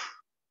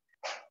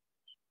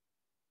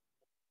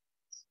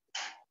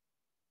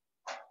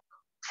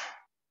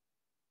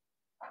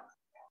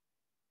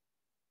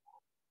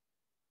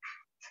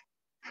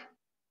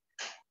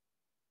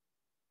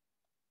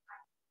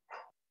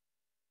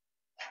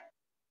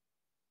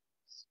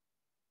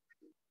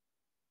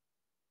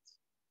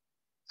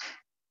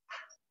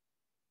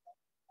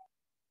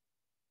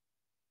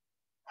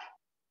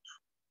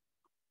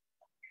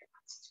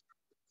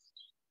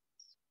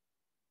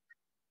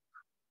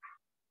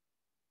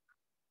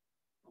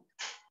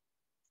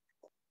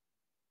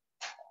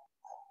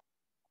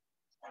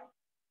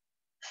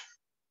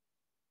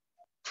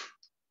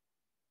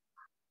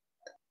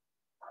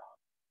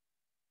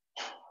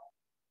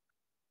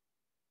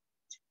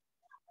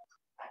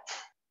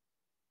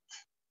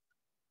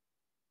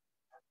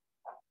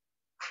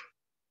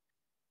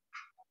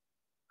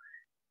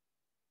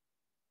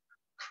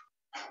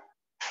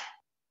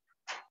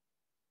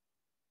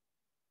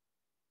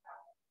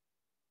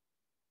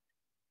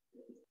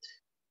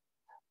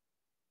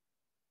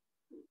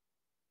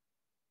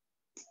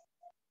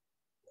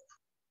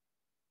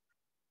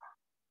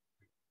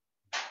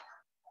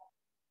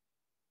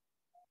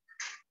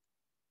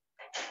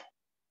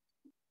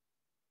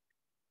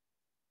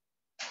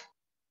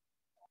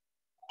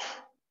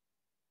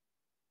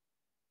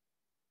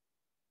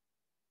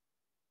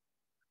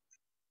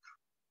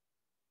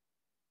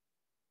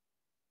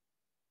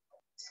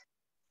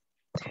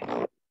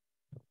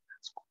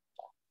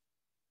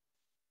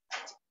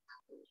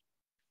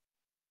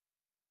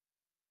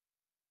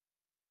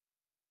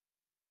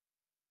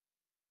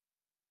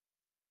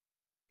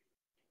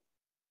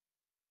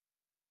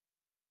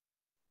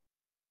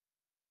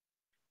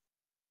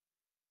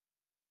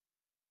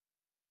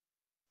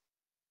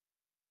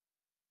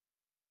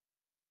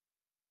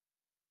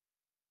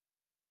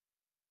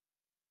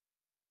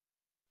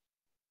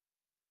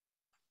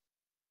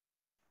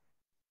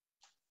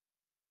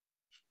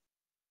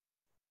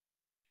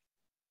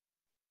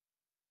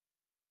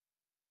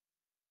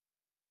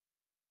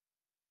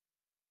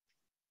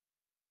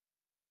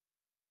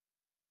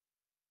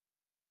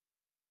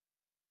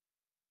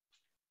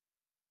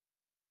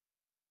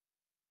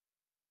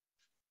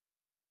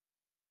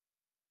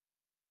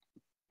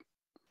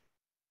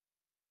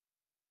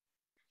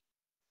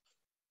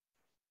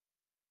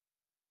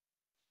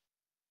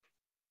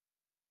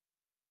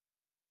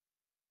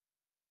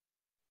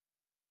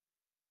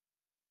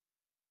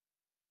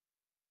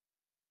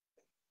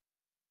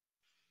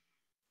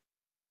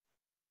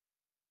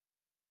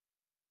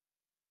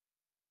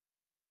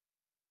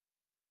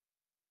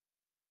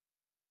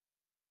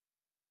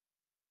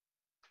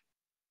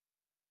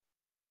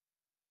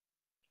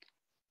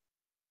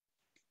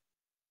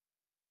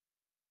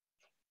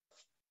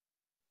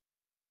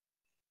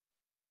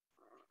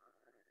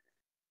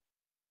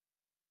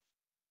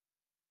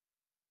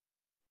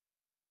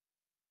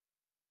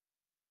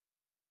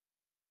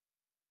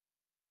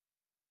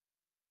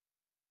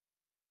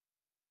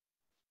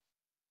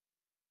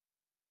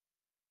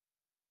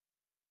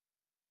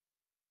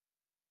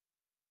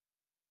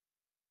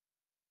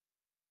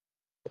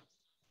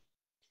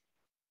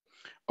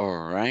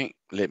 All right,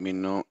 let me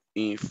know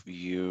if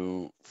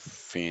you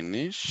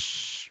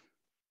finish.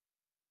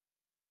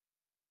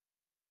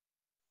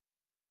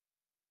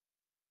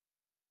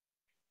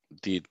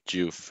 Did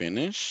you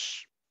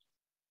finish?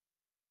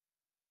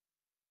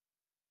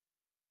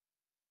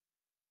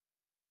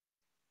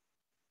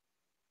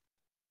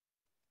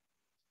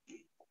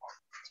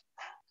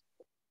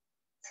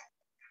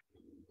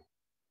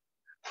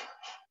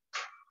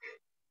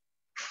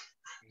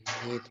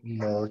 Need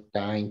more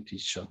time,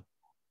 teacher.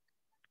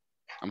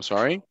 I'm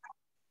sorry?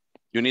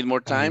 You need more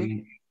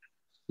time?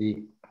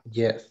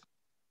 Yes.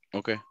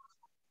 Okay.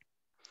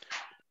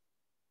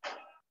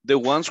 The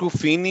ones who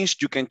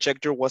finished, you can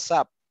check your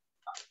WhatsApp.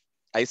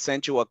 I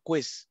sent you a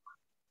quiz.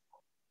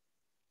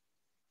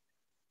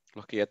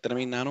 Los que ya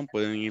terminaron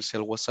pueden irse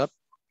al WhatsApp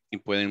y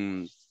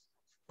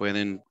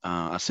pueden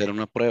hacer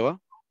una prueba.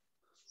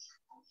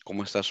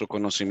 ¿Cómo está su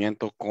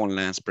conocimiento con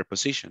las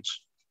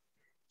prepositions?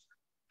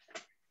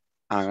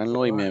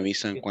 Háganlo y me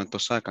avisan cuánto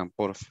sacan,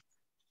 por favor.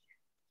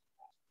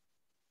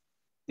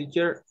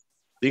 Teacher,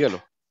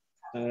 Dígalo.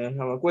 I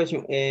have a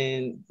question.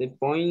 And the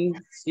point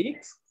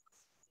 6?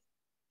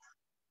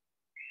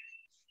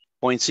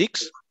 Point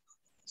 6?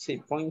 Sí,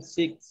 point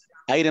 6.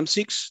 Item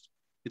 6.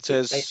 It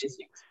says,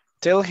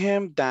 tell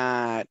him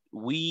that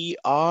we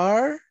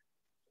are...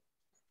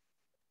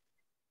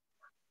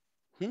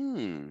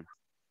 Sería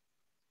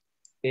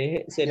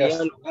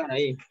el lugar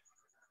ahí.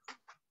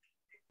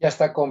 Ya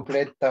está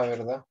completa,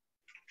 ¿verdad?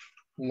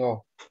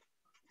 No.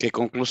 ¿Qué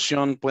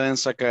conclusión pueden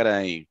sacar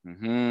ahí?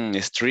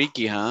 It's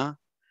tricky, huh?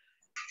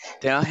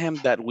 Tell him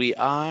that we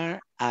are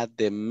at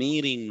the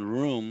meeting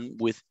room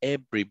with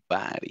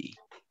everybody.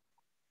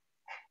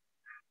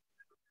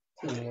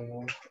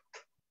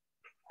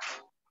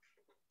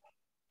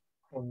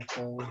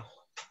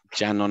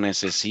 Ya no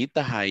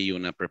necesitas ahí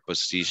una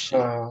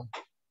preposition.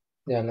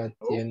 Ya la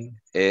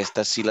tiene.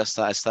 Esta sí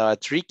estaba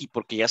tricky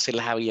porque ya se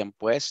las habían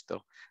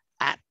puesto.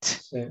 At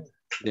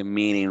the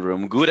meeting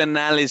room. Good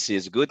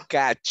analysis, good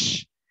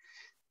catch.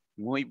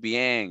 Muy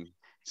bien.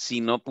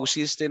 Si no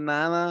pusiste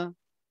nada,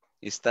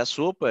 está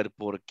súper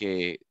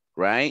porque,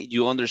 right,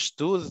 you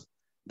understood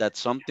that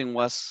something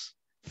was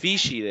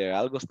fishy there.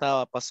 Algo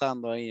estaba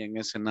pasando ahí en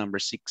ese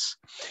number 6.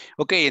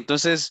 Ok,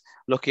 entonces,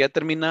 los que ya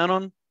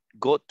terminaron,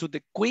 go to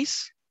the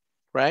quiz,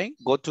 right?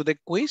 Go to the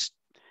quiz.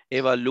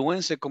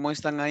 Evalúense cómo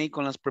están ahí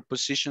con las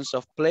prepositions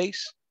of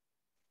place,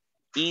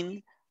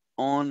 in,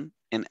 on,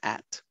 and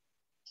at.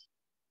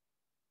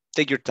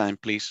 Take your time,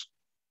 please.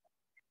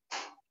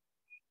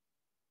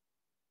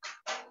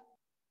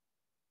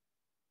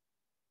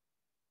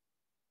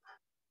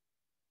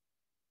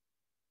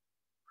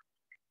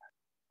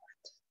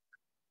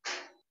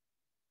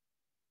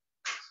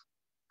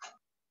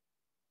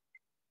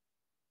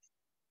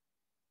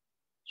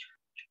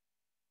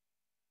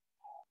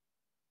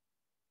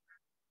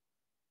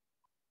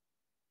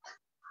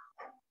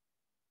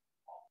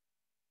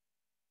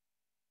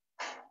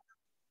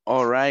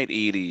 All right,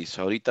 Iris.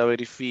 Ahorita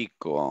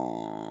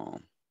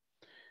verifico.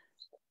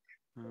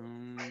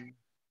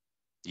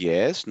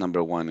 Yes,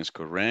 number 1 is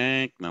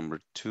correct.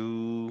 Number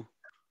 2,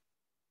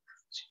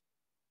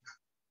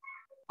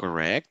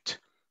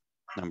 correct.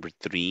 Number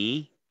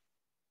 3,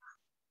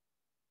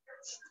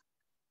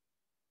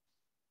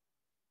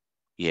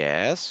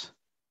 yes.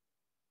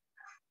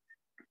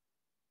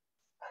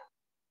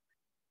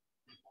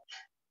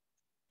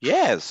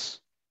 Yes.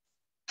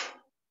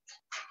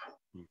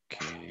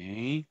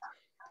 Okay.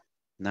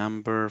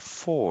 Number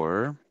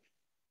 4.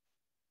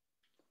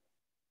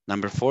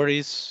 Number 4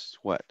 is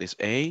what? Is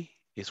A?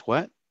 Is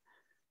what?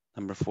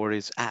 Number 4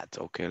 is at.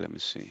 Okay, let me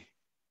see.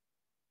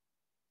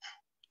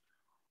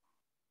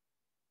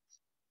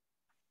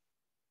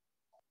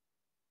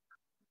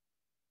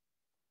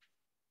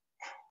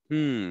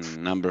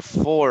 Number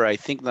 4. I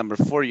think number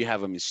 4 you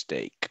have a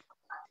mistake.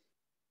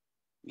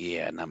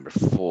 Yeah, number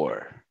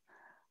 4.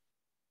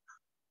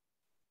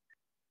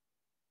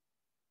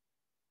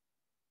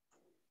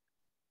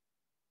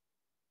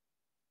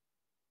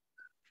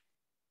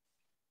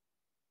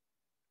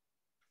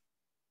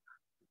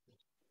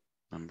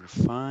 Number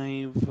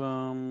 5,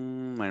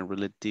 my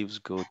relatives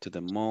go to the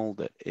mall.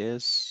 That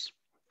is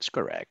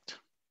correct.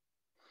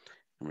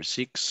 Number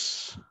 6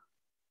 is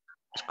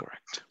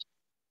correct.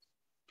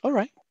 All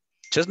right.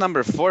 Just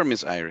number 4,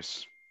 Miss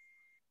Iris.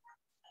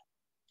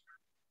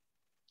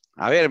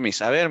 A ver,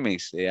 Miss, a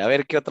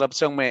ver qué otra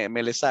opción me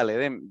le sale.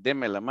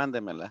 Démela,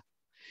 mándemela.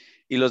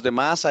 Y los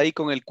demás ahí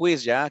con el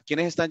quiz, ¿ya?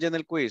 ¿Quiénes están ya en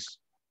el quiz?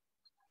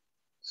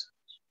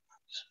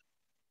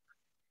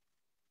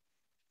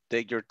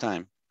 Take your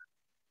time.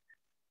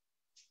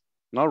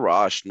 No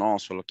rush, no,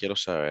 solo quiero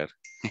saber.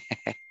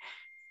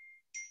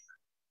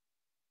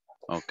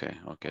 Ok.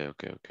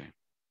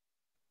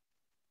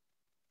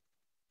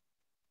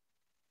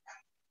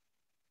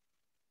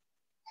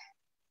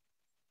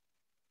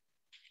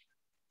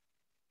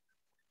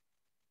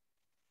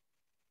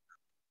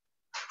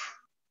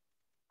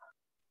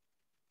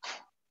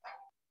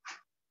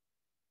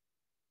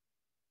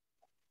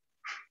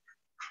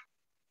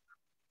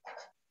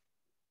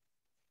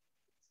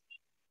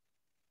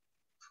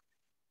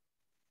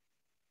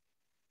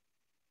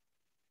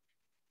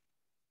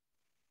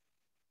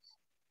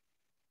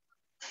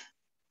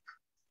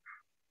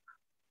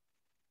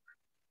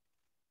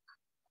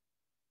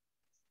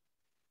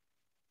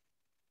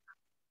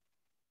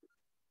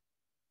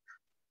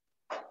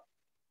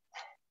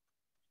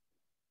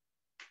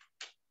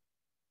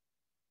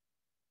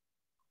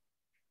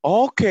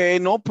 Okay,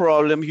 no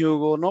problem,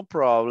 Hugo, no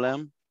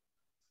problem.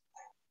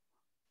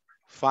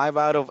 5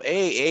 out of 8.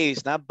 Hey,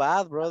 it's not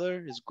bad,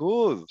 brother. It's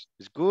good.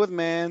 It's good,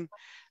 man.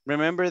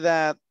 Remember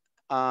that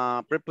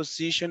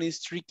preposition is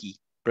tricky.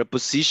 Las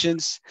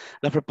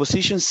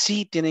prepositions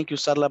sí tienen que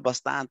usarlas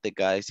bastante,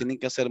 guys. Tienen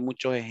que hacer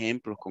muchos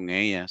ejemplos con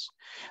ellas.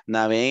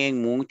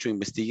 Naveguen mucho,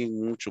 investiguen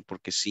mucho,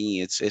 porque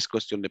sí, es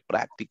cuestión de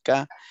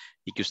práctica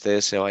y que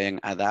ustedes se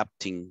vayan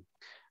adapting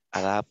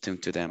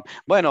to them.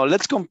 Bueno,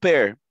 let's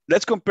compare.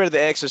 Let's compare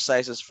the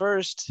exercises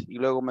first y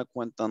luego me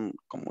cuentan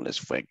cómo les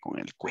fue con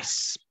el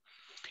quiz.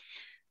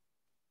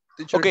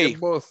 Teacher, Okay.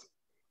 both.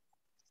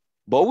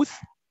 Both?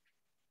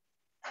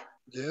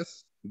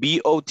 Yes.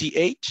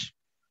 B-O-T-H?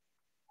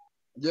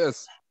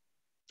 Yes.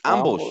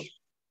 Ambos.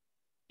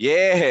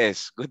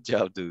 Yes. Good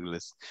job,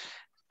 Douglas.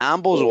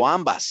 Ambos o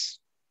ambas.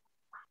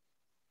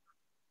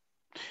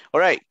 All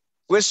right.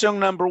 Question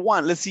number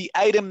 1. Let's see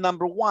item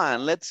number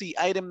 1. Let's see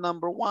item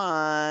number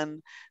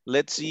 1.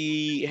 Let's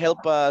see.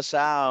 Help us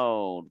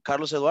out.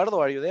 Carlos Eduardo,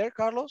 are you there,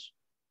 Carlos?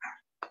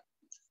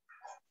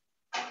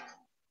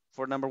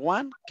 For number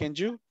 1, can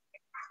you?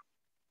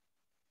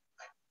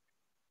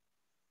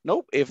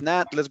 Nope. If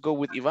not, let's go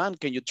with Ivan.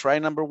 Can you try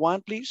number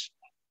 1, please?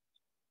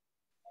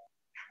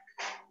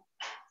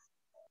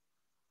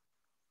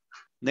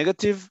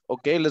 Negative.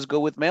 Okay, let's go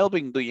with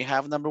Melvin. Do you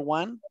have number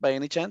 1 by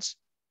any chance?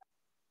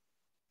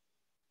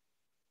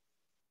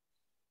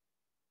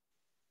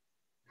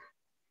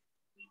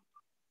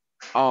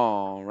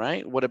 All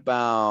right. What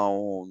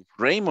about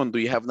Raymond? Do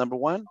you have number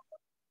 1?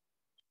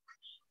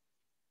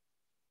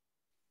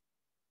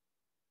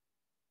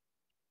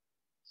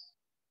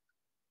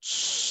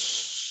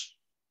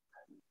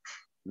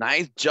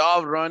 Nice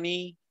job,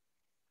 Ronnie.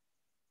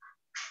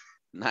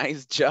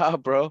 Nice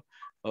job, bro.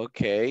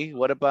 Okay.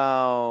 What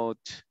about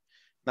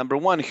number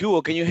 1?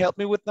 Hugo, can you help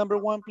me with number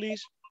 1,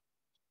 please?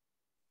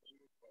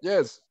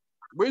 Yes.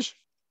 Which?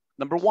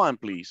 Number 1,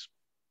 please.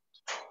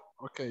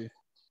 Okay.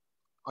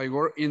 I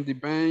work in the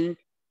bank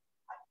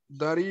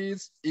that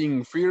is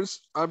in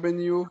First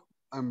Avenue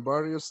and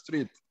Barrio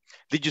Street.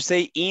 Did you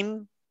say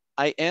in,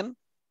 I-N?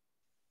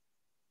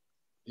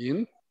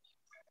 In?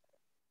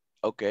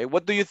 Okay.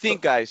 What do you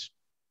think, guys?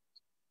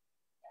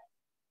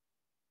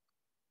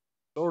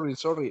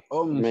 Sorry.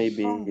 On.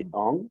 Maybe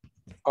on.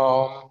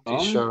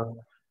 Teacher.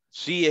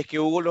 Sí, es que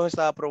Hugo los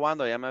estaba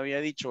probando. Ya me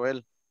había dicho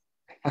él.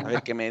 A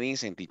ver qué me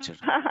dicen, teacher.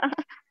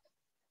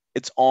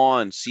 It's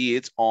on. Sí,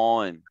 it's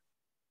on.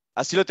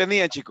 Así lo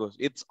tenían, chicos.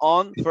 It's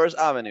on First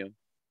Avenue.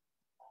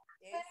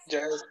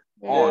 Yes.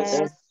 On.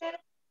 Yes.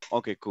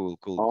 Okay, cool.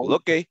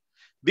 Okay.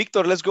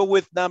 Victor, let's go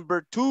with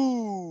number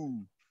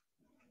 2.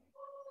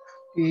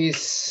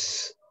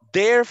 Is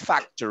their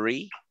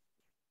factory.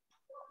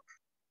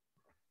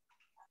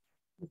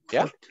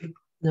 Yeah.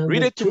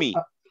 Read it to me.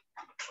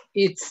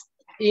 It's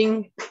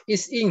in.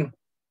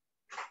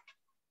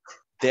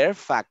 Their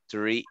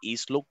factory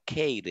is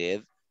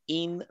located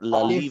in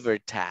La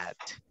Libertad.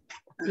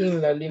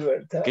 In La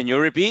Libertad. Can you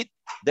repeat?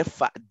 Their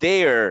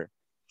factory.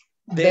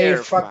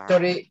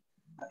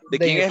 ¿De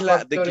quién es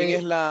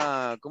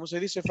la, cómo se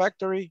dice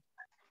factory?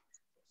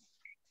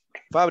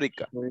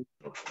 Fábrica.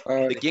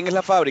 ¿De quién es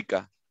la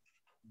fábrica?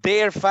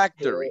 Their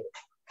factory.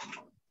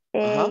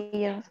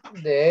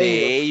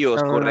 De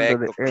ellos,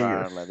 correcto,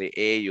 Carla, de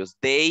ellos.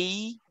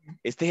 They,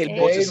 este es el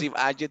possessive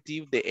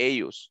adjective de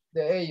ellos.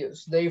 De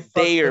ellos.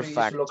 Their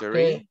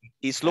factory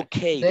is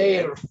located.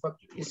 Their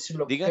factory is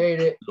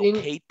located.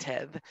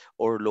 Located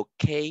or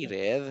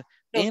located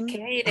in.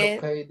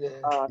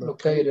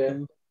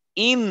 Located.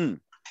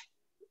 In.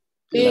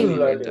 La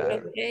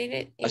Libertad.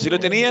 ¿Así lo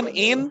tenían?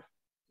 In.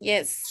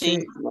 Yes.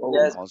 Sí.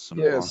 Awesome,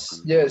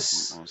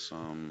 Yes.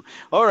 Awesome.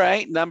 All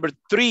right, number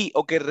 3.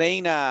 Okay,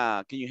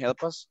 Reina, can you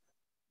help us?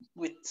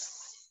 We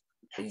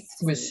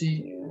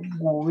see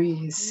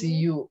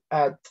you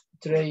at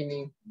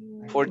training.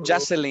 Or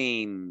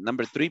Jocelyn,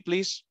 number 3,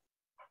 please.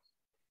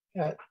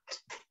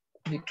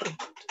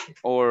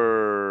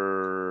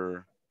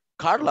 Or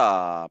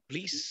Carla,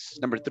 please,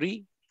 number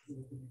 3.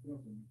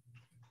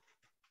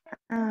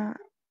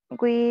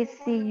 We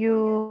see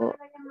you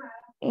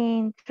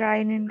in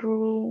training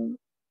room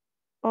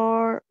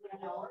or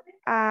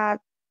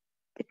at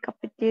the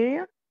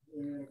cafeteria.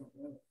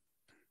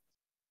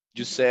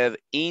 You said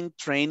in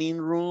training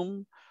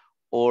room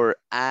or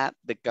at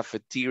the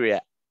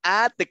cafeteria.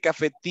 At the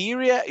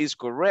cafeteria is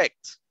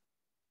correct.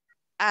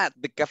 At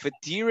the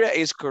cafeteria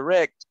is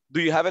correct.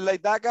 Do you have it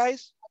like that,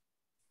 guys?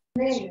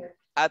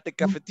 At the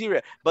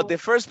cafeteria. But the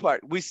first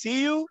part, we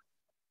see you.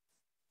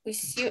 We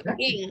see you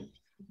in.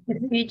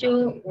 We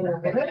do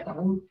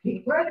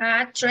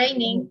at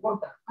training room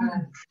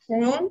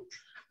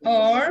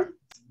or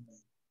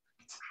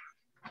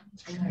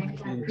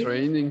in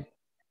training.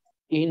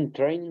 In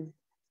training.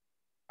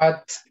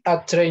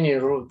 At training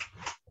room.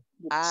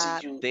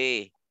 At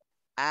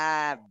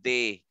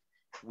the.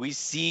 We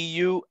see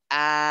you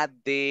at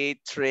the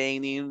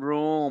training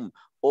room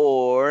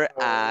or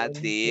at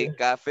the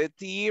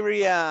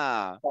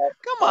cafeteria.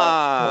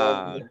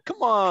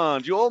 Come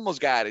on. You almost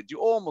got it.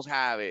 You almost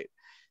have it.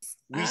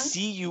 We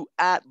see you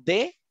at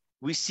the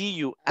We see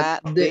you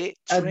at the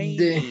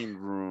training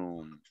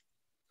room.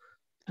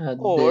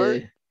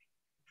 Or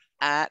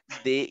at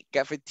the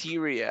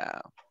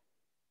cafeteria.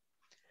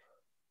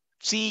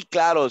 Sí,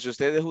 claro, si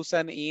ustedes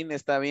usan in,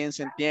 está bien,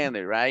 se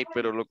entiende, right?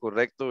 Pero lo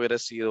correcto hubiera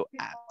sido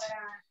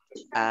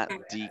at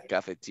the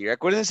cafeteria.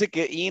 Acuérdense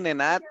que in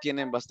and at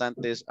tienen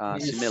bastantes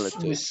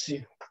similitudes.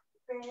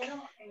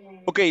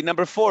 Okay,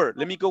 number 4.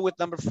 Let me go with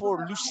number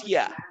 4.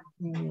 Lucia.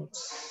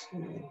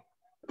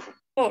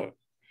 4.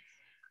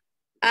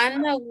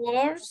 Anna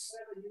works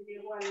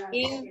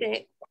in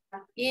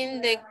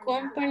the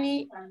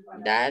company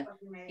that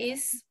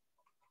is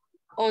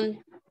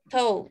on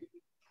town.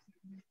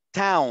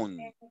 Town.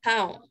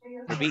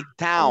 Repeat,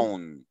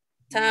 town.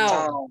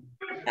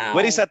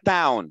 What is a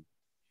town?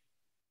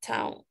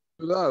 Town.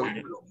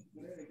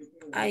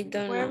 I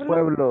don't know.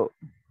 Pueblo.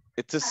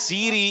 It's a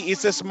city.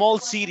 It's a small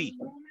city.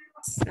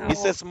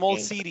 It's a small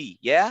city.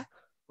 Yeah?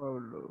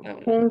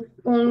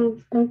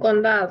 Un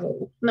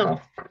condado.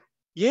 No.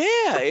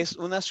 Yeah, es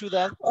una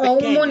ciudad O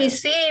pequeña. un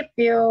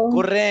municipio.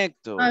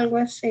 Correcto. Algo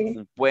así.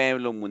 Un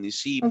pueblo, un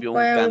municipio, Un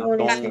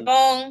pueblo, cantón.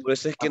 municipio. Por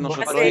eso es que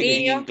nosotros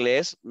en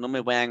inglés no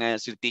me vayan a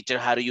decir, teacher,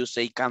 how do you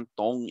say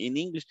cantón in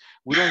English?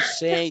 We don't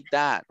say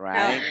that,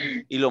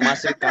 right? Y lo más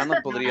cercano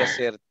podría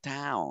ser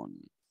town.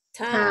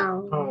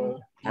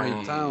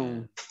 My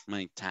town.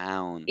 My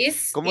town.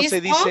 Is, ¿Cómo is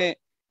se dice?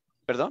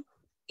 ¿Perdón?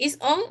 ¿Es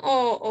on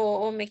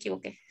o me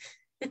equivoqué?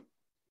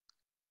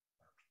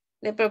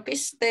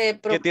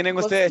 ¿Qué tienen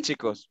ustedes,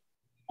 chicos?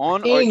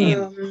 ¿On o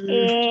in?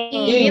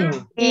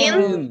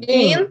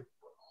 In.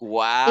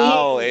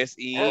 Wow, es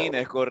in,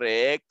 es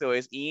correcto,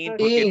 es in,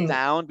 porque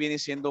town viene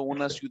siendo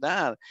una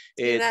ciudad,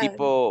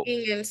 tipo...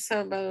 En El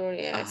Salvador,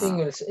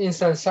 En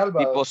San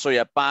Salvador. Tipo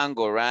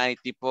Soyapango, right?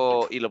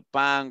 Tipo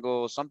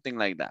Ilopango, something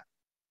like that.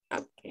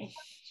 Okay.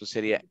 So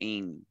sería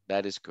in,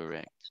 that is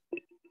correct.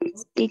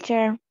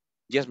 Teacher.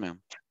 Yes,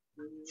 ma'am.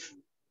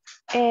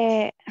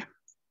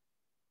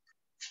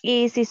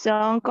 Y si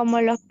son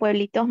como los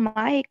pueblitos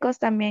mágicos,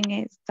 también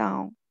es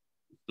town.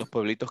 ¿Los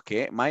pueblitos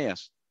qué?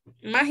 ¿Mayas?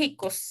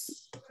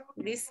 Mágicos,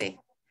 dice.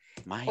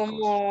 Mágicos.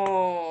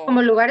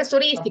 Como lugares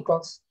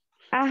turísticos.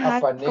 Ajá,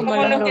 como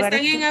los que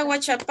están en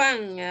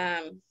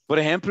Aguachapán. Por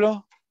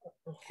ejemplo.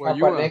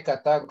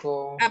 Apaneca,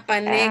 taco.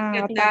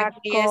 Apaneca,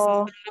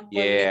 taco.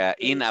 Yeah,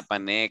 in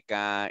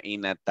Apaneca,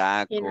 in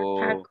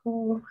Ataco,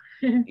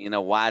 in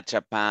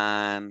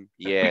Aguachapan.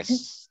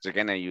 Yes, they're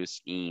gonna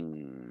use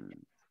in.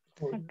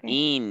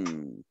 Okay.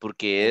 In,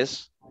 porque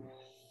es,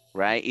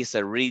 right, it's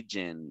a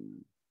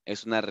region,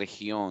 es una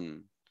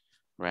región,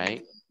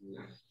 right?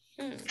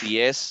 Si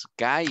es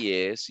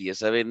calles, si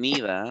es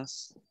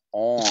avenidas,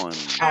 on.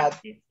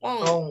 Si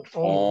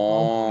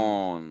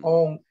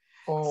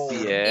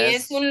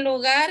es un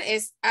lugar,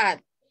 es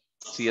at.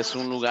 Si es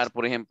un lugar,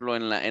 por ejemplo,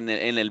 en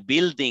el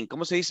building,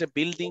 ¿cómo se dice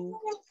building?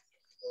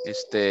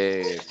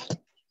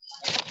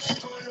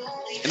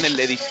 En el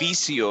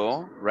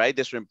edificio, right,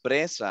 de su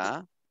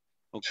empresa.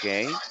 Ok,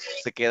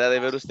 se queda de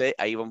ver usted,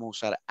 ahí vamos a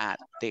usar at.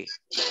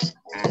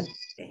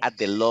 At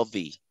the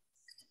lobby.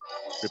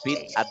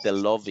 Repeat, at the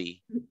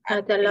lobby.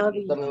 At the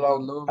lobby.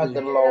 At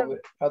the lobby.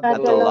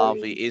 At the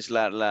lobby es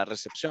la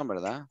recepción,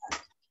 ¿verdad?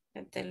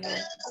 At the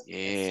lobby.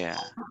 Yeah.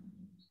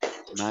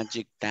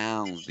 Magic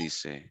towns,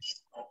 dice.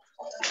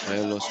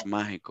 Pueblos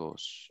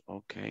mágicos.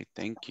 Ok,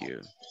 thank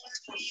you.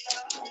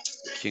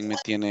 ¿Quién me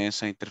tiene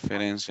esa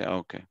interferencia?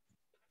 Ok.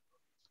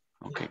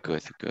 Okay,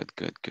 good.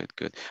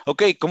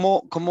 Okay,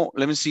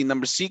 let me see,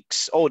 number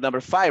 6. Oh, number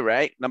 5,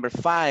 right? Number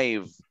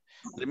 5.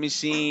 Let me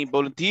see,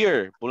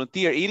 volunteer.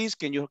 Iris,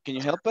 can you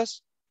help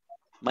us?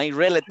 My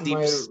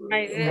relatives.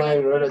 My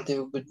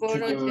relative go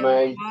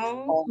to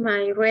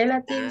my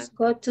relatives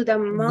go to the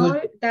mall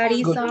that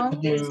is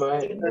on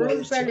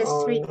Roosevelt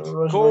Street.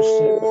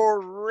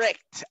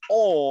 Correct,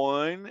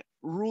 on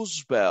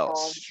Roosevelt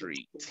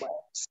Street.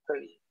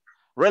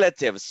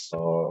 Relatives.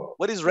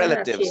 What is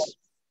relatives?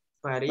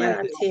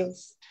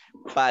 Relatives.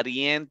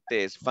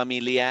 Parientes,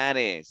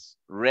 familiares,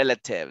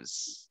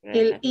 relatives.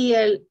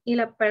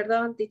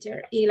 Perdón,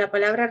 teacher, y la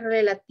palabra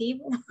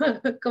relativo,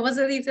 ¿cómo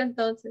se dice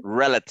entonces?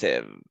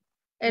 Relative.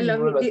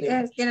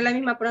 Tiene la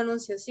misma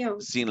pronunciación.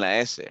 Sin la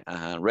S,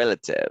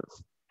 relative.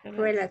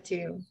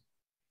 Relative.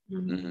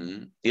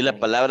 Y la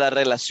palabra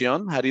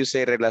relación, how do you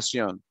say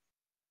relación?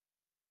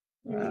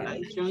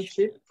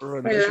 Relationship.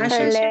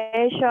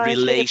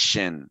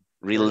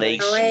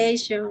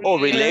 Relation. Oh,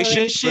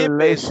 relationship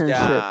es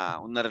ya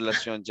una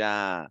relación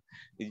ya,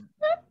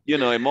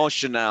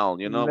 emotional,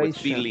 with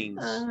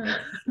feelings.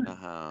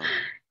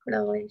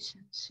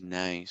 Relations.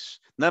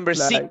 Nice. Number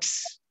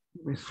 6.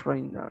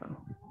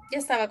 Ya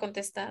estaba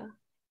contestado.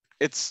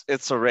 It's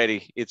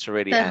already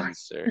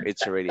answered.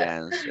 It's already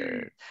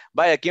answered.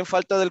 Vaya, ¿quién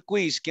falta del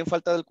quiz? ¿Ya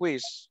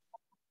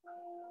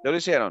lo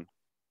hicieron?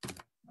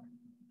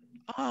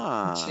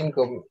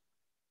 5.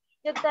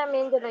 Yo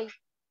también lo hice.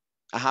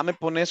 Ajá, me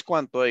pones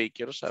cuánto ahí.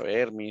 Quiero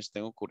saber,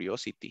 tengo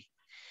curiosity.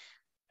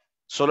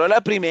 Solo la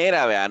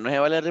primera, vean, no se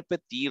vale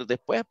repetir.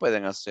 Después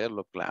pueden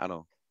hacerlo,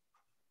 claro.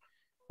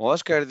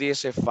 Oscar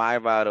dice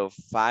 5 out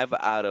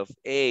of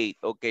 8.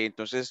 Ok,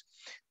 entonces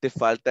te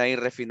falta ahí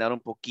refinar un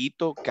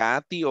poquito.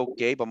 Katy,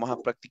 ok, vamos a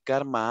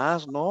practicar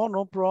más. No,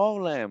 no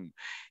problem.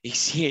 Y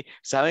si,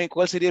 ¿saben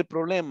cuál sería el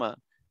problema?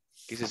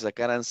 Que se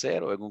sacaran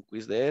 0 en un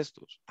quiz de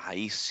estos.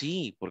 Ahí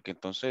sí, porque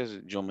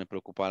entonces yo me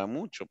preocupara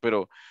mucho.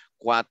 Pero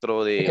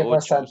 4 Es de que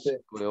 8,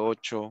 5 de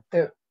 8.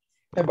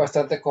 es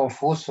bastante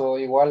confuso.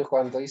 Igual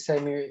cuando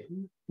hice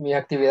mis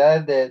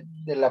actividades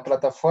de la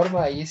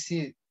plataforma, ahí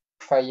sí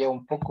fallé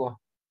un poco.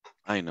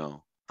 I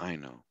know.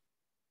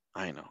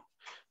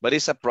 But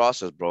it's a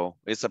process, bro.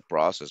 It's a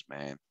process,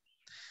 man.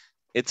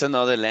 It's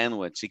another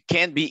language. It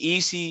can't be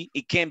easy.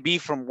 It can't be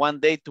from one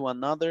day to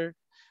another.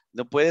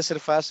 No puede ser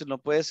fácil. No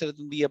puede ser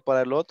de un día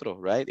para el otro,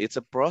 right? It's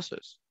a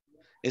process.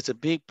 It's a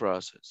big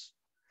process.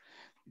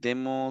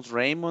 Demos,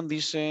 Raymond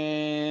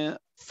dice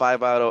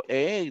 5 out of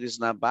 8. It's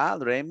not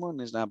bad,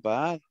 Raymond. It's not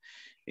bad.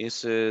 It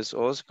says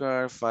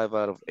Oscar, 5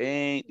 out of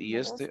 8. Y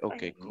este,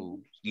 ok,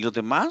 cool. ¿Y los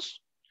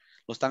demás?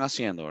 Lo están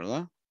haciendo,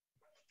 ¿verdad?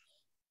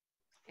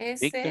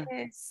 Ese Victor.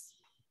 es.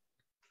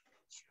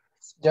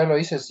 Ya lo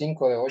hice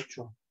 5 de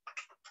 8.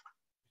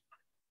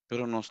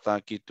 Pero no está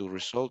aquí tu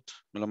result.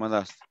 ¿Me lo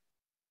mandaste?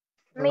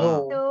 Me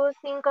No. too,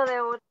 5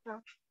 de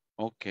 8.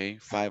 Ok,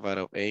 5 out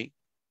of 8.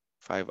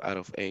 5 out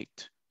of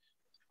 8.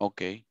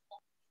 Ok.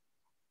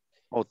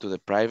 Oh, to the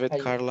private,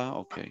 Ahí. Carla?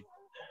 Ok.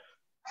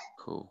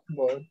 Cool.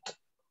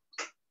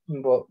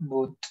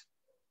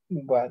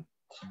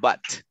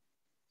 But.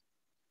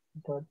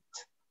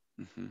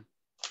 Ujú.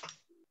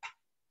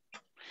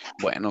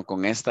 Bueno,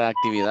 con esta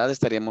actividad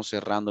estaríamos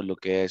cerrando lo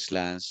que es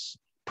las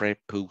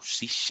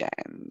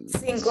prepositions.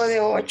 5 de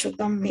 8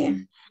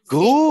 también.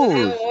 Good. 5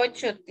 de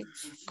 8.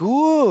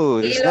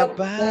 Good. Y It's not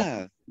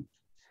bad.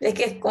 Es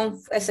que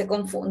se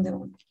confunde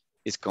uno.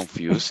 It's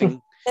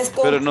confusing. Es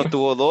Pero no confuso.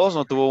 tuvo 2,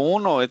 no tuvo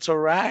 1. It's all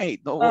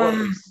right. No Ah.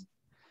 worries.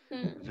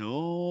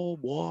 No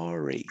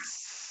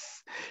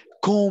worries.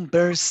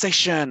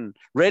 Conversation.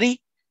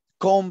 Ready?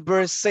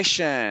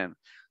 Conversation.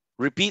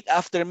 Repeat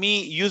after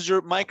me. Use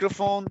your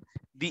microphone.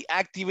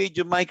 Deactivate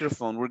your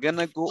microphone. We're going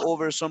to go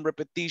over some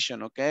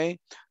repetition, okay?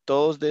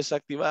 Todos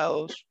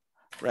desactivados,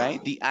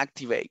 right?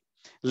 Deactivate.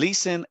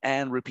 Listen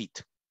and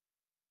repeat.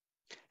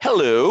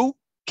 Hello,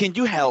 can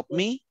you help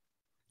me?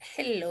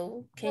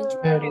 Hello, can you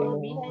Hello.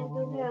 help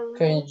me?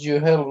 Can you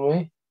help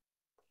me?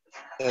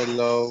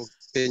 Hello,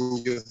 can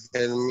you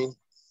help me?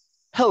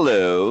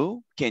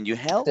 Hello, can you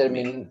help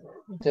me?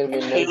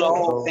 Termination.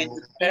 Hello, can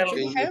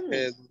you help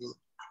me?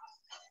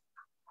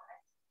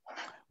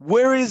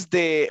 Where is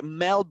the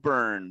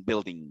Melbourne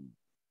building?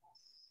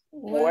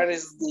 Where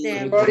is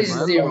the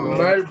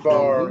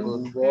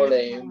Melbourne?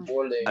 Bowling.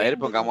 A ver,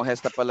 pongamos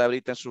esta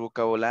palabrita en su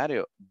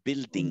vocabulario.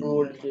 Building.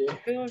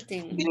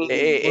 building?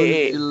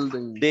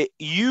 Building. The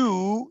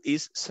U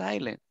is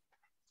silent.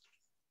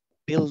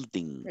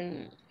 Building.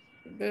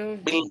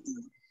 Building.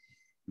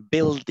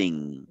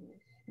 Building.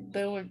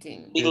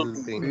 Building.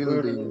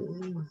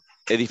 Building.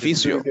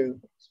 Edificio.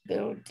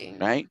 Building.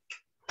 Right?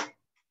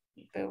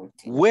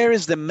 Building. Where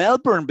is the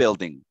Melbourne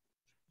building?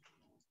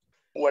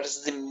 What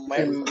is the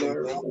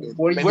Melbourne?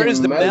 Where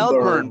is the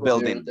Melbourne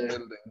building?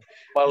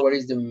 What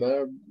is the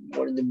Melbourne?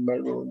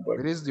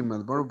 Where is the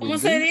Melbourne ¿Cómo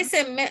se building?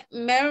 dice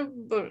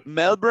Melbourne?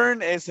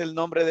 Melbourne es el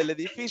nombre del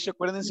edificio.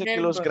 Acuérdense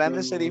que los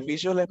grandes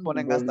edificios les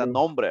ponen hasta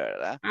nombre,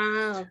 ¿verdad?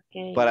 Ah,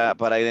 ok.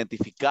 Para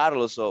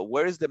identificarlos. So,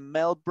 where is the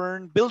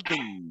Melbourne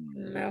building?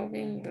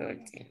 Melbourne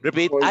building.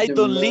 Repeat, I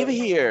don't live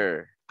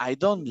here. I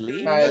don't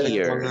live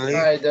here.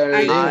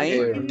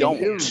 I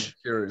don't live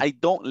here. I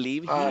don't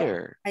live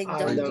here. I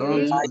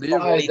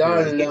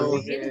don't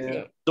live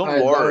here.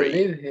 Don't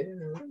worry.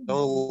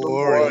 Don't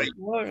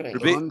worry.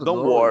 Repeat,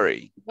 don't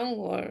worry. Don't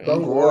worry.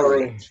 Don't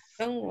worry.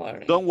 Don't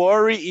worry. Don't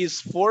worry is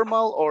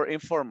formal or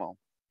informal?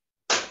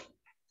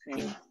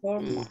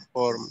 Informal.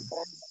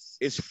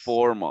 It's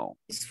formal.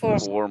 It's formal.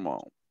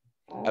 Formal.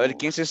 A ver,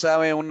 ¿quién se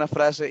sabe una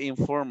frase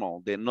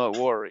informal de no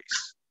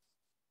worries?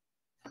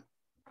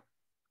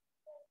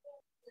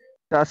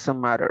 Doesn't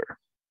matter.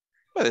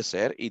 Puede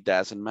ser, it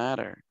doesn't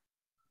matter.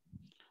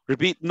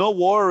 Repeat, no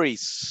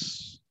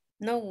worries.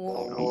 No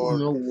worries.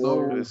 No Puede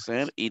worries.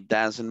 ser, it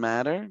doesn't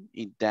matter.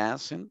 It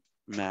doesn't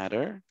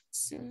matter.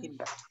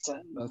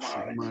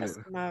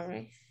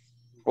 Mary.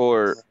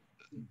 Or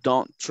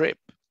don't trip.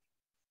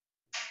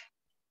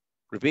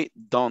 Repeat,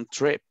 don't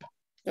trip.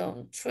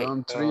 Don't trip.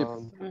 Don't trip.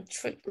 Don't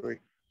trip.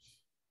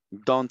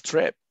 Don't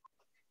trip.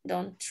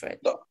 Don't trip.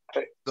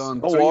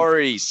 Don't No trip.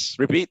 worries.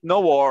 Repeat, no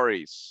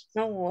worries.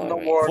 No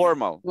worries.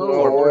 Formal. No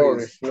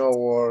worries. No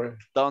worries.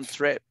 Don't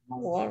trip. No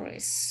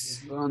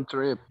worries. Don't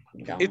trip.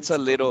 It's a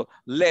little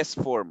less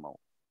formal.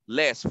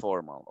 Less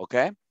formal,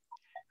 okay?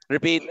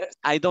 Repeat,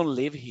 I don't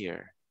live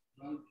here.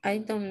 I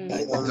don't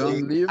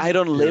Don't live. I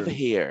don't live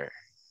here.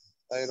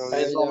 I don't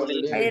I don't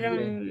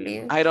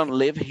live. I don't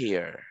live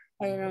here.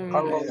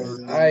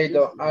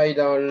 I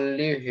don't live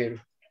here.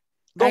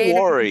 Don't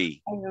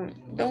worry.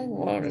 Don't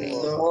worry.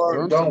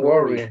 Don't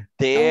worry.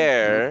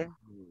 There.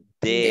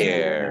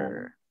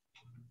 There.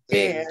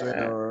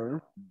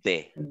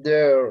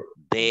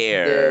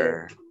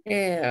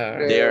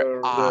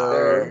 There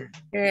are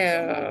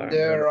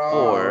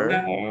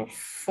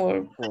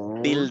four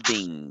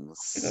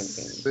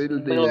buildings.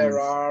 There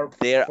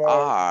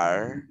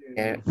are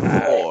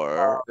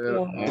four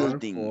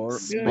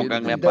buildings.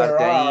 Pónganme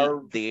aparte ahí.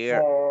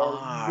 There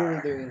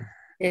are.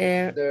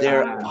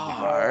 There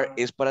are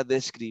es para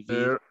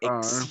describir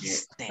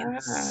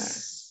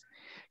existencias.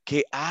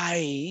 Que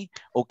hay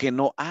o que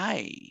no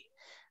hay.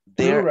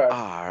 There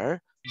are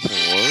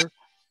four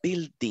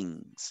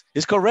buildings.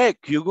 It's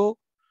correct, Hugo.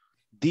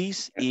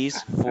 This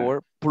is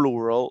for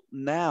plural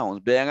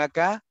nouns. Vean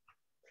acá.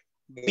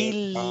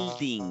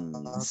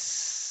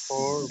 Buildings.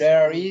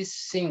 There is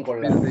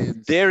singular.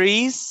 There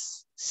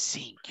is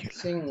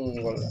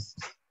singular.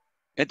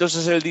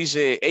 Entonces ella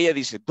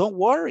dice, don't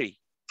worry.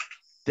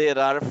 There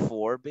are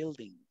four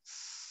buildings.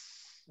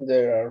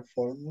 There are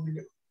four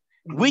buildings.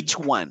 Which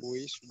one?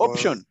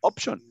 Option.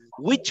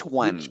 Which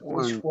one?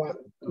 Which one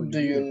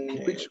do you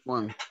need? Which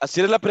one?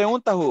 Así es la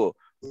pregunta, Hugo.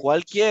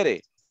 ¿Cuál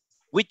quiere?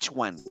 Which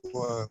one?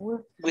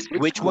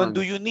 Which one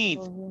do you need?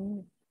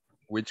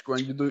 Which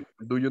one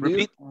do you need?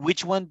 Repeat,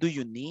 which one do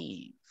you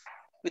need?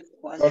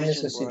 ¿Cuál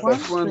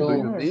necesitas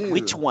tú?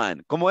 Which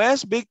one? ¿Cómo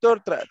es,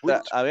 Víctor?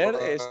 A ver,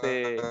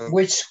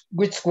 Which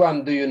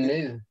one do you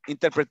need?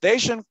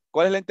 Interpretation.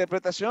 ¿Cuál es la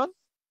interpretación?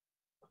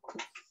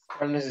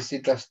 ¿Cuál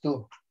necesitas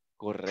tú?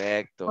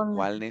 Correcto.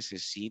 ¿Cuál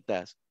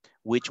necesitas?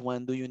 Which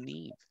one do you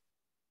need?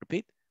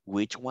 Repeat.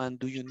 Which one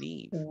do you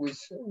need?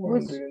 Which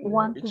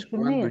one do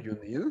you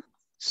need?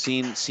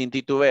 Sin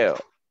titubeo.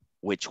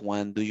 Which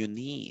one do you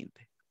need?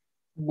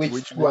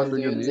 Which one do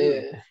you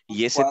need?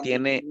 Y ese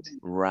tiene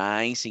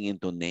rising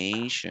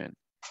intonation.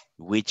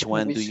 Which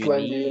one do you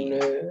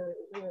need?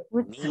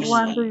 Which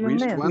one do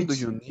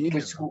you need?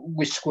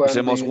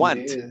 Usemos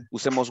want.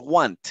 Usemos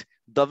want.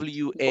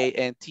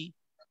 W-A-N-T.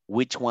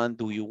 Which one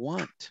do you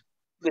want?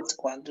 Which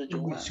one do you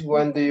want? Which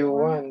one do you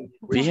want?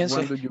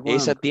 Fíjense,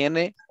 esa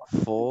tiene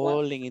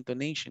falling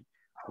intonation.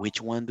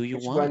 Which one do you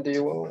Which want? one do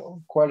you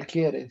want? ¿Cuál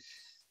quieres?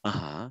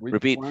 Ajá.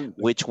 Repeat.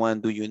 Which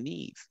one do you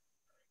need?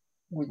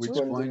 Which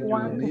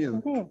one do you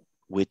need?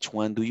 Which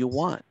one do you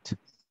want?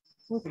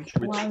 Which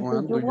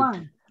one do you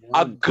want?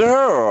 A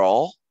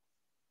girl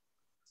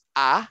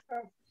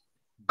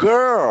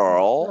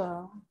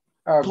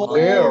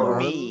told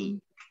me.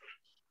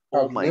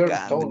 Oh my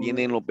God,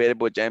 vienen los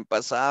verbos ya en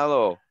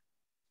pasado.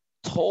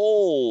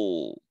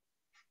 Told.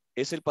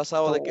 ¿Es el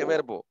pasado de qué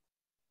verbo?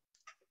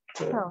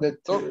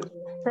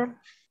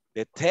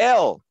 De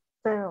tell.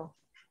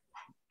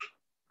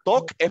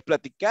 Talk es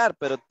platicar,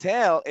 pero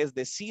tell es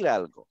decir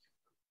algo.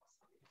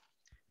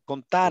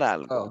 Contar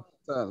algo.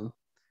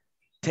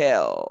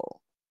 Tell.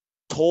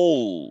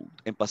 Told.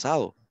 En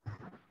pasado.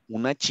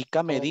 Una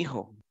chica me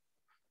dijo.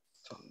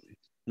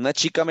 Una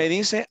chica me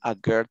dice, a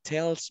girl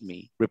tells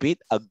me.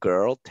 Repeat, a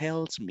girl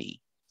tells me.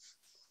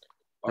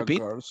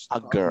 Repeat, a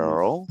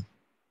girl.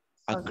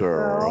 A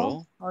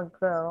girl. A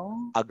girl.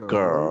 A girl. A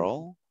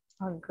girl.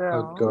 A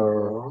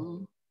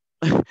girl.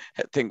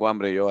 Tengo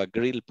hambre yo, a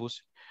grill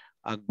puse.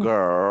 A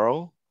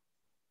girl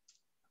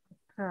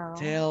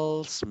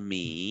tells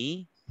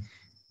me.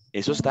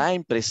 Eso está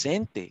en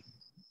presente.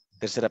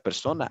 Tercera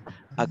persona.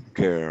 A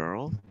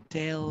girl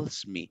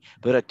tells me.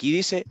 Pero aquí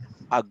dice,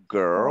 a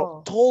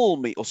girl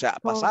told me. O sea,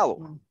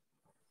 pasado.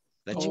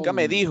 La chica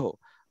me dijo,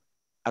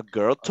 a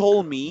girl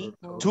told me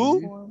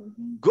to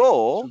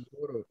go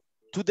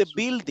to the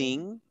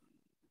building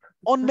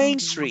on Main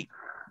Street.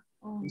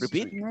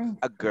 Repeat.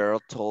 A girl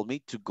told me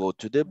to go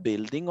to the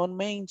building on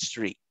Main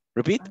Street.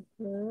 Repeat.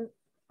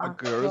 A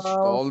girl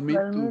told me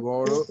to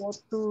go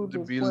to the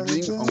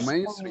building on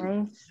Main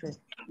Street.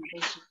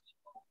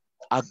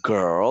 A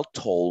girl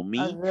told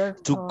me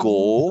to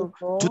go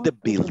to the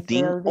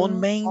building on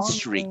Main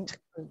Street.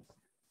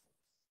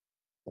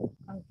 A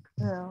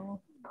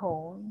girl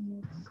told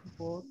me to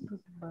go to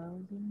the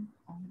building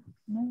on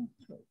Main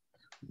Street.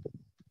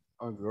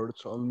 A girl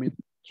told me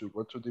to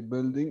go to the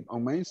building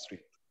on Main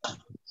Street.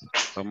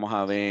 Vamos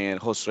a ver,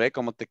 Josué,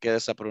 ¿cómo te queda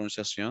esa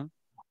pronunciación?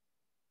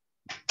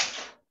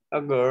 A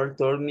girl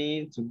told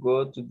me to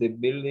go to the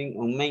building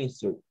on Main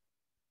Street.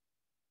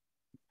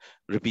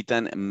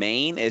 Repitan,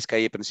 Main es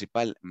calle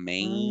principal.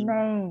 Main.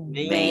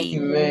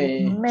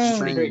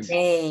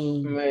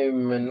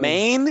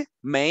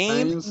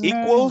 Main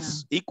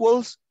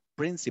equals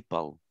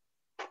principal.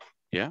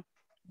 Yeah.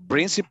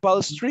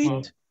 Principal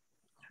Street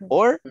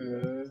or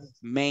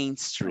Main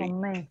Street.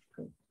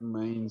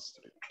 Main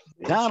Street.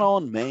 Down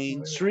on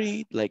Main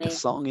Street, like a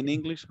song in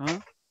English, huh?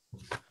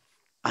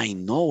 I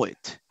know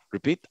it.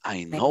 Repeat,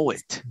 I know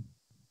it.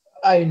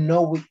 I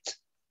know it.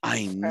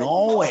 I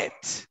know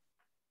it.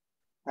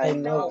 I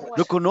know it.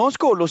 Lo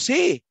conozco, lo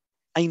sé.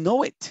 I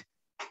know it.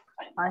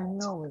 I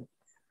know it.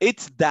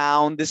 It's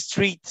down the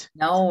street.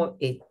 No,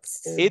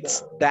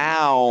 it's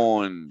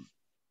down.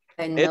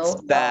 It's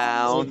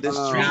down the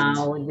street.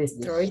 Down the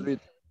street.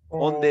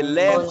 On the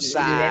left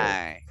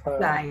side.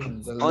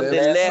 On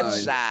the left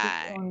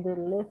side. On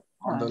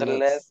the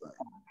left side.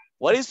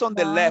 What is on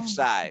the left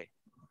side?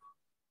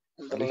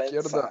 A la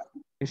izquierda.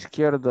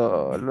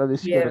 Izquierdo, lado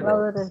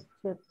izquierdo.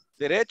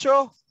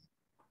 Derecho.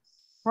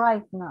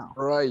 Right now.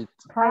 Right.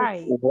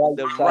 Right.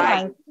 The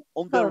right.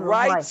 On the Solo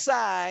right right.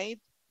 side.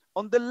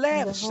 On the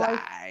left The right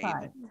side.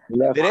 side.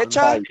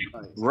 Derecha.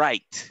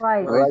 Right.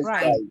 Right. Right.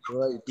 Right.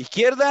 Right.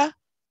 Izquierda.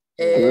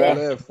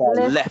 Left.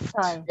 Left.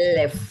 Side.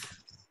 Left.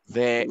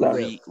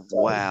 Very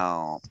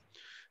well.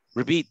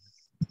 Repeat.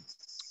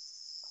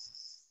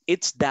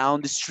 It's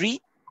down the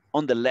street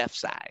on the left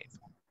side.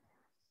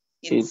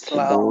 It's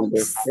down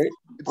the street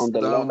It's on the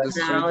down left.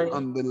 the street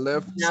on the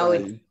left Now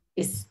side.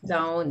 it's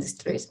down the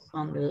street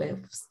on the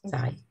left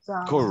side.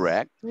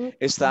 Correct.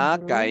 Está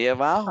On the calle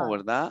left abajo, side.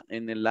 ¿verdad?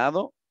 En el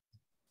lado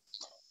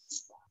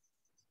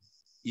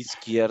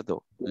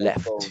izquierdo.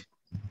 Left.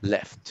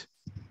 Left.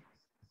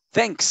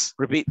 Thanks.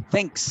 Repeat.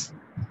 Thanks.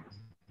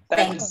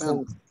 Thanks.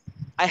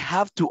 I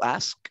have to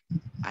ask.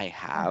 I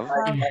have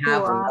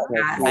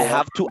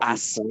to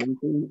ask.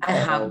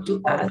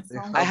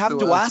 I have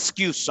to ask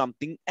you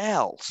something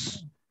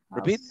else.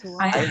 Repeat.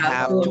 I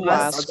have to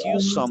ask you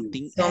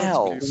something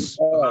else.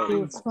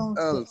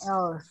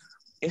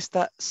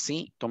 Esta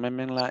sí,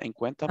 tómenmela en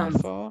cuenta, por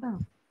favor.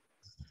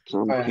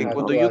 Porque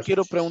cuando yo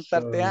quiero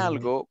preguntarte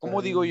algo,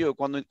 ¿cómo digo yo?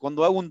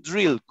 Cuando hago un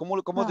drill,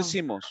 ¿cómo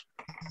decimos?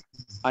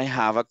 I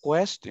have a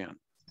question.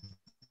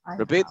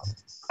 Repeat.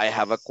 I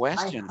have a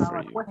question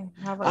for you.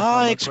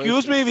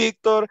 Excuse me,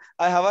 Víctor.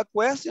 I have a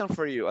question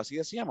for you. Así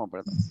decíamos,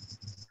 ¿verdad?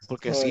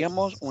 Porque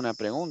hacíamos una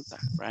pregunta,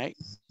 right?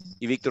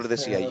 Y Víctor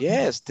decía,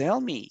 yes,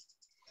 tell me.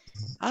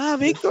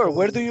 Víctor,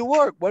 where do you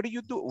work? What do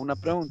you do? Una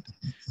pregunta.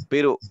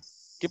 Pero,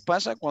 ¿qué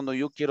pasa cuando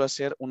yo quiero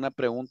hacer una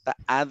pregunta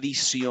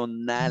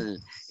adicional?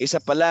 Esa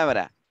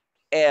palabra,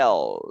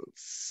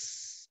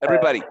 else.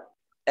 Everybody,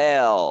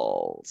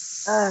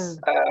 else.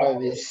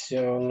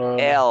 Adicional.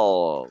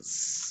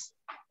 Else.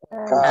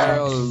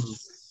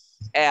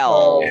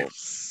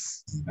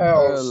 Else.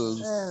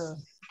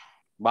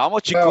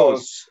 Vamos,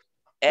 chicos.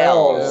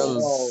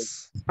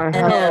 Else. I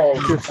have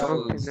to do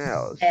something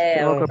else.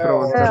 Tengo que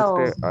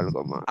preguntarte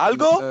algo más.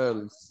 ¿Algo?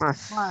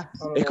 Más.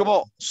 Es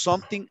como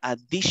something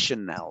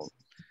additional.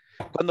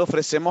 Cuando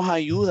ofrecemos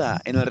ayuda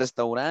en el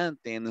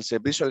restaurante, en el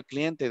servicio al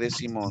cliente,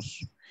 decimos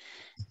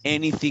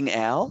anything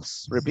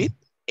else? Repeat.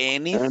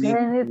 Anything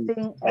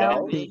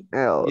else?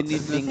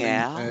 Anything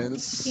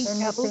else?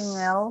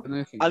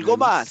 ¿Algo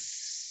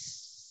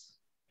más?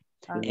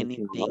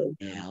 Anything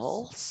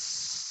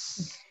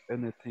else?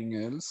 Anything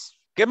else?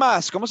 ¿Qué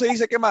más? ¿Cómo se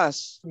dice qué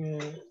más?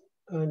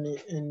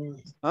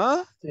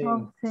 ¿Ah?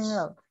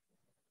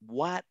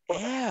 What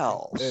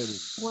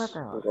else?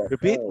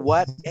 Repeat,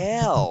 what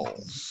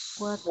else?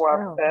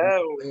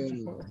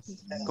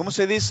 ¿Cómo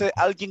se dice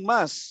alguien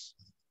más?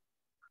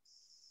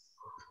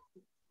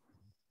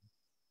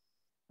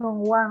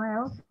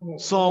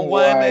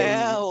 Someone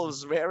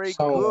else. Very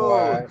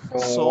good.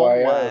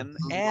 Someone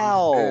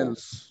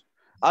else.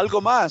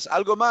 Algo más,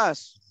 algo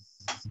más.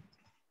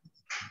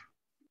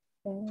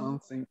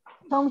 Something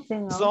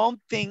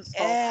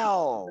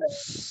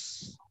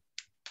else.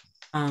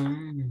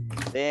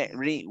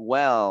 Very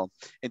well.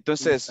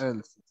 Entonces,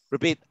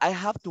 repeat. I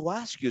have to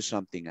ask you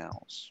something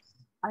else.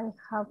 I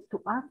have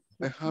to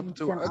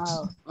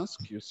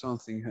ask you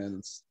something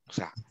else. O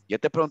sea, ya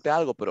te pregunté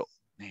algo, pero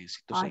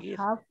necesito seguir.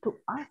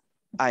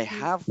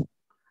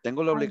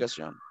 Tengo la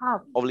obligación.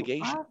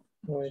 Obligation.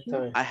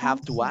 I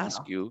have to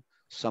ask you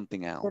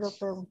something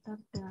else.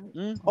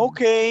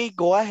 Okay,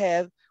 go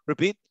ahead.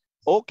 Repeat.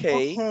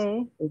 Okay.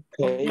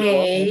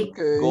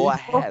 Go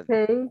ahead.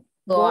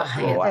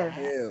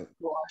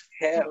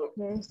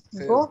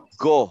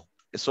 Go.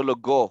 Es solo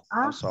go.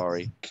 I'm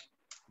sorry.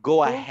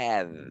 Go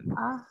ahead.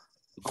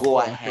 Go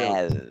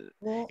ahead.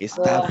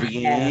 Está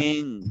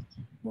bien.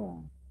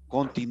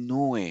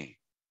 Continúe.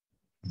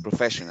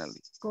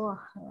 Professionally.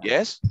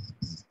 Yes?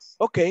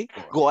 Okay,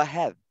 go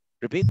ahead.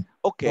 Repeat.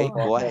 Okay,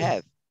 go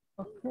ahead.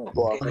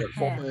 Okay,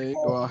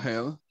 go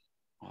ahead.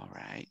 All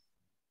right.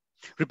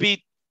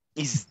 Repeat.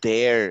 Is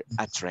there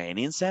a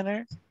training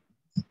center?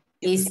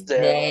 Is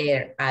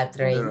there a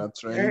training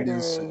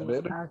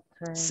center?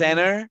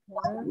 Center?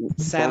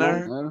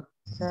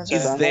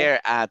 Is there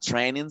a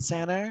training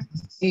center?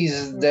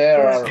 Is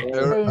there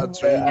a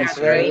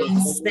training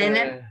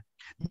center?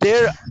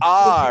 There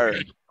are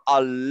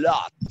a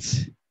lot.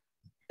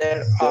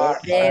 There are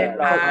a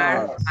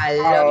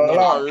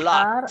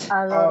lot.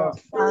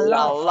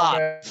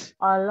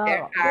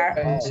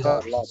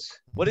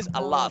 What is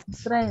a lot?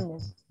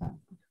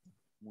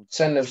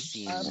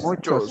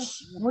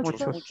 Muchos.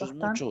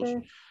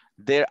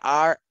 There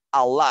are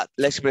a lot.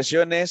 La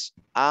expresión es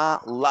a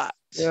lot.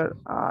 There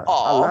are a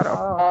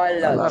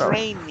lot of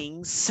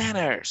training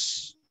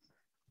centers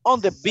on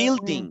the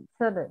building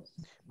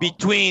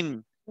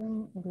between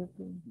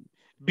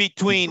Main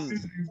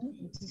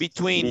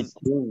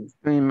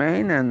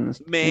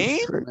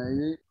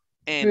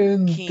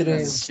and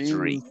King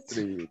Street.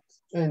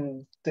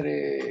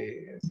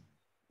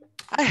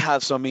 I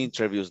have some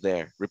interviews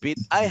there. Repeat.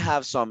 I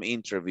have some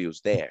interviews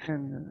there.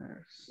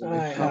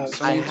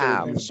 I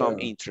have some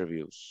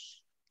interviews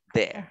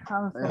there.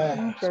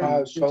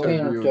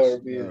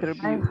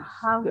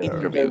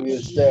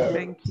 Interviews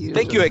there.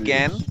 Thank you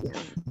again.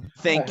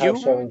 Thank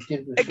you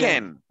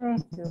again.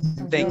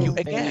 Thank you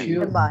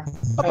again. Bye.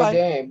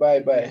 Okay,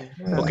 bye.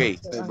 Okay.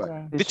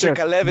 Teacher. Teacher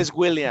Caleb is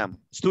William.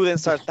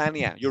 Students are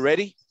Tanya. You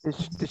ready?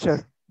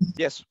 Teacher.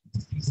 Yes.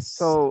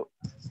 So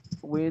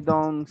we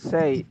don't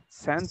say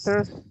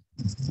centers,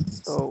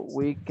 so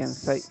we can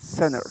say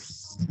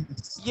centers.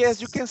 Yes,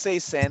 you can say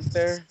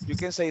center. You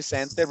can say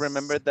center.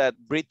 Remember that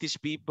British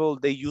people,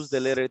 they use the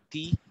letter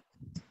T.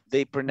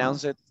 They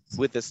pronounce it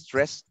with a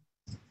stress.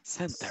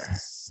 Center.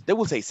 They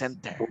will say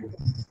center.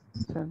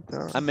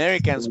 Center.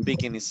 American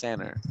speaking is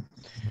center.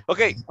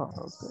 Okay.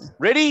 Okay.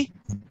 Ready?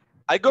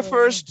 I go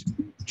first.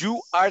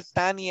 You are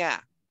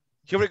Tanya.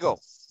 Here we go.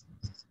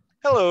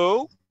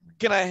 Hello.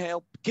 Can I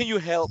help? Can you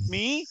help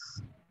me?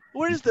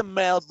 Where is the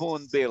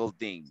Melbourne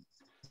building?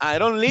 I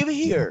don't live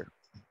here.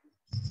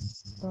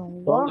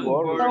 Don't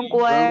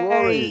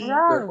worry. There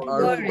are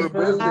 4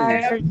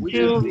 buildings.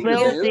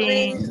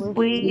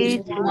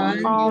 Which Which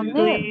one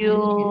do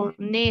you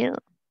need?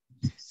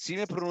 Si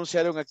me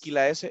pronunciaron aquí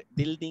la S,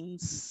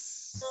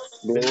 buildings.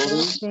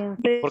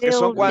 Porque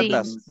son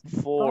cuántas?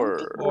 4.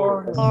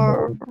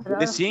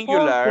 The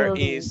singular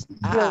is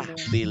a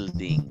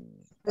building.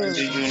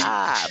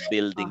 A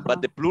building,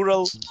 but the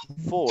plural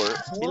 4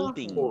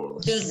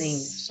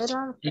 buildings. There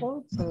are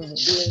 4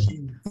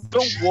 buildings.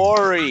 Don't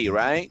worry,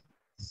 right?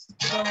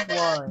 Don't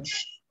worry.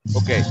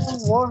 Okay.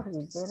 Don't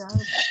worry. There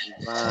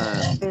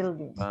are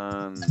buildings.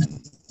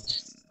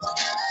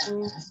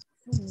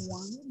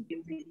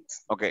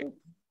 Okay.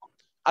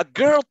 A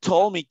girl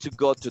told me to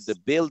go to the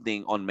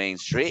building on Main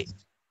Street.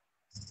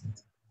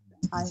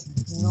 I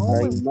know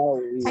it.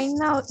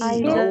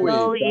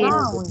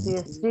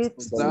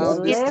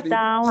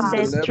 Down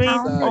the street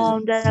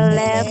on the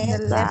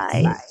left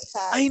side.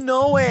 I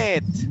know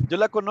it. Yo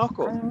la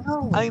conozco.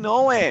 I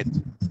know it.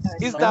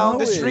 It's down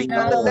the street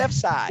on the left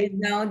side. It's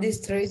down the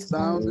street.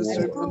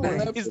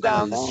 It's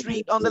down the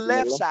street on the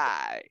left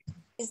side.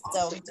 It's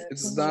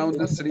down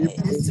the street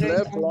on the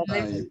left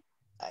side.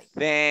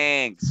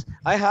 Thanks.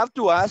 I have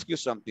to ask you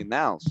something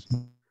else.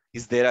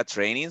 Is there a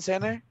training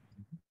center?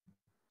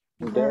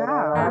 There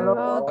are a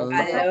lot of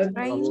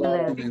training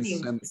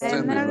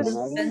centers.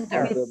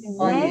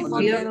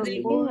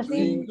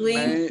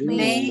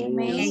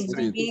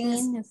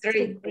 Main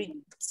Street.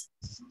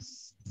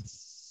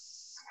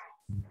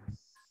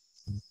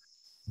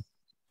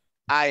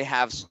 I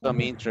have some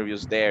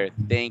interviews there.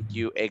 Thank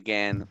you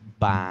again.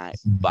 Bye.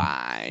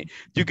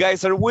 You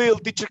guys are Will,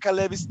 Teacher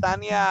Caleb is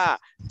Tanya.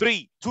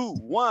 3, 2,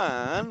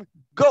 1,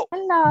 go.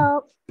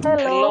 Hello.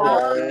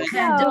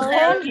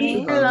 Help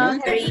me.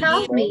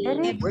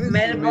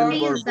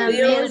 Melbourne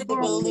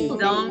building.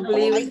 Don't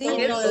live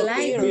here.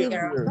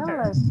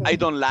 I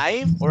don't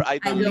live or I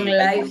don't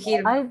live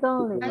here. I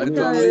don't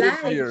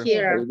live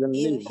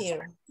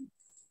here.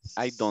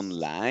 I don't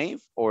live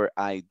or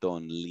I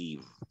don't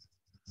live.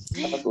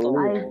 I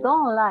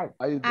don't like.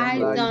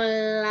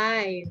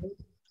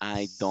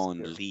 I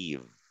don't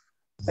live.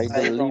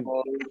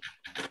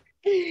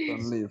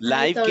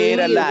 Live. ¿Qué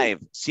era live?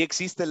 Sí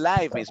existe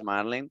live, Miss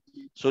Marlene.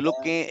 Solo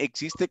que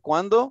existe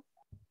cuando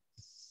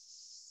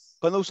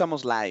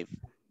usamos live.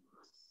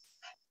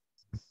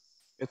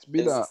 It's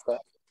vida.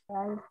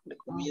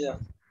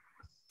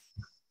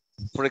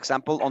 For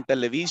example, on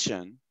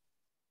television,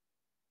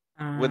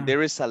 when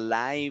there is a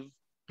live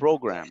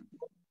program.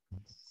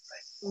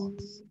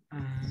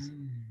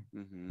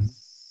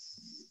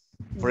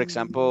 For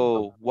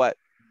example, what?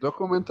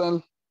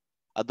 Documental.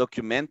 A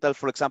documental,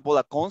 for example,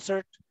 a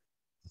concert.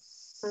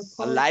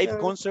 A live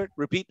concert.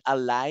 Repeat, a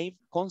live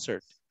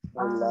concert.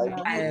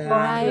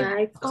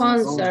 Live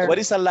concert. What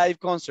is a live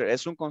concert?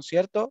 ¿Es un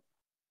concierto?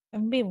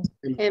 En vivo.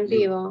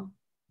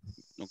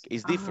 Okay,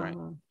 it's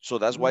different. So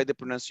that's why the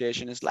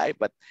pronunciation is live.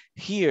 But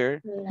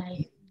here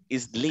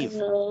is live.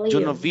 Yo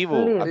no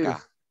vivo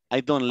acá.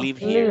 I don't live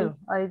here.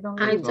 I don't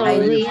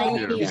live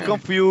here. It's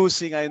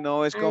confusing. I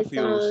know it's confusing.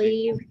 I don't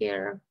live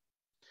here.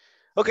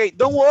 Okay,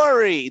 don't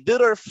worry.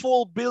 There are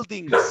 4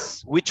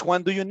 buildings. Which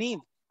one do you need?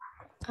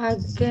 A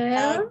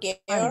girl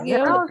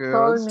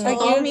told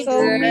me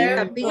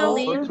a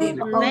building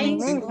on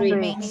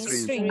Main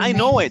Street. I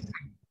know it.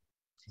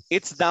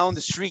 It's down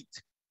the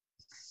street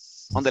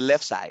on the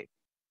left side.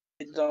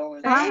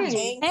 Thanks.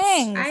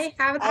 I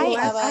have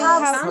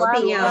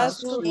something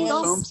else.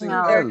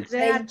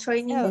 There are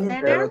training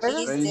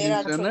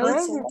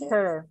centers.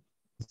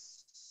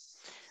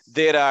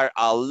 There are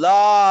a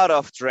lot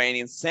of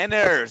training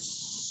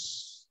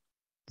centers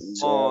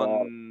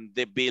on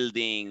the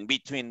building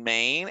between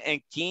Main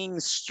and King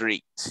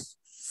Street.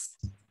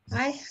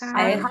 I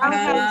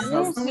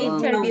have some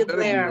interview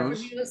there.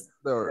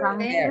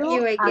 Thank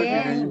you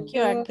again.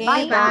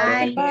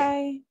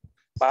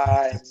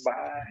 Bye.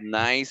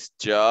 Nice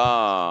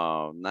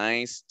job.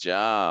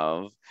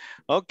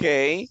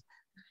 Okay.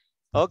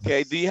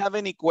 Do you have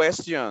any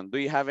question?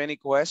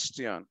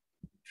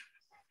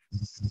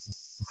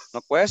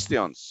 No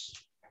questions.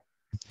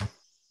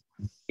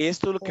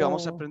 Esto lo que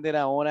vamos a aprender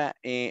ahora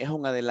es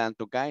un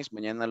adelanto, guys.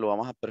 Mañana lo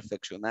vamos a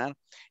perfeccionar.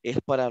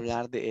 Es para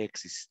hablar de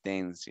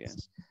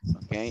existencias.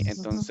 Ok,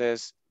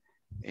 entonces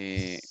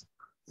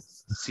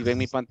Si ven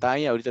mi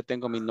pantalla, ahorita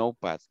tengo mi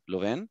notepad. ¿Lo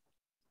ven?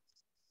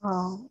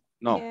 No.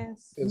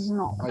 Yes.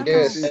 No.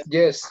 Yes,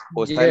 yes,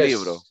 ¿O está el yes.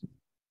 libro?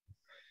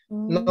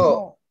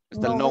 No.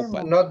 Está el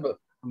notepad.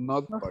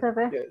 No se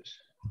ve.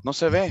 Yes. ¿No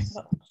se ve?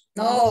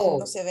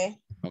 No. se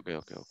ve. Ok.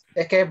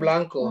 Es que es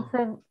blanco.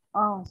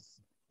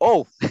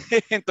 Oh,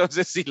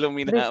 entonces sí lo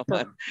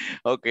miraban.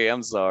 Ok,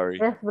 I'm sorry.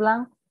 Es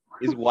blanco.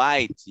 It's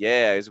white.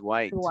 Yeah, it's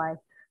white.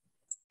 White.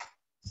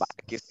 Va,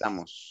 aquí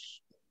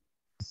estamos.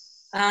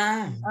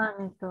 Sorry,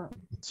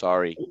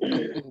 Sorry.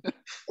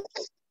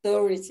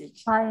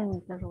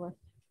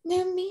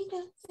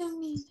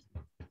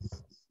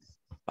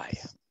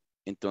 Vaya.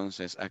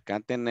 Entonces, acá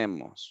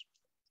tenemos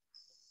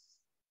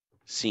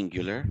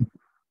singular.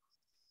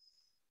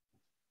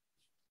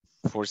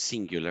 For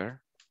singular.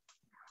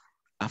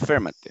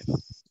 Affirmative.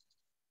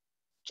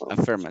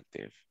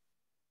 Affirmative.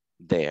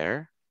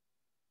 There.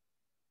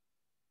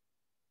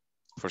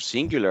 For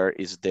singular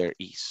is there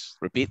is.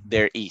 Repeat,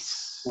 there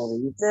is.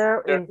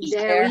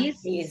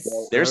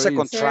 There's a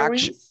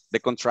contraction. The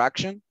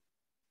contraction.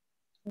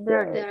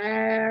 There's.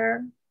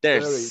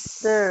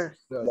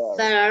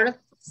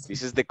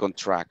 This is the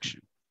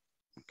contraction.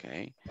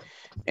 Okay.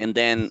 And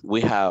then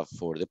we have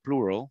for the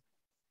plural.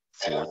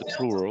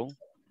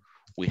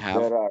 We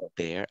have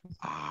there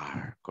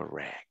are.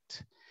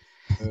 Correct.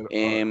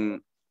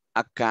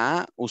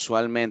 Acá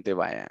usualmente,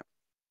 vaya,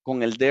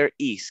 con el there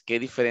is, ¿qué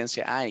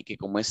diferencia hay? Que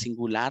como es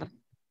singular,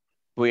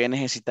 voy a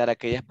necesitar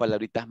aquellas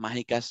palabritas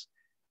mágicas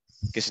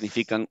que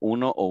significan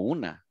uno o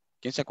una.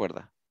 ¿Quién se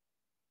acuerda?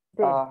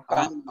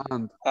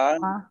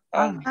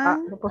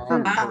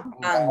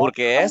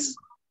 Porque es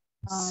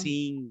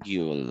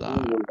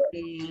singular.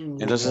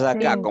 Entonces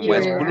acá, como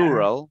es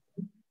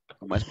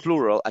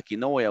plural, aquí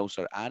no voy a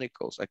usar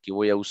articles. Aquí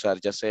voy a usar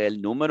ya sea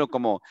el número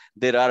como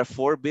there are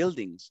 4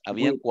 buildings.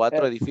 Habían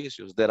 4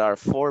 edificios. There are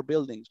 4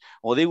 buildings.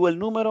 O digo el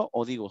número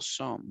o digo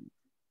some.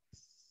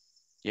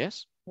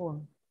 Yes?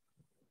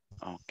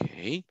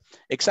 Okay.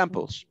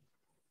 Examples.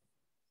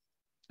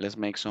 Let's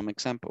make some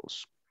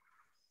examples.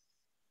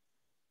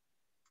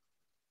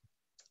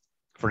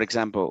 For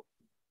example,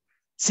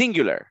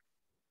 singular.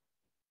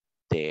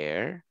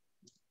 There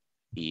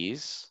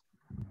is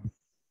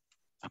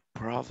a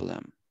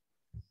problem.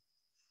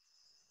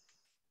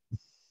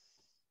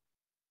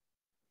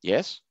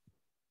 Yes,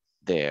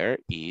 there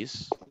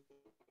is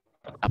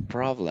a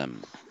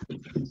problem.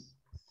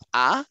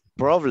 A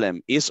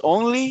problem is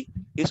only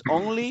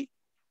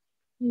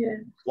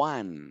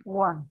one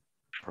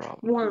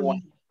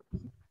problem.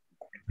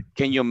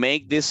 Can you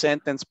make this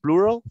sentence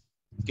plural?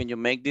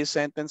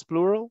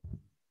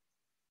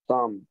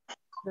 Some.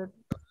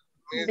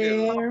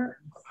 There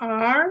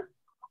are.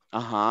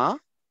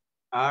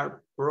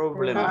 Are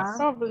problems.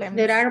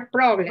 There are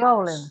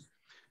problems.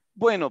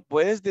 Bueno,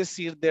 puedes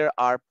decir there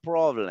are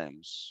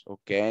problems,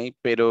 ¿ok?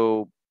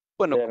 Pero,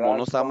 bueno, como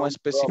no estamos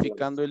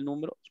especificando el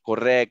número,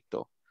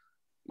 correcto.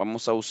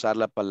 Vamos a usar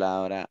la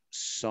palabra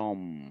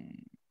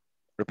some.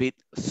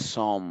 Repeat,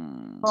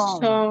 some.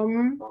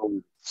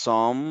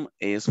 Some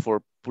is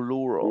for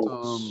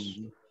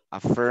plurals.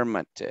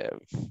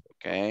 Affirmative,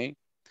 ¿ok?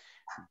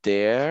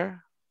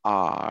 There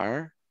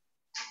are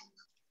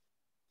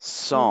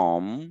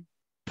some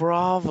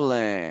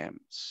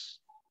problems.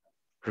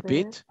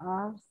 Repeat.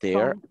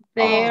 There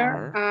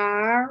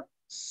are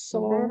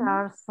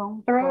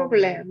some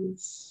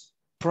problems.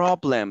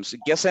 Problems.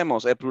 ¿Qué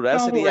hacemos? El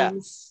plural sería,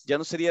 ya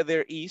no sería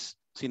there is,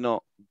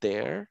 sino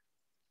there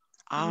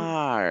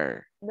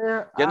are.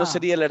 Ya no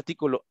sería el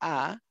artículo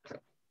a,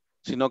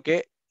 sino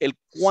que el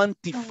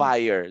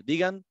quantifier.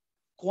 Digan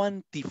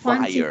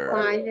quantifier.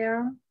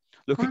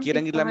 Los que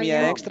quieren ir la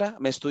mía extra,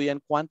 me estudian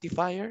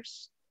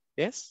quantifiers.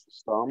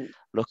 ¿Yes?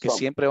 Los que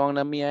siempre van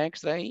la mía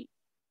extra ahí.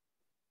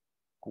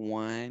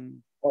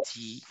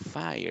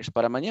 Quantifiers.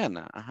 Para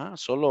mañana. Ajá.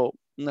 Solo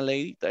una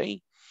leidita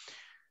ahí.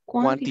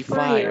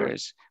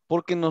 Quantifiers.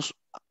 Porque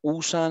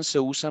se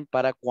usan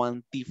para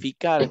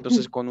cuantificar.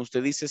 Entonces, cuando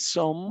usted dice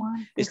some,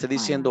 está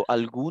diciendo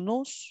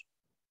algunos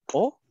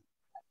o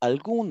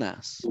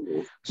algunas.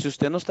 Si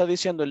usted no está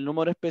diciendo el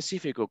número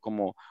específico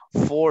como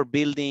 4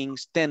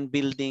 buildings, 10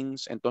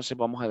 buildings, entonces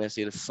vamos a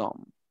decir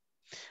some.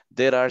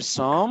 There are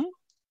some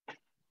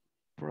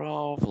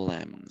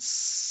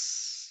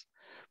problems.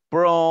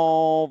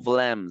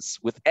 Problems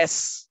with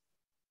S,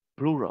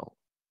 plural.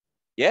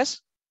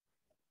 Yes?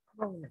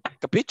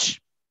 Capiche?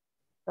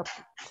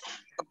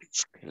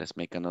 Okay, let's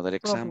make another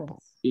example.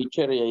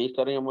 Teacher, y ahí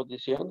estaríamos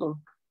diciendo,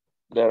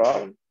 there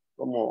are,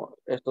 como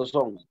estos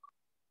son.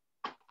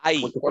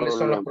 ¿Cuáles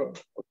son los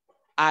problemas?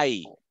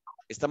 Hay.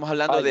 Estamos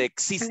hablando de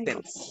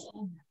existence.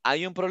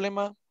 ¿Hay un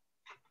problema?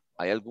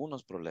 Hay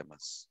algunos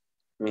problemas.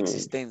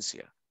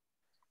 Existencia.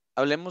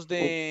 Hablemos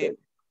de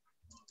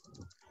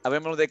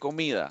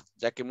comida,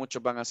 ya que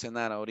muchos van a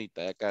cenar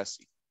ahorita, ya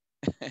casi.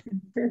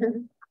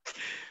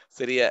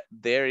 Sería,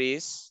 there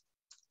is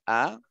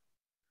a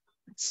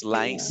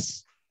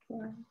slice.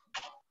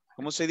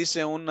 ¿Cómo se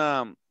dice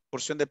una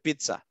porción de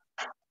pizza?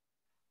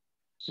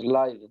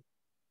 Slide.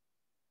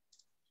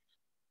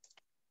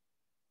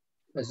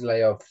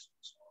 Slice of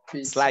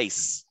pizza.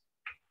 Slice.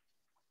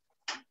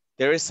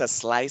 There is a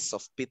slice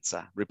of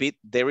pizza. Repeat,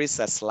 there is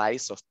a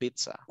slice of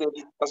pizza.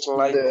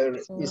 There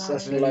is a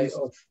slice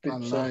of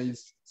pizza.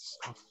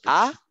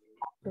 A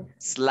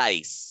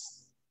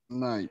slice.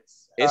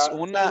 Nice. Es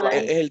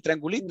el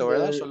triangulito,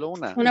 ¿verdad? Solo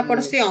una. Una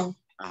porción.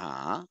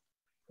 Ajá.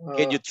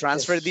 Can you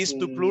transfer this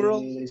to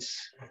plural?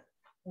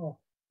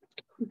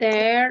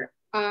 There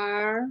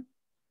are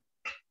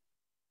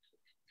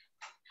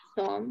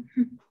some.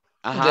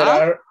 Ajá. There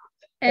are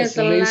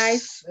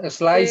Slices.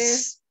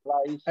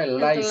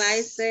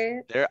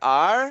 There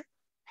are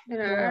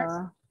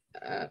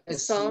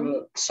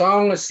some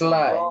slice.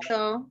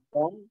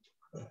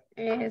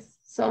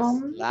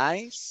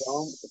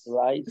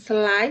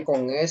 Slice.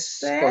 Con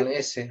S.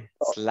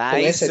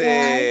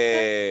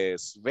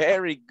 Slices.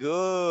 Very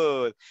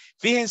good.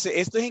 Fíjense,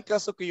 esto es en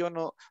caso que yo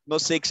no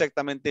sé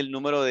exactamente el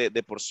número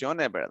de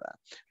porciones, ¿verdad?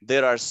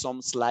 There are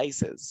some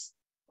slices.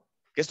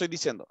 ¿Qué estoy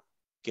diciendo?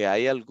 Que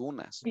hay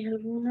algunas.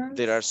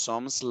 There are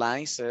some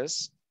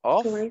slices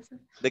of...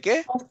 ¿De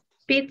qué? Of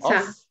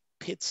pizza. Of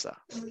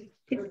pizza.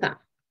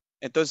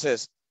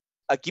 Entonces,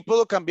 aquí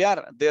puedo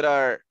cambiar. There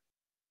are...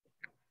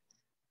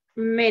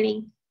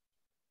 Many.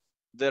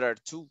 There are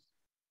two.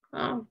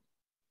 Oh.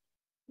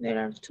 There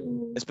are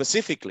two.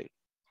 Specifically,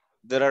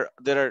 there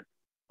are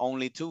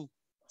only two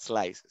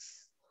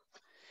slices.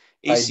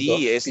 Y Hay sí, dos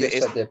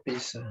piezas de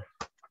pizza.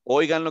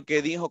 Oigan lo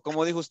que dijo.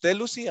 ¿Cómo dijo usted,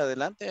 Lucy?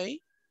 Adelante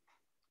ahí.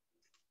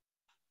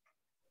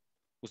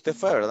 Usted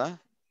fue, ¿verdad?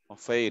 ¿O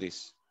fue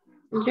Iris?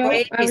 Yo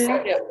hablé.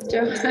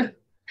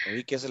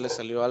 Oí que se le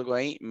salió algo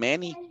ahí.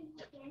 Many.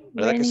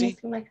 ¿Verdad que sí?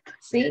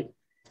 Sí.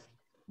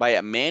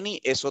 Vaya,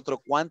 many es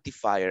otro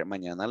quantifier.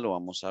 Mañana lo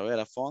vamos a ver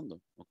a fondo.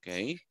 Ok.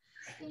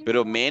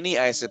 Pero many,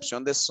 a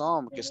excepción de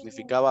some, que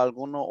significaba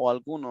alguno o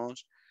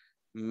algunos,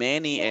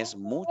 many es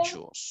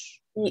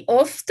muchos. ¿Y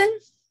often?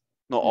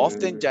 No,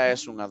 often ya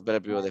es un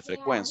adverbio de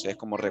frecuencia, es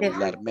como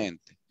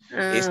regularmente.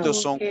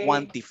 Estos son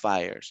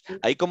quantifiers.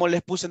 Ahí como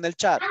les puse en el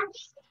chat,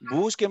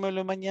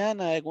 búsquemelo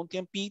mañana, algún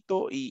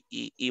tiempito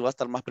y va a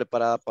estar más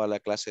preparada para la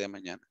clase de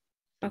mañana.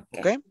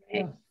 ¿Ok?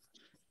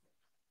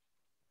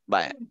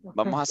 Vaya,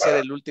 vamos a hacer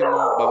el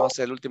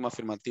último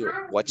afirmativo.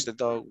 Watch the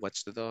dog,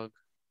 watch the dog.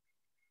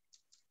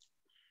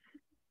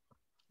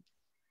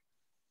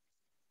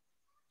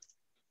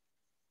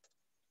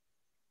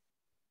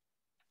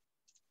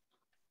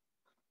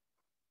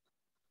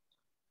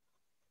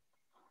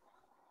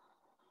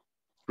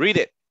 Read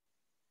it.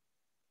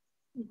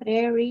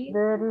 There is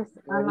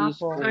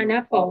an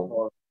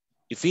apple.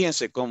 Y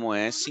fíjense, como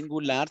es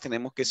singular,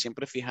 tenemos que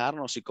siempre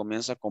fijarnos si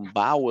comienza con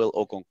vowel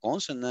o con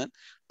consonant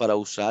para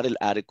usar el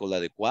artículo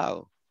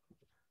adecuado.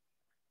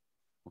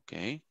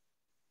 Ok.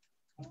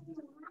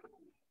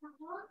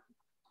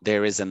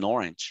 There is an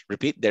orange.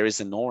 Repeat, there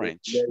is an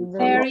orange.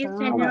 There is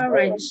an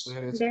orange.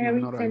 There is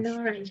an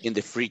orange. In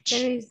the fridge.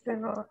 There is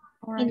an orange.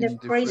 In the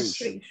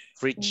fridge.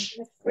 Fridge.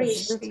 In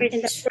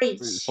the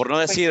fridge. Por no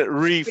decir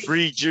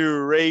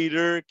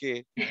refrigerator,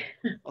 que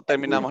no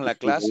terminamos la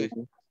clase.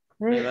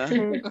 ¿Verdad?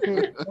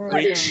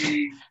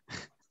 Fridge.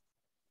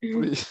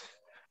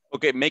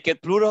 Okay, make it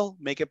plural.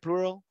 Make it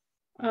plural.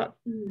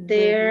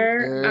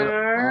 There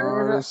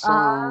are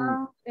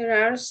some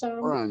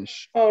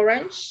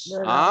orange.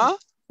 Ah,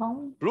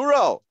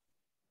 plural.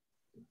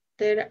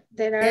 There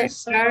are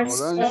some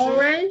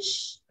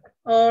oranges.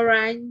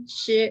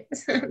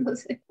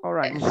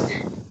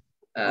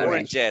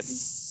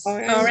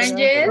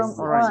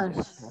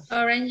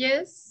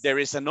 There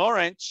is an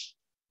orange.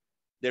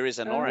 There is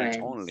an orange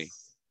only.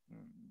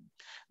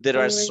 There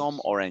are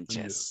some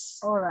oranges.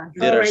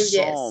 There are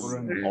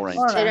some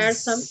oranges. There are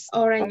some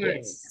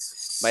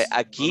oranges. But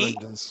aquí,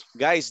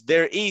 guys,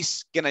 there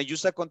is. Can I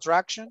use a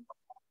contraction?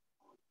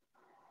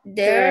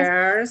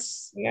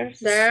 There's an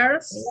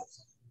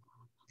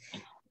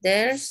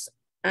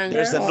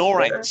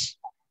orange.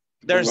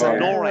 There's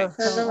an orange.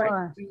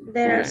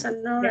 There's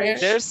an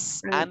orange.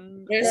 There's an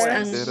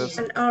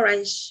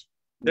orange.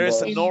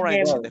 There's an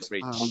orange in the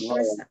fridge.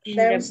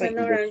 There's an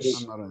orange.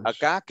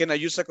 Acá, can I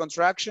use a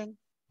contraction?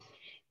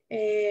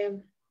 There.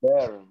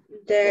 No,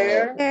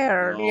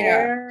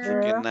 you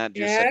cannot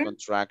use a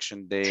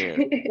contraction there.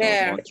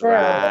 No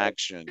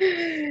contraction.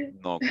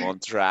 No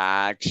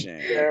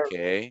contraction.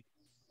 Okay.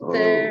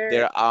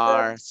 There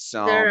are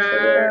some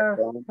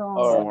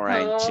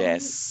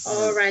oranges.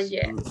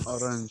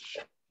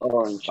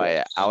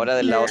 Vaya, ahora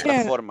de la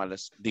otra forma,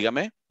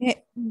 dígame.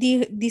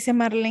 Dice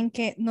Marlene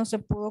que no se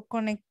pudo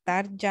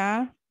conectar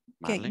ya,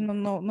 que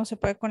no se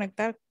puede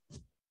conectar.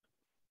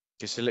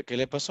 ¿Qué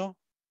le pasó?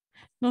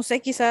 No sé,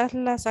 quizás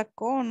la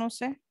sacó, no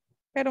sé,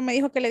 pero me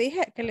dijo que le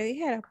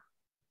dijera.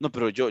 No,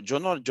 pero yo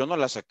no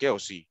la saqué, ¿o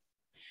sí?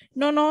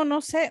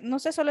 No sé,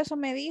 solo eso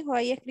me dijo,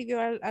 ahí escribió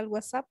al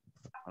WhatsApp.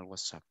 Al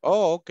WhatsApp.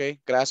 Oh, ok,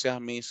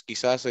 gracias, Miss.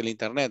 Quizás el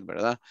internet,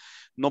 ¿verdad?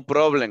 No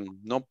problem,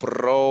 no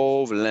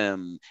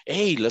problem.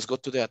 Hey, let's go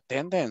to the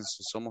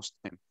attendance. Somos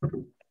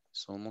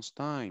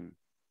time.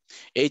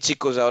 Hey,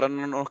 chicos, ahora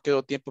no nos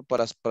quedó tiempo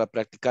para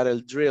practicar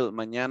el drill.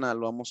 Mañana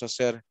lo vamos a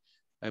hacer.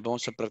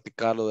 Vamos a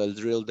practicar lo del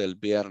drill del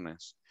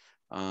viernes.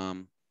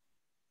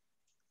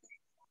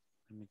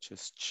 Let me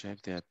just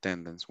check the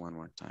attendance one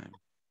more time.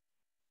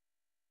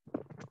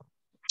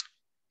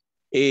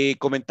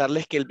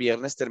 Comentarles que el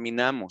viernes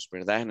terminamos,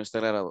 ¿verdad? En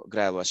nuestra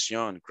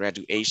graduación,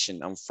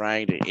 graduation on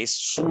Friday. Es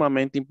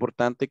sumamente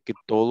importante que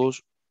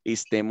todos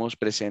estemos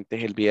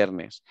presentes el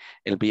viernes.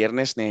 El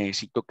viernes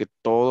necesito que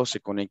todos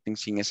se conecten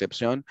sin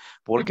excepción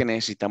porque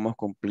necesitamos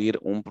cumplir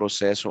un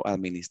proceso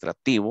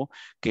administrativo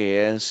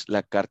que es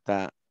la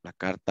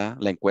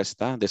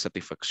encuesta de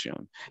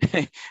satisfacción.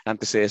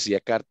 Antes se decía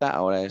carta,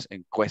 ahora es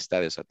encuesta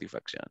de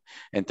satisfacción.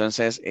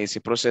 Entonces,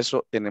 ese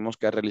proceso tenemos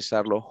que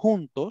realizarlo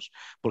juntos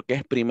porque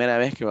es primera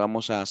vez que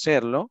vamos a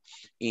hacerlo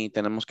y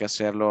tenemos que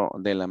hacerlo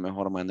de la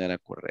mejor manera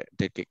correcta,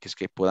 de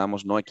que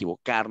podamos no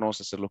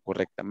equivocarnos, hacerlo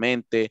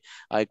correctamente.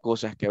 Hay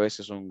cosas que a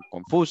veces son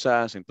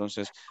confusas,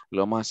 entonces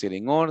lo vamos a hacer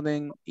en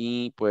orden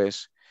y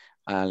pues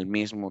al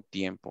mismo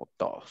tiempo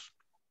todos.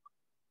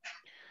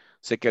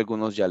 Sé que a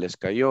algunos ya les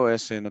cayó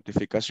esa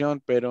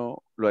notificación,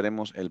 pero lo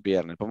haremos el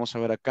viernes. Vamos a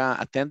ver acá.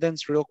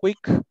 Attendance real quick.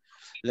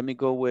 Let me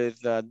go with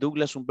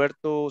Douglas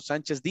Humberto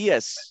Sánchez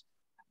Díaz.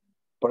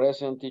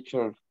 Present,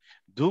 teacher.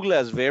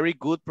 Douglas, very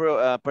good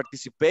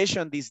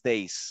participation these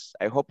days.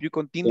 I hope you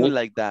continue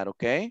like that,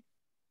 okay?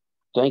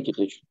 Thank you,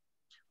 teacher.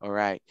 All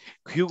right.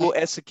 Hugo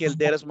Ezequiel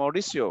Deras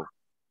Mauricio.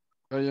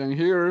 I am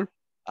here.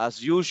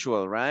 As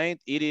usual, right?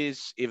 It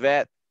is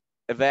Yvette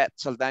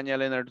Saldaña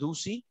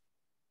Lenarduzzi.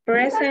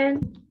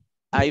 Present.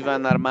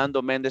 Ivan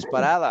Armando Méndez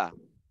Parada.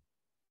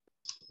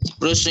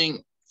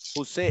 Present.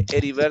 José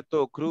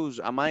Heriberto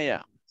Cruz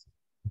Amaya.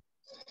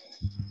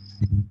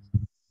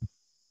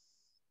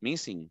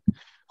 Missing.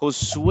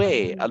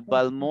 Josué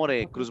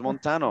Albalmore Cruz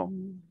Montano.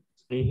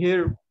 I'm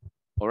here.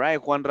 All right.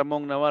 Juan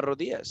Ramón Navarro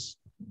Díaz.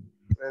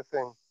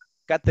 Present.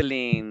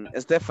 Kathleen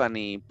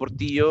Stephanie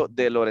Portillo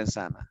de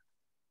Lorenzana.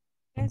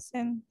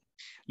 Present.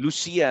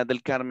 Lucía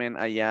del Carmen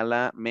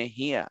Ayala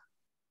Mejía.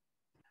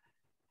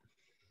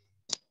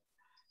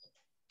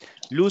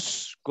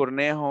 Luz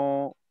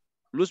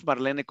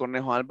Marlene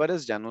Cornejo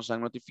Álvarez, ya nos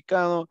han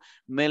notificado.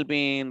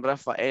 Melvin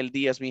Rafael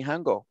Díaz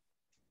Mijango.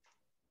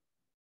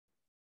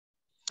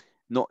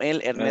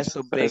 Noel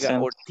Ernesto Vega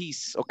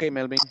Ortiz. Ok,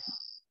 Melvin.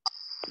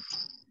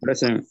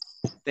 Present.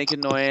 Thank you,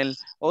 Noel.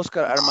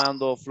 Oscar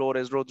Armando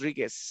Flores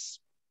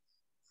Rodríguez.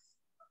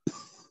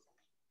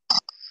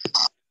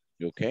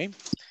 Ok.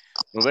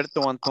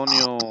 Roberto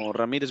Antonio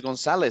Ramírez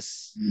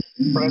González.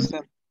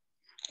 Present.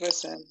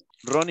 Present.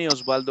 Ronnie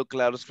Osvaldo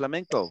Claros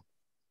Flamenco.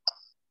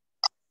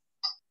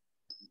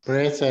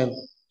 Present.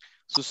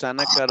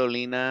 Susana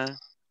Carolina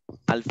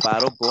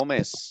Alfaro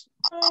Gómez.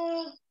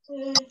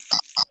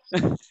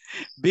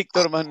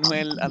 Víctor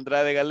Manuel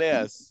Andrade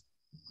Galeas.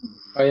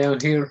 I am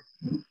here.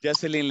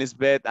 Jocelyn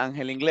Lisbeth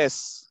Ángel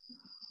Inglés.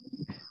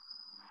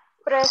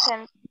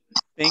 Present.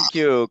 Thank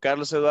you.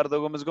 Carlos Eduardo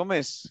Gómez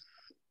Gómez.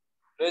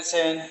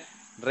 Present.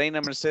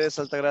 Reina Mercedes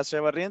Altagracia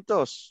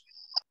Barrientos.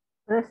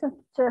 Present,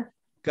 teacher.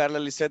 Carla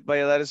Lisette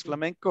Valladares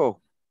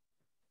Flamenco.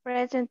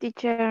 Present,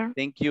 teacher.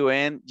 Thank you.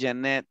 And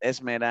Janet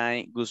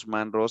Esmeray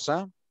Guzmán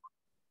Rosa.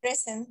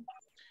 Present.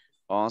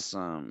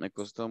 Awesome. Me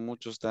costó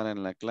mucho estar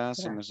en la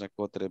clase. Me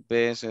sacó 3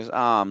 veces.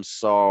 I'm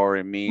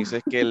sorry, miss.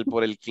 Es que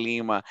por el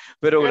clima.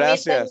 Pero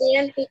gracias. A mí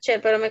también,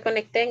 teacher, pero me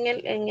conecté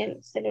en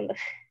el celular.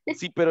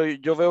 Sí, pero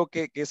yo veo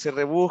que se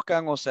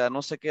rebuscan, o sea,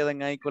 no se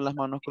quedan ahí con las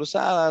manos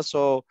cruzadas.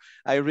 So,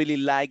 I really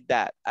like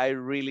that. I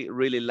really,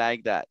 really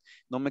like that.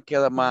 No me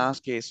queda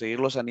más que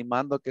seguirlos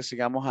animando, que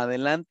sigamos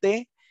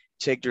adelante.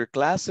 Check your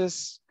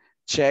classes.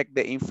 Check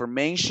the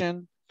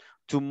information.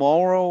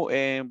 Tomorrow,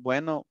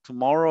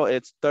 tomorrow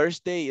it's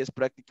Thursday. Es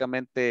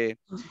prácticamente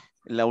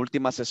la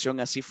última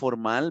sesión así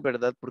formal,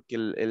 ¿verdad? Porque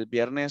el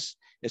viernes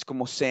es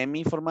como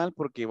semi-formal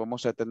porque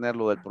vamos a tener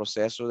lo del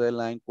proceso de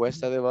la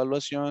encuesta de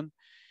evaluación.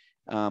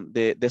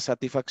 De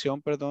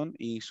satisfacción, perdón,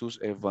 y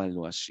sus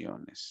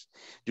evaluaciones.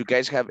 You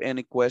guys have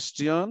any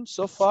questions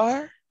so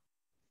far?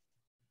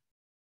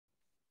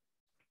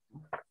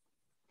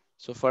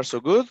 So far, so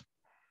good?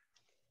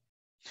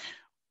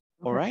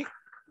 All right.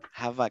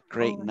 Have a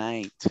great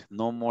night.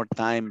 No more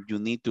time. You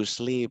need to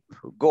sleep.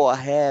 Go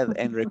ahead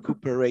and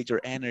recuperate your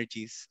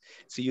energies.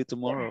 See you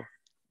tomorrow.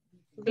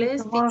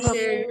 Bless,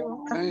 teacher.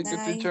 Thank you,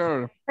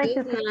 teacher. Thank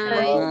you, Good teacher.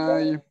 night.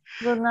 Bye.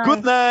 Good night.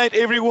 Good night,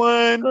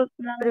 everyone. Good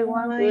night,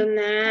 everyone. Good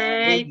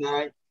night. Good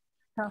night.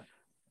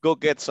 Go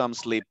get some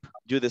sleep.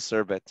 You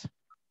deserve it.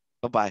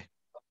 Bye-bye.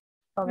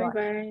 Bye-bye.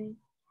 Bye-bye.